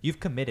 Yeah. You've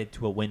committed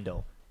to a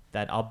window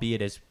that,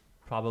 albeit is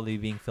probably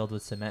being filled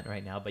with cement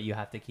right now, but you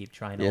have to keep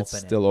trying to open it. It's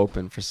still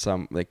open for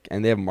some, like,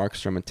 and they have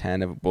Markstrom and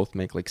Tanev both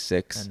make like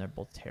 6. And they're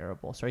both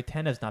terrible. Sorry,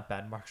 Tanev's not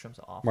bad. Markstrom's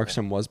awful.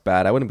 Markstrom was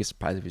bad. I wouldn't be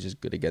surprised if he's just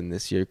good again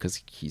this year,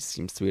 because he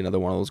seems to be another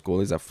one of those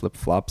goalies that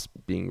flip-flops,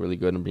 being really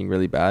good and being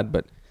really bad,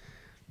 but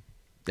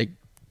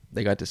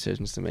they got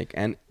decisions to make.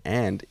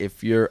 And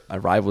if you're a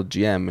rival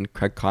GM and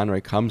Craig Conroy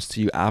comes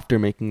to you after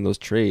making those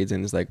trades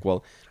and is like,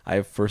 well, I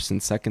have firsts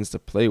and seconds to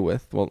play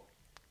with, well,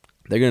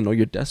 they're going to know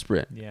you're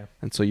desperate. Yeah.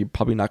 And so you're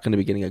probably not going to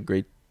be getting a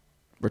great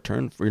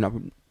return.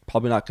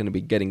 Probably not going to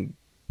be getting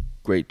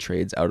great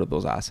trades out of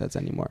those assets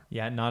anymore.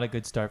 Yeah, not a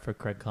good start for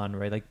Craig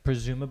Conroy. Like,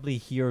 presumably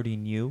he already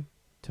knew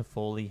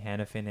Toffoli,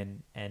 Hannafin,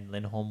 and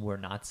Lindholm were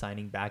not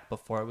signing back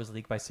before it was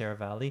leaked by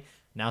Saravalli.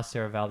 Now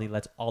Saravalli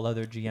lets all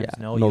other GMs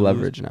know. No you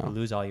leverage lose, now. You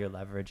lose all your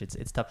leverage.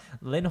 It's tough.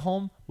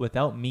 Lindholm,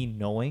 without me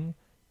knowing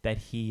that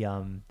he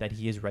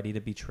is ready to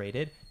be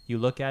traded, you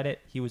look at it,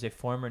 he was a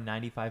former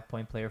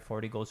 95-point player,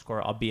 40 goal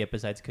scorer, albeit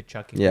besides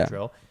Kachuk and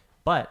Gaudreau.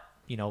 But,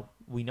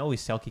 we know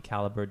he's Selke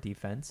caliber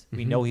defense.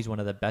 We know he's one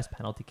of the best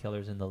penalty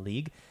killers in the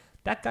league.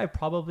 That guy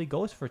probably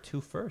goes for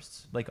 2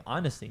 firsts. Like,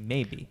 honestly,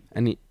 maybe.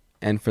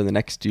 And for the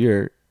next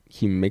year,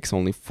 he makes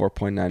only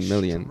 $4.9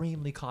 million.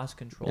 Extremely cost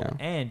controlled. Yeah.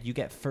 And you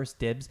get first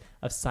dibs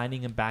of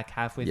signing him back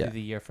halfway through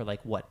the year for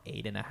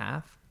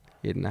 8.5?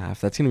 8.5.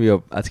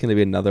 That's gonna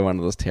be another one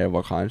of those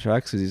terrible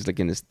contracts because he's like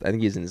I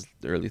think he's in his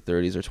early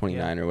 30s or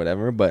 29 or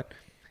whatever. But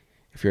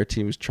if your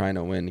team is trying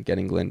to win,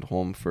 getting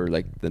Lindholm for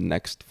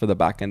the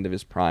back end of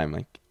his prime,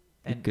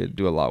 it could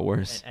do a lot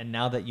worse. And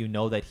now that you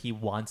know that he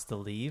wants to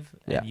leave,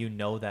 and you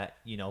know that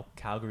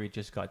Calgary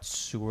just got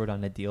sewered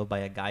on a deal by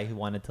a guy who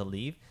wanted to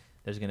leave,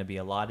 there's going to be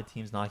a lot of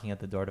teams knocking at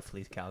the door to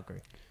fleece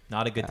Calgary.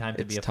 Not a good time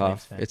to be a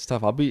Flames fan. It's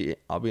tough. I'll be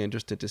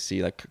interested to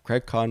see.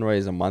 Craig Conroy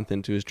is a month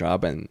into his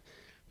job, and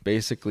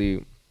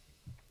basically,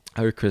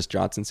 I heard Chris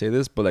Johnson say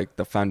this, but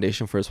the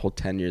foundation for his whole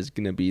tenure is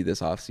going to be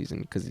this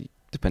offseason because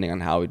depending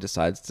on how he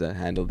decides to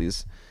handle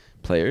these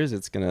players,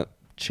 it's going to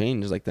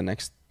change the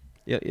next.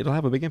 Yeah, it'll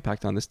have a big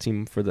impact on this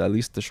team for at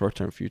least the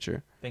short-term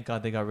future. Thank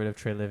God they got rid of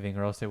Trey Living,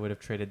 or else they would have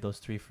traded those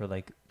 3 for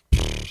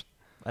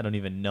I don't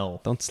even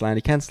know. Don't slander.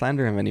 You can't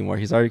slander him anymore.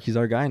 He's our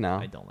guy now.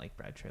 I don't like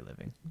Brad Trey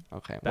Living.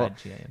 Okay, Bad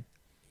GIM.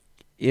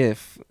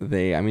 If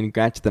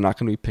granted, they're not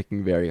going to be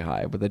picking very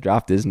high, but the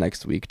draft is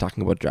next week.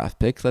 Talking about draft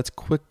picks, let's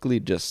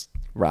quickly just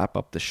wrap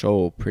up the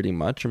show pretty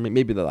much, or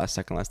maybe the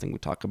second last thing we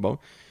talk about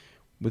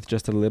with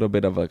just a little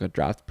bit of a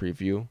draft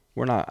preview.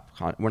 We're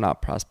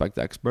not prospect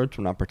experts.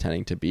 We're not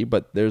pretending to be,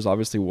 but there's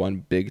obviously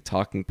one big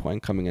talking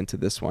point coming into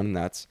this one, and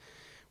that's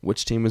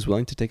which team is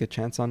willing to take a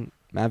chance on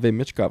Matvei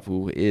Michkov,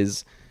 who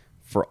is,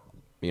 for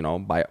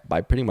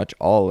by pretty much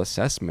all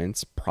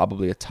assessments,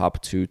 probably a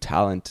top 2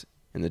 talent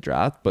in the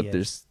draft, but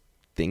there's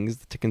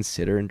things to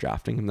consider in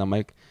drafting him that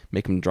might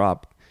make him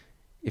drop.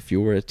 If you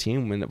were a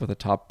team with a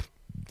top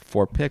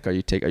 4 pick, are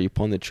you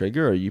pulling the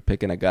trigger, or are you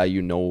picking a guy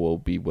will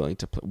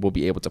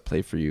be able to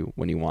play for you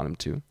when you want him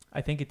to?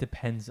 I think it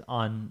depends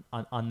on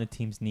the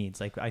team's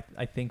needs.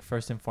 I think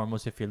first and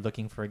foremost, if you're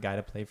looking for a guy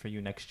to play for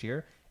you next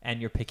year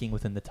and you're picking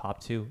within the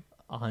top 2,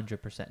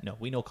 100%. No,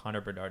 we know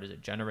Connor Bedard is a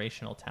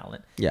generational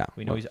talent. Yeah.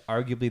 We know he's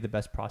arguably the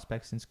best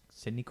prospect since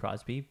Sidney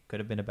Crosby. Could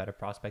have been a better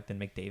prospect than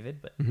McDavid,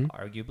 but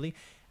arguably.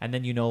 And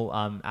then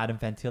Adam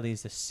Fantilli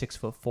is a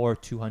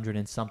 6'4", 200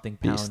 and something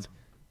pound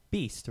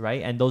beast,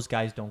 right? And those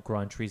guys don't grow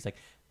on trees.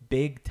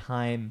 Big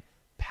time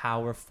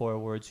power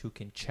forwards who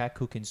can check,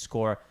 who can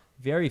score.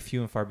 Very few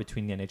and far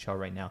between the NHL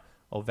right now.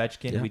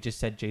 Ovechkin, we just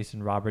said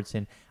Jason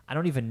Robertson. I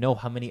don't even know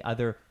how many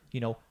other,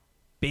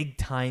 big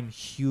time,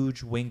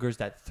 huge wingers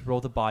that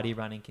throw the body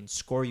around and can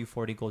score you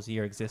 40 goals a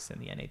year exist in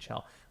the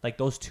NHL.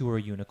 Those 2 are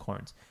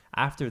unicorns.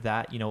 After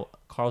that,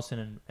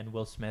 Carlson and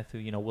Will Smith, who,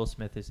 Will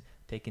Smith is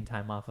taking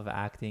time off of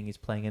acting. He's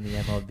playing in the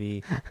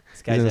MLB.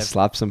 This guy's gonna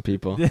slap some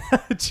people.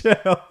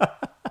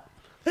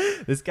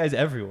 This guy's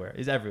everywhere.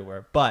 He's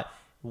everywhere. But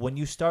when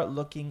you start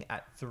looking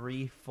at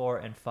 3, 4,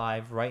 and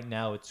 5, right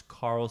now it's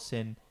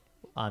Carlson,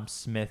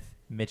 Smith,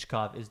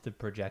 Michkov is the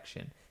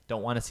projection.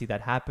 Don't want to see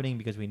that happening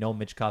because we know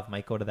Michkov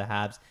might go to the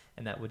Habs,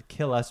 and that would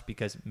kill us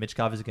because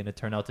Michkov is going to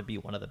turn out to be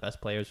one of the best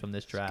players from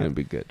this draft. It's going to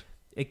be good.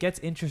 It gets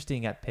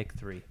interesting at pick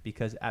 3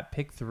 because at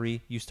pick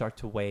 3 you start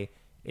to weigh,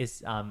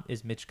 is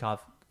Michkov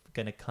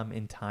going to come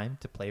in time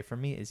to play for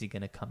me? Is he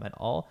going to come at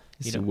all?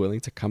 Is he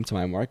willing to come to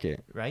my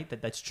market? Right?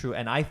 That's true.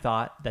 And I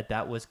thought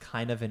that was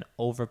kind of an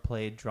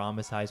overplayed,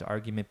 dramatized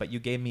argument, but you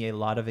gave me a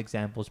lot of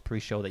examples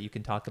pre-show that you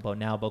can talk about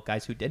now about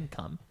guys who didn't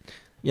come.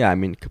 Yeah,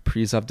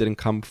 Kaprizov didn't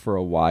come for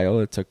a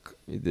while. It took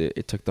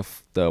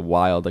the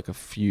Wild a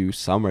few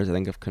summers, I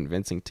think, of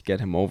convincing to get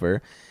him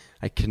over.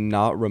 I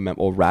cannot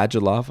remember. Oh,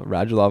 Radulov,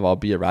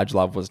 albeit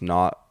Radulov was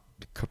not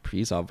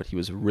Kaprizov, but he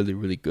was really,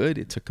 really good.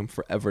 It took him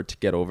forever to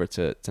get over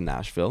to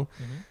Nashville.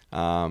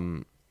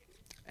 And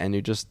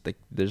you're just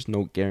there's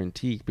no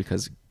guarantee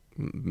because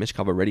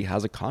Michkov already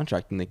has a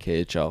contract in the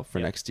KHL for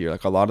next year.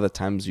 A lot of the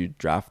times you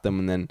draft them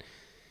and then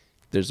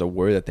there's a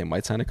word that they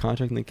might sign a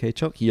contract in the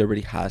KHL. He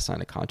already has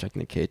signed a contract in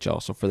the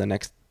KHL. So for the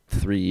next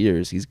 3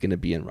 years, he's going to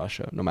be in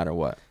Russia no matter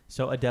what.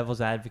 So a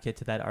devil's advocate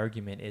to that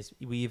argument is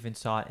we even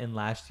saw it in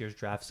last year's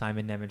draft.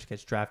 Simon Nemec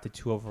gets drafted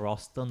 2 overall,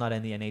 still not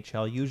in the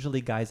NHL.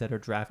 Usually guys that are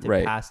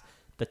drafted past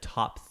the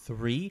top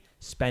 3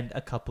 spend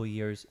a couple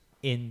years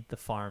in the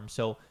farm.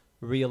 So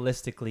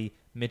realistically,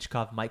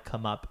 Michkov might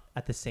come up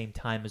at the same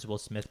time as Will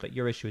Smith, but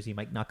your issue is he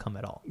might not come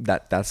at all.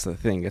 That's the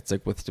thing. It's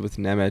like with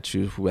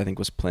Nemec, who I think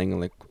was playing in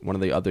like one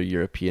of the other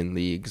European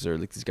leagues, or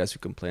like these guys who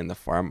can play in the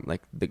farm.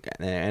 Like the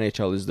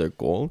NHL is their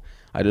goal.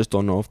 I just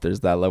don't know if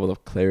there's that level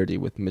of clarity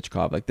with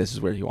Michkov. Like this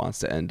is where he wants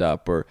to end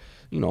up, or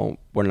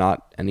we're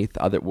not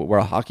we're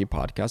a hockey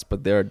podcast,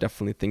 but there are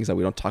definitely things that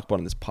we don't talk about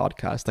in this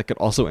podcast that could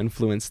also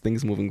influence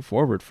things moving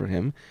forward for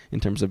him in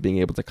terms of being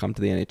able to come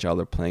to the NHL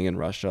or playing in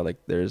Russia. Like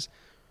there's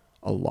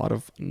a lot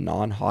of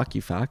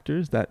non-hockey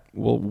factors that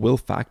will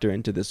factor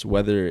into this,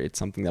 whether it's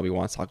something that we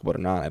want to talk about or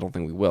not. I don't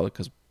think we will,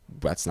 because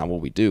that's not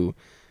what we do.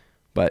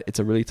 But it's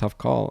a really tough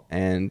call,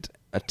 and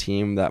a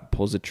team that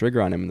pulls the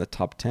trigger on him in the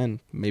top 10,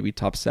 maybe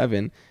top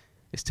 7,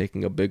 is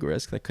taking a big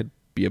risk that could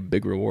be a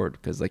big reward,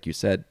 because like you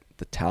said,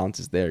 the talent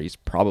is there. He's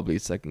probably,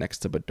 it's like next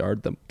to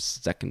Bedard, the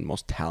second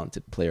most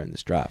talented player in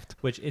this draft.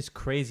 Which is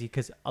crazy,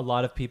 because a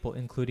lot of people,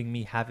 including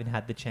me, haven't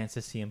had the chance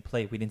to see him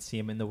play. We didn't see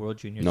him in the World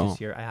Juniors this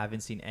year. I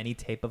haven't seen any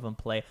tape of him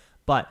play.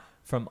 But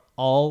from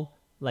all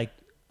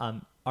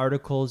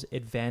articles,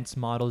 advanced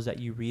models that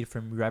you read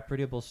from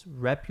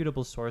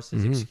reputable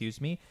sources,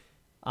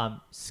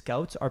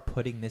 scouts are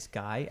putting this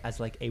guy as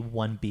like a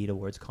 1B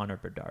towards Connor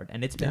Bedard.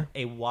 And it's been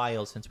a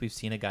while since we've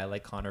seen a guy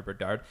like Connor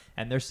Bedard,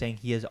 and they're saying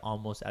he is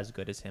almost as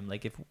good as him.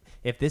 Like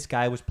if this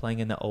guy was playing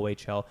in the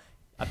OHL,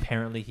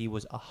 apparently he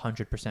was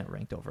 100%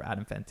 ranked over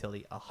Adam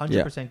Fantilli,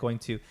 100% going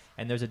to.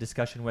 And there's a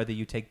discussion whether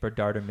you take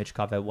Bedard or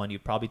Michkov at 1.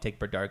 You'd probably take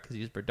Bedard because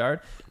he's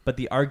Bedard. But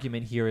the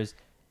argument here is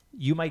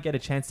you might get a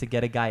chance to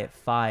get a guy at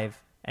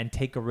 5 and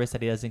take a risk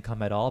that he doesn't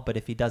come at all. But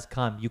if he does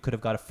come, you could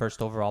have got a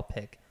first overall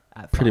pick.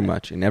 Pretty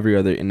much in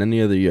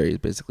any other year, he's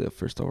basically a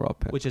first overall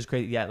pick, which is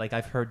great. Yeah, like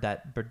I've heard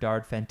that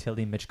Bedard,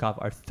 Fantilli,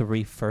 Michkov are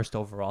 3 first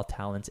overall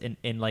talents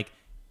in like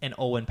an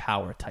Owen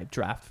Power type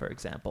draft, for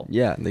example.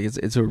 Yeah, like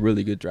it's a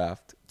really good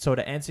draft. So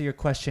to answer your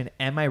question,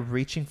 am I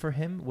reaching for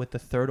him with the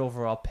 3rd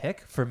overall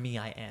pick? For me,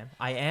 I am.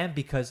 I am,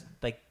 because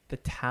like the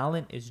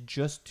talent is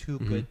just too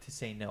good to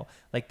say no.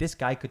 Like this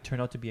guy could turn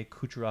out to be a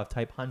Kucherov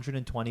type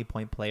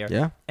 120-point player.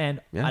 Yeah.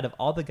 And out of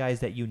all the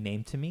guys that you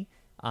named to me,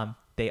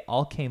 they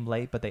all came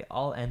late, but they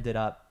all ended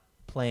up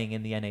playing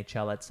in the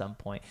NHL at some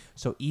point.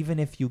 So even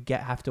if you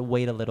have to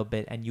wait a little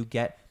bit and you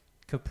get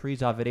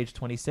Kaprizov at age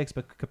 26,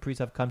 but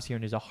Kaprizov comes here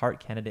and is a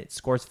Hart candidate,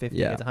 scores 50,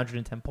 gets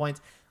 110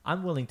 points,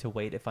 I'm willing to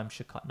wait if I'm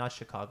not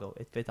Chicago.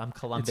 If I'm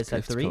Columbus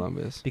at 3,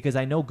 because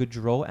I know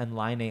Gaudreau and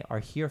Laine are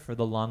here for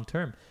the long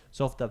term.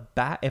 So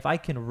if I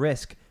can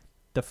risk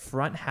the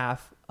front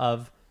half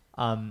of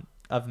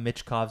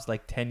Michkov's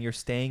like tenure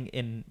staying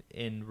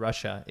in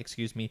Russia,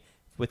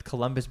 with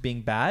Columbus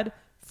being bad,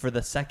 for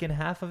the second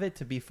half of it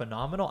to be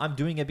phenomenal, I'm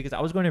doing it because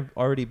I was going to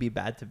already be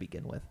bad to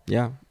begin with.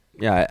 Yeah,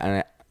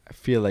 and I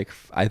feel like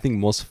I think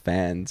most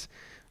fans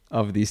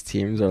of these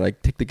teams are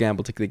like, take the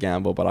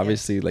gamble, but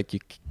obviously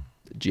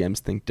GMs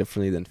think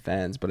differently than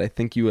fans. But I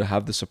think you would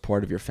have the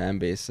support of your fan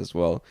base as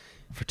well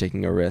for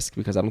taking a risk,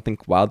 because I don't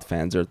think Wild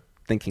fans are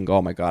thinking,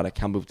 oh my God, I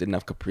can't believe we didn't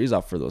have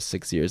Kaprizov for those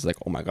 6 years. Like,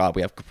 oh my God,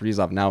 we have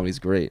Kaprizov now and he's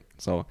great.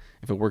 So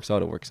if it works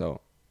out, it works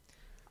out.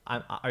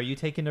 Are you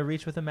taking a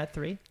reach with him at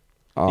 3?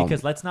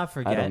 Because let's not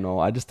forget. I don't know.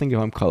 I just think if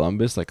I'm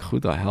Columbus, like, who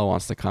the hell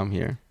wants to come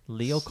here?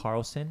 Leo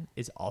Carlsson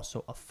is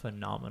also a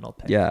phenomenal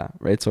pick. Yeah,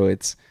 right. So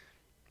it's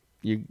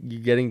you're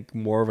getting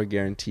more of a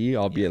guarantee,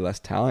 albeit less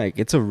talent. Like,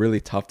 it's a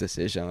really tough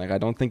decision. Like, I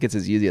don't think it's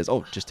as easy as,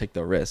 just take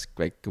the risk.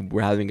 Like,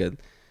 we're having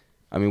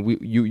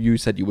you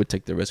said you would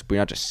take the risk, but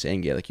you're not just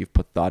saying it. Like, you've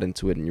put thought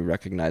into it and you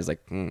recognize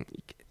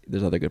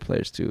there's other good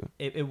players too.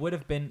 It would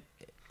have been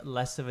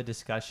less of a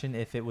discussion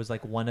if it was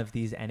like one of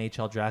these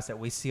NHL drafts that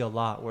we see a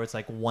lot, where it's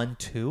like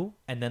 1-2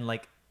 and then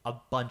like a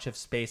bunch of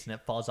space and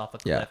it falls off a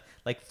cliff. Yeah.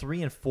 Like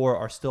 3 and 4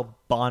 are still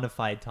bona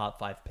fide top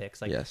 5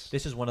 picks. Like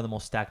This is one of the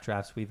most stacked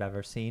drafts we've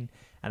ever seen,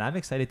 and I'm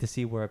excited to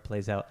see where it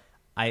plays out.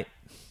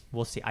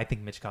 We'll see. I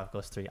think Michkov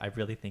goes 3. I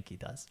really think he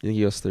does. You think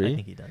he goes 3? I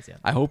think he does. Yeah.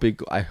 I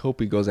hope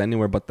he goes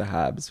anywhere but the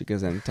Habs,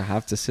 because then to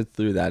have to sit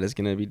through that is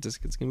gonna be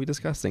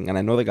disgusting. And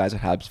I know the guys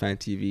at Habs Fan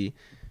TV,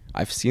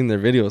 I've seen their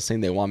videos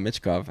saying they want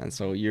Michkov, and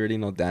so you already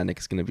know Danik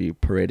is gonna be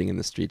parading in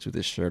the streets with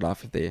his shirt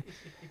off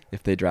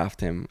if they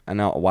draft him. And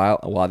now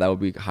while that would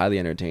be highly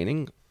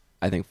entertaining,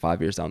 I think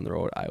 5 years down the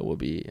road I will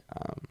be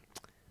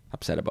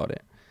upset about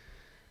it.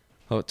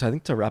 So I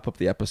think to wrap up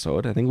the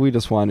episode, I think we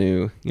just want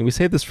to, we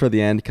save this for the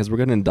end because we're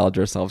going to indulge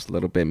ourselves a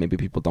little bit. Maybe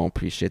people don't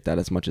appreciate that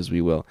as much as we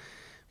will.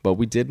 But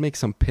we did make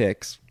some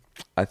picks.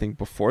 I think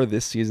before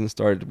this season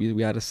started,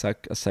 we had a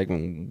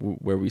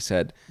segment where we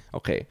said,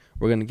 okay,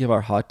 we're going to give our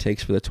hot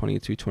takes for the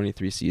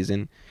 22-23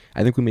 season.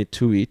 I think we made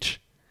 2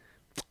 each.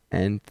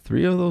 And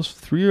 3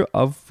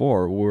 of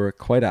 4 were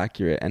quite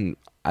accurate. And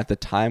at the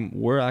time,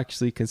 were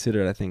actually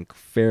considered, I think,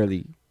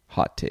 fairly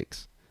hot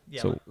takes.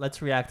 Yeah, so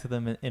let's react to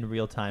them in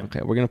real time. Okay,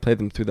 we're going to play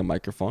them through the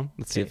microphone.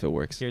 Let's see if it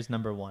works. Here's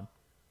number 1.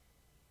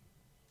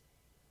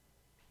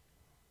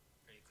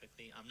 Very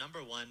quickly.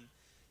 Number 1,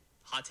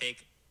 hot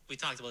take. We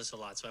talked about this a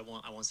lot, so I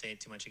won't say it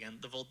too much again.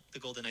 The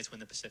Golden Knights win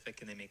the Pacific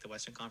and they make the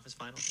Western Conference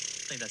Final. I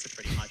think that's a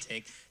pretty hot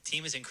take.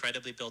 Team is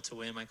incredibly built to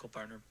win. Michael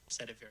Partner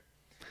said it very.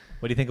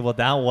 What do you think about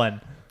that one?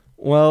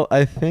 Well,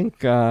 I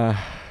think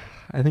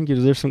you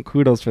deserve some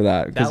kudos for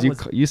that because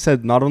you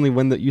said not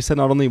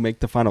only make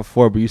the Final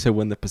Four, but you said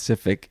win the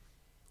Pacific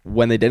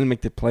when they didn't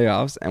make the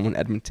playoffs and when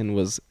Edmonton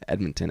was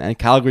Edmonton and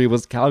Calgary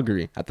was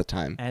Calgary at the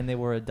time. And they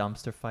were a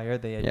dumpster fire.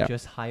 They had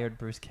just hired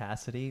Bruce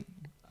Cassidy.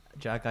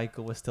 Jack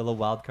Eichel was still a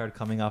wild card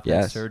coming off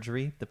that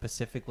surgery. The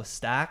Pacific was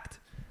stacked.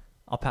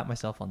 I'll pat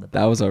myself on the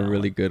back. That was a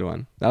really good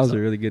one. That was a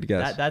really good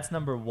guess. That's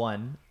number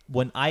one.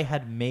 When I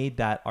had made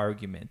that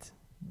argument,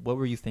 what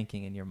were you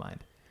thinking in your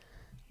mind?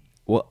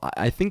 Well,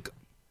 I think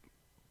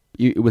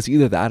it was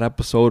either that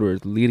episode or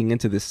leading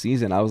into this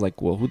season. I was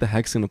like, well, who the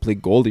heck's going to play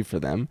goalie for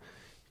them?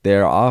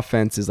 Their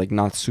offense is like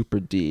not super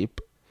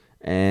deep.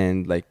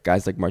 And like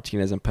guys like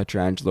Martinez and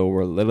Pietrangelo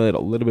were a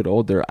little bit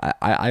older.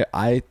 I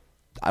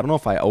don't know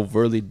if I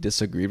overtly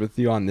disagreed with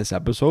you on this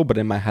episode, but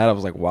in my head I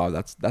was like, wow,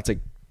 that's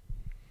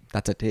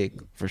a take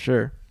for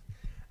sure.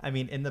 I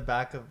mean, in the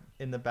back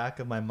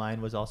of my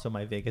mind was also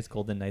my Vegas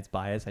Golden Knights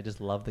bias. I just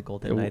love the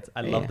Golden Knights.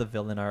 I love the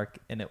villain arc,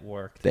 and it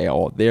worked. They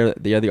are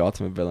the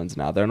ultimate villains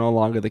now. They're no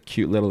longer the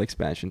cute little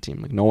expansion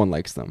team. Like no one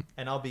likes them.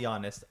 And I'll be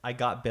honest, I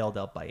got bailed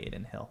out by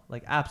Adin Hill.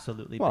 Like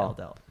absolutely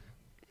bailed out.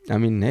 I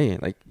mean, hey,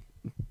 like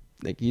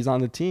he's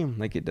on the team.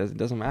 Like it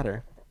doesn't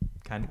matter.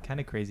 Kind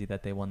of crazy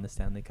that they won the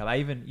Stanley Cup.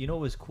 What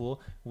was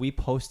cool? We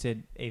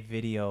posted a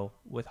video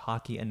with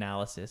Hockey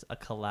Analysis, a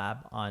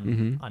collab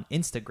on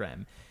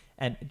Instagram.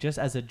 And just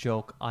as a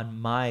joke,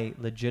 on my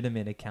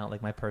legitimate account,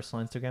 like my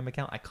personal Instagram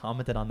account, I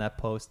commented on that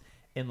post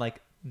in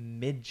like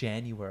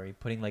mid-January,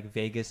 putting like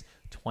Vegas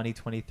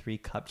 2023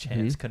 Cup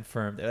champs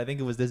confirmed. I think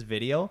it was this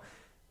video.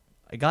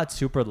 I got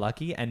super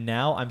lucky, and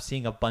now I'm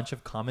seeing a bunch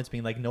of comments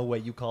being like, "No way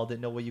you called it!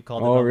 No way you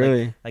called it!" Oh,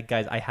 really? Like,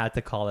 guys, I had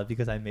to call it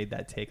because I made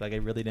that take. Like, I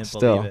really didn't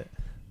believe it,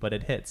 but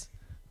it hits.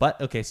 But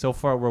okay, so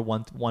far we're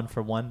one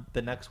for one.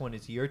 The next one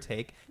is your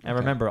take, and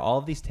remember, all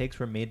of these takes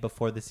were made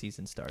before the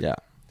season started. Yeah.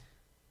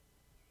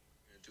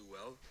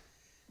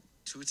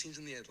 Two teams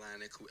in the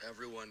Atlantic who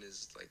everyone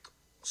is like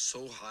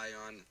so high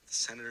on, the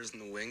Senators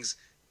and the Wings,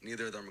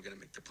 neither of them are going to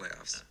make the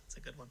playoffs. That's a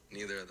good one.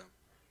 Neither of them.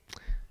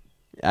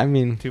 I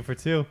mean, 2 for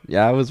 2.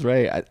 Yeah, I was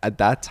right. At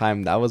that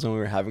time, that was when we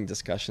were having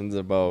discussions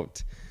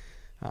about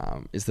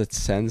is the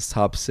Sens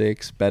top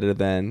 6 better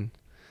than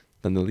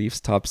the Leafs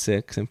top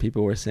 6, and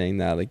people were saying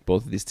that like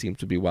both of these teams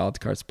would be wild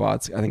card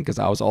spots. I think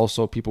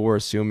because people were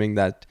assuming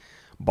that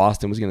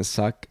Boston was going to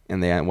suck,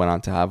 and they went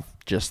on to have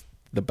just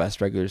the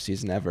best regular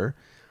season ever.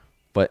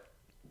 But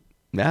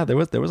yeah, there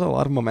was a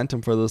lot of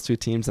momentum for those two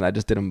teams, and I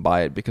just didn't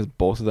buy it because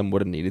both of them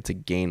would have needed to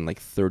gain like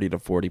 30 to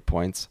 40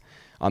 points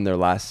on their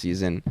last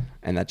season,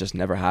 and that just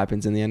never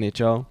happens in the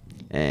NHL.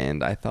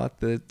 And I thought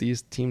that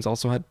these teams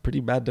also had pretty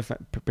bad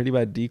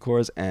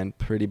decors and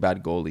pretty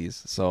bad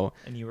goalies. So,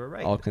 and you were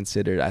right. All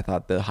considered, I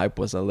thought the hype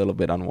was a little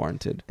bit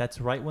unwarranted. That's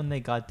right when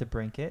they got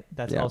DeBrincat.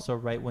 That's also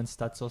right when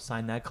Stützle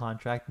signed that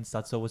contract, and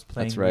Stützle was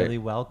playing really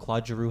well.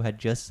 Claude Giroux had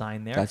just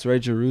signed there. That's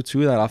right, Giroux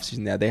too. That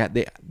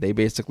offseason, they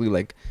basically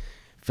like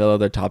fill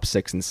out their top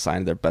 6 and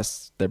sign their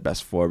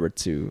best forward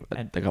to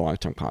a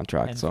long-term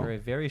contract. And for a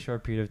very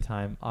short period of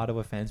time,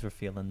 Ottawa fans were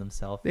feeling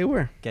themselves. They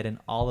were getting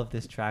all of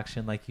this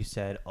traction, like you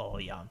said. Oh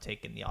yeah, I'm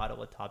taking the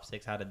Ottawa top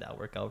 6. How did that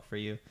work out for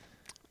you?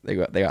 They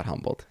got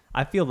humbled.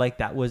 I feel like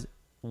that was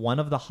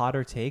one of the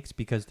hotter takes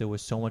because there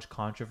was so much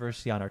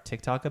controversy on our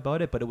TikTok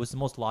about it, but it was the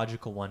most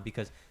logical one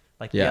because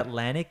the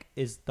Atlantic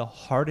is the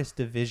hardest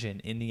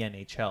division in the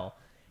NHL.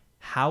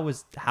 How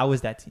is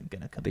that team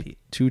going to compete?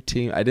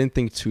 I didn't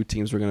think two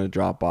teams were going to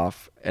drop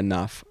off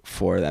enough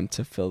for them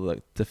to fill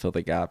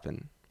the gap,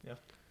 and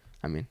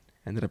I mean,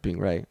 ended up being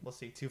right. We'll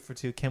see. 2 for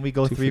 2. Can we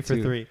go 3 for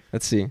 3?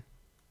 Let's see.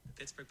 The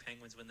Pittsburgh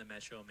Penguins win the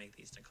Metro and make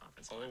the Eastern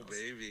Conference Finals. Oh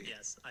baby!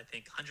 Yes, I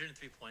think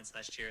 103 points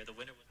last year. The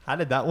winner. How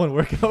did that one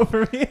work out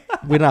for me?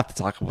 We don't have to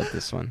talk about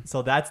this one.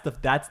 So that's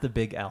the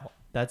big L.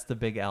 That's the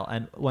big L.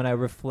 And when I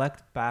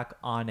reflect back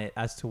on it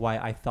as to why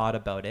I thought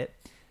about it,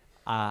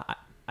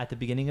 at the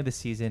beginning of the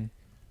season,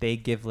 they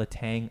give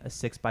Letang a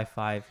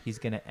 6x5. He's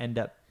going to end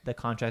up, the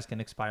contract's going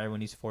to expire when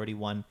he's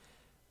 41.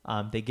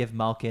 They give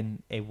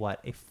Malkin a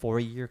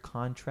 4-year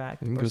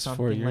contract or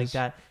something like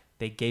that.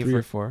 They gave 3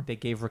 or 4. They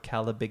gave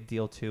Raquel a big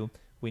deal too.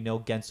 We know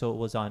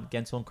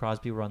Gensel and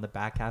Crosby were on the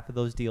back half of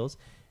those deals.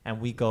 And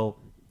we go,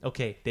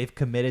 okay, they've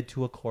committed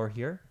to a core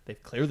here.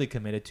 They've clearly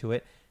committed to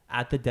it.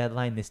 At the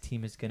deadline, this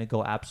team is going to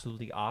go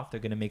absolutely off. They're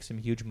going to make some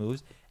huge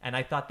moves. And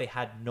I thought they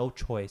had no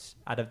choice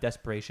out of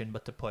desperation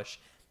but to push.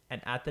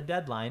 And at the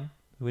deadline,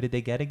 who did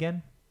they get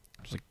again?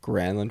 It was like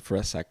Granlund for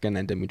a second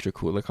and Dmitry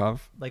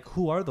Kulikov. Like,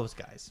 who are those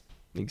guys?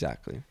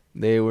 Exactly.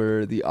 They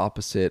were the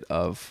opposite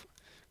of,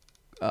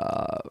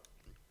 I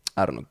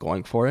don't know,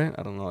 going for it.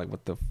 I don't know like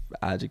what the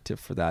adjective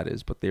for that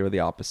is, but they were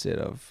the opposite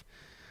of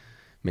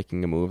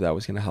making a move that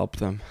was going to help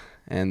them.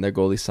 And their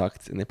goalie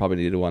sucked, and they probably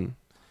needed one.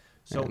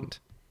 So,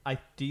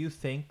 do you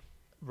think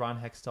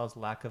Ron Hextall's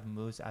lack of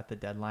moves at the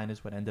deadline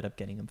is what ended up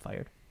getting him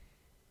fired?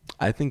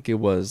 I think it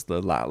was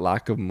the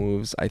lack of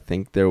moves. I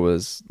think there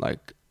was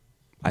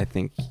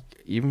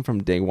even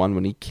from day one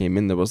when he came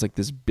in, there was like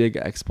this big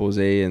expose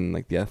in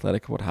like the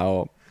Athletic about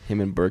how him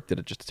and Burke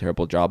did just a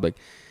terrible job. Like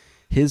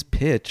his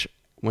pitch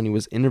when he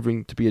was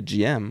interviewing to be a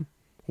GM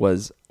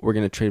was, we're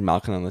going to trade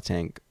Malkin on the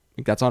tank.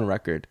 Like, that's on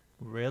record.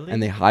 Really?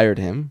 And they hired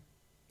him.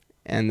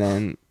 And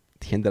then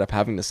he ended up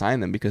having to sign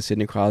them because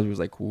Sidney Crosby was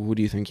like, who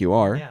do you think you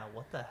are? Yeah,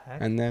 what the heck?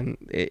 And then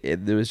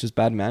there was just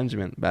bad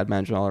management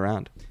all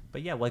around.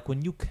 But yeah, like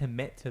when you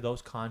commit to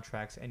those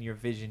contracts and your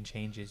vision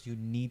changes, you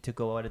need to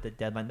go out at the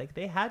deadline. Like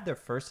they had their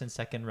first and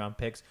second round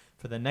picks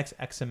for the next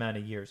X amount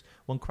of years.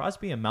 When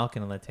Crosby and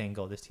Malkin and Letang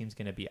go, this team's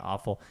going to be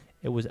awful.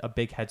 It was a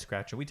big head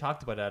scratcher. We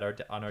talked about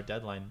it on our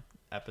deadline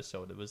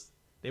episode.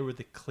 They were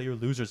the clear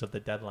losers of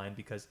the deadline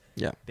because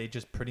they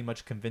just pretty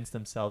much convinced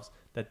themselves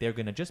that they're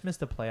going to just miss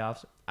the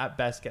playoffs, at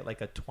best get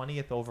like a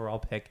 20th overall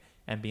pick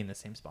and be in the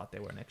same spot they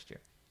were next year.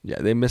 Yeah,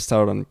 they missed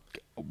out on,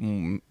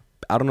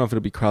 I don't know if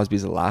it'll be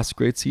Crosby's last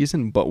great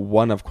season, but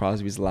one of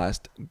Crosby's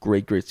last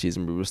great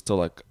season, but he was still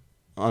like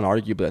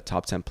unarguably a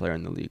top 10 player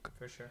in the league.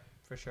 For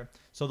sure.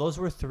 So those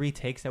were 3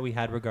 takes that we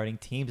had regarding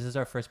teams. This is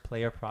our first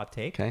player prop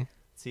take. Okay.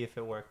 Let's see if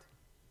it worked.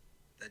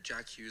 That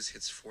Jack Hughes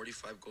hits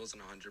 45 goals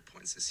and 100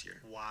 points this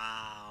year.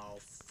 Wow,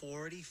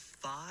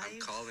 45? I'm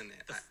calling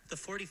it. The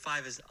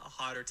 45 is a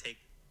hotter take.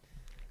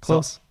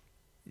 Close.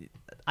 So,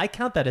 I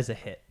count that as a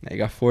hit. Yeah, you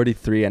got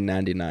 43 and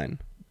 99.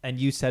 And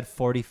you said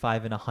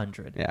 45 and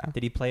 100. Yeah.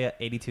 Did he play at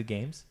 82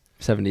 games?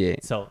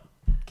 78. So,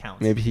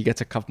 counts. Maybe he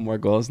gets a couple more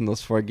goals in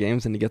those 4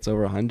 games and he gets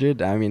over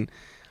 100. I mean,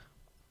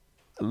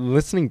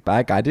 listening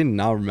back, I did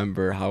not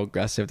remember how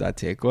aggressive that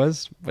take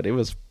was, but it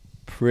was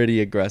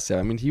pretty aggressive.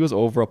 I mean, he was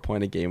over a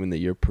point a game in the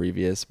year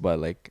previous, but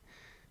like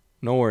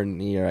nowhere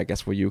near, I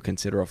guess, what you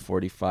consider a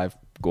 45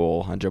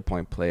 goal,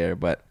 100-point player.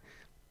 But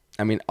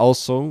I mean,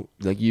 also,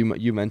 like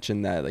you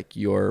mentioned that like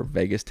your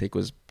Vegas take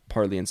was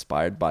partly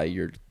inspired by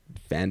your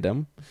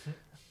fandom.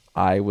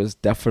 I was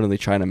definitely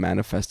trying to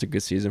manifest a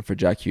good season for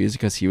Jack Hughes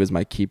because he was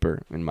my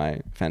keeper in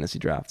my fantasy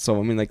draft. So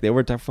I mean, like they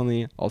were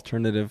definitely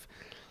alternative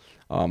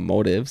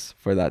motives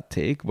for that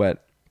take,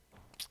 but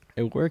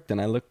it worked, and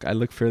I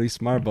look fairly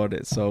smart about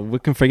it. So we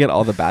can forget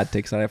all the bad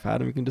takes that I've had,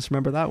 and we can just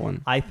remember that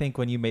one. I think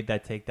when you made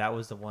that take, that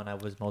was the one I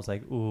was most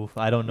like, ooh,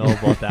 I don't know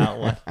about that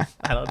one.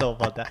 I don't know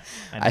about that.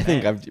 And I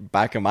think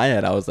back in my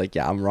head, I was like,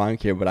 yeah, I'm wrong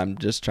here, but I'm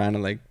just trying to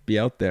like be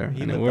out there,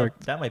 and it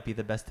worked. That might be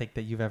the best take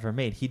that you've ever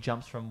made. He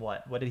jumps from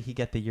what? What did he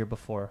get the year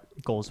before,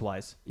 goals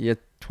wise? He had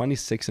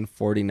 26 and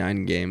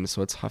 49 games,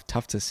 so it's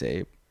tough to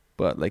say,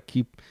 but like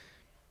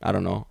I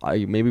don't know.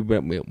 I maybe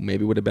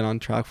would have been on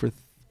track for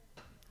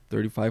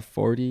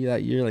 35-40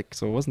 that year, like,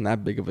 so it wasn't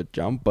that big of a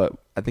jump, but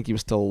I think he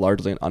was still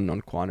largely an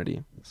unknown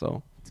quantity.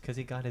 So it's because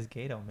he got his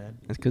Gato, man.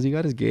 It's because he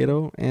got his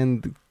Gato,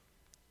 and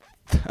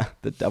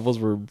the Devils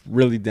were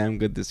really damn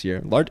good this year,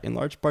 in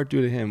large part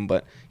due to him,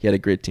 but he had a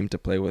great team to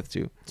play with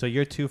too. So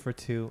you're 2 for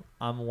 2,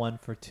 I'm 1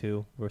 for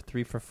 2, we're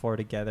 3 for 4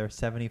 together,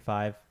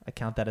 75. I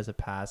count that as a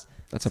pass.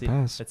 That's a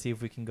pass. Let's see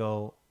if we can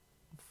go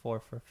 4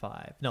 for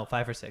 5. No,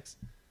 5 for 6.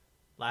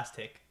 Last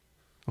take.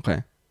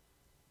 Okay.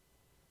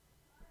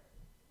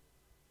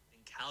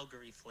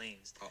 Calgary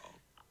Flames.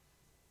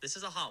 This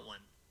is a hot one.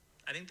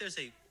 I think there's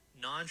a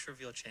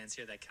non-trivial chance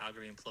here that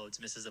Calgary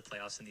implodes, misses the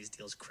playoffs, and these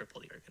deals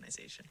cripple the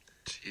organization.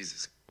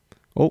 Jesus.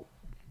 Oh,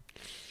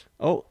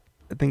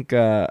 I think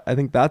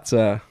that's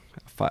a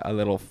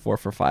little 4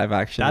 for 5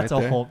 action. That's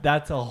right a home.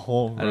 That's a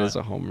home run. That is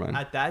a home run.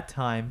 At that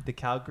time, the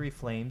Calgary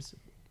Flames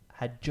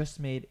had just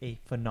made a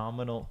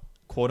phenomenal,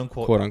 quote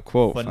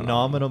unquote,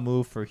 phenomenal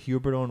move for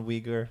Huberdeau and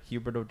Weegar.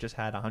 Huberdeau just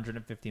had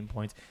 115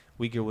 points.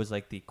 Weegar was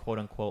like the quote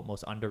unquote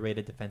most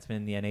underrated defenseman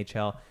in the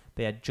NHL.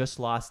 They had just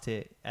lost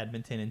to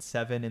Edmonton in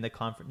 7 in the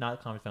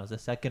not conference finals, the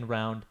second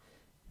round.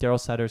 Daryl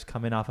Sutter's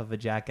coming off of a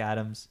Jack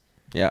Adams.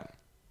 Yeah,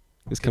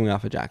 he's coming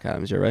off of Jack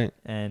Adams. You're right.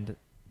 And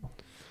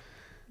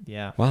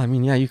yeah. Well, I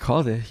mean, yeah, you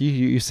called it.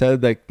 You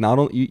said like not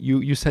only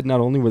you said not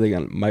only were they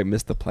might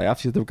miss the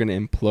playoffs, you said they were gonna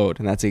implode,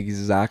 and that's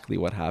exactly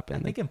what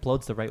happened. I think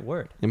implode's the right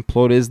word.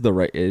 Implode is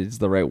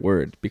the right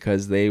word,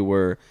 because they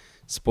were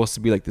supposed to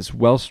be like this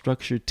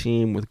well-structured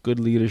team with good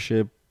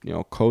leadership,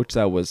 coach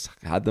that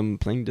had them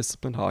playing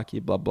disciplined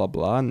hockey, blah blah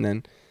blah, and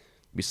then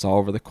we saw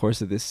over the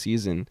course of this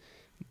season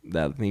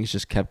that things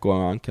just kept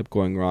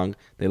going wrong.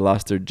 They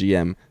lost their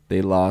GM,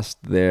 they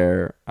lost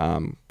their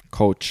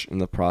coach in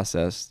the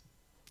process.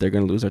 They're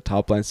going to lose their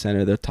top line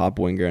center, their top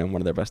winger, and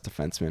one of their best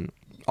defensemen,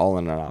 all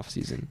in an off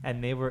season.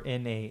 And they were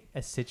in a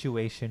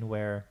situation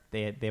where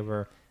they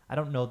were, I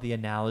don't know the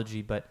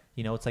analogy, but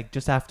it's like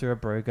just after a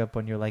breakup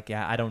when you're like,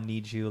 yeah, I don't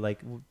need you,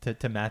 like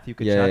to Matthew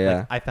Tkachuk. Yeah.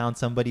 Like, I found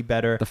somebody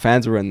better. The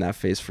fans were in that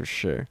phase for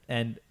sure.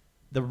 And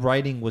the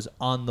writing was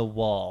on the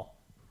wall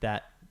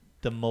that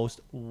the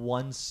most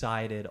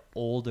one-sided,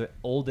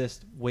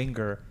 oldest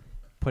winger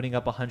putting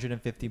up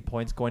 150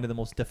 points, going to the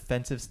most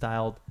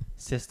defensive-styled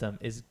system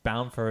is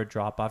bound for a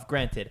drop-off.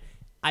 Granted,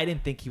 I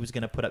didn't think he was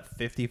going to put up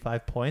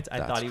 55 points. I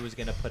thought he was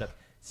going to put up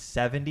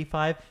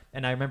 75.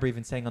 And I remember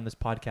even saying on this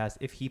podcast,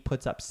 if he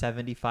puts up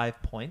 75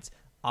 points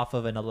off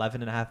of an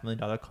 $11.5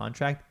 million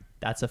contract,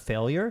 that's a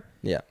failure.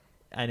 Yeah.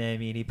 And I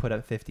mean, he put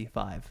up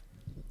 55.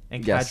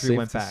 And Yes, Kadri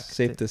went back.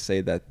 Safe to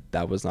say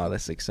that was not a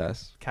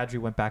success. Kadri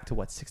went back to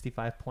what,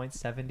 65 points,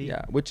 70?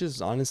 Yeah, which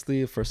is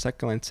honestly for a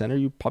second line center,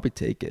 you probably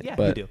take it. Yeah,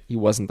 but you do. He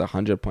wasn't the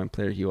 100-point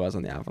player he was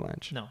on the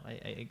Avalanche. No, I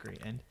agree.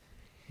 And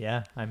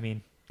yeah, I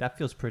mean, that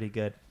feels pretty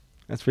good.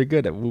 That's pretty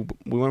good. We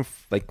went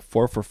like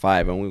 4 for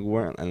 5, and we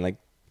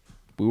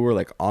were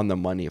like on the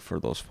money for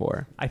those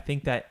 4. I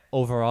think that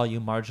overall you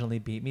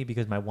marginally beat me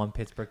because my one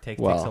Pittsburgh take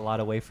takes a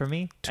lot away from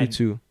me.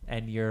 2-2.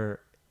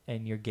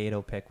 And your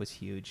Gato pick was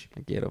huge.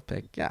 A Gato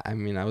pick. Yeah, I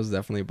mean, I was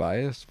definitely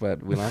biased,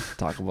 but we don't have to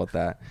talk about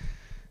that.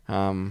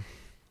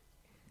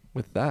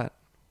 With that,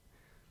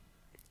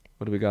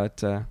 what do we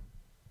got?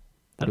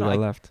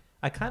 Left?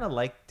 I kind of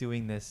like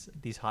doing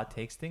these hot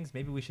takes things.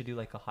 Maybe we should do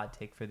like a hot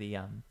take for the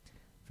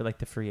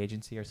free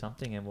agency or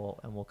something, and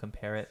we'll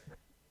compare it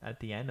at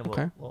the end. And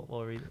Okay.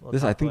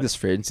 We'll I think this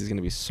free agency is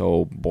gonna be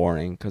so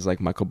boring because like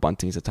Michael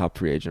Bunting's a top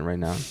free agent right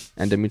now,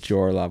 and Dmitry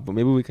Orlov. But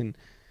maybe we can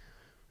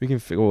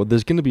figure. Well,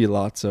 there's gonna be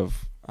lots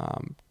of.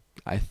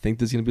 I think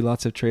there's gonna be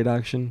lots of trade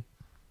action.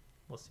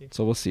 We'll see.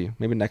 So we'll see.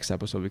 Maybe next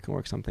episode we can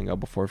work something out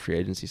before free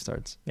agency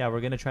starts. Yeah,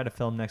 we're gonna try to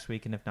film next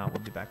week, and if not,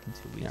 we'll be back in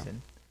 2 weeks. Yeah.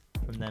 And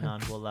from then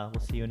on, we'll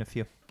see you in a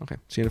few. Okay.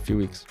 See you in a few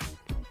weeks.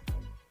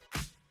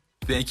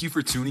 Thank you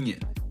for tuning in.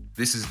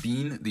 This has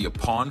been the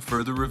Upon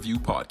Further Review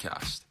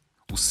podcast.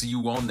 We'll see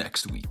you all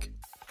next week.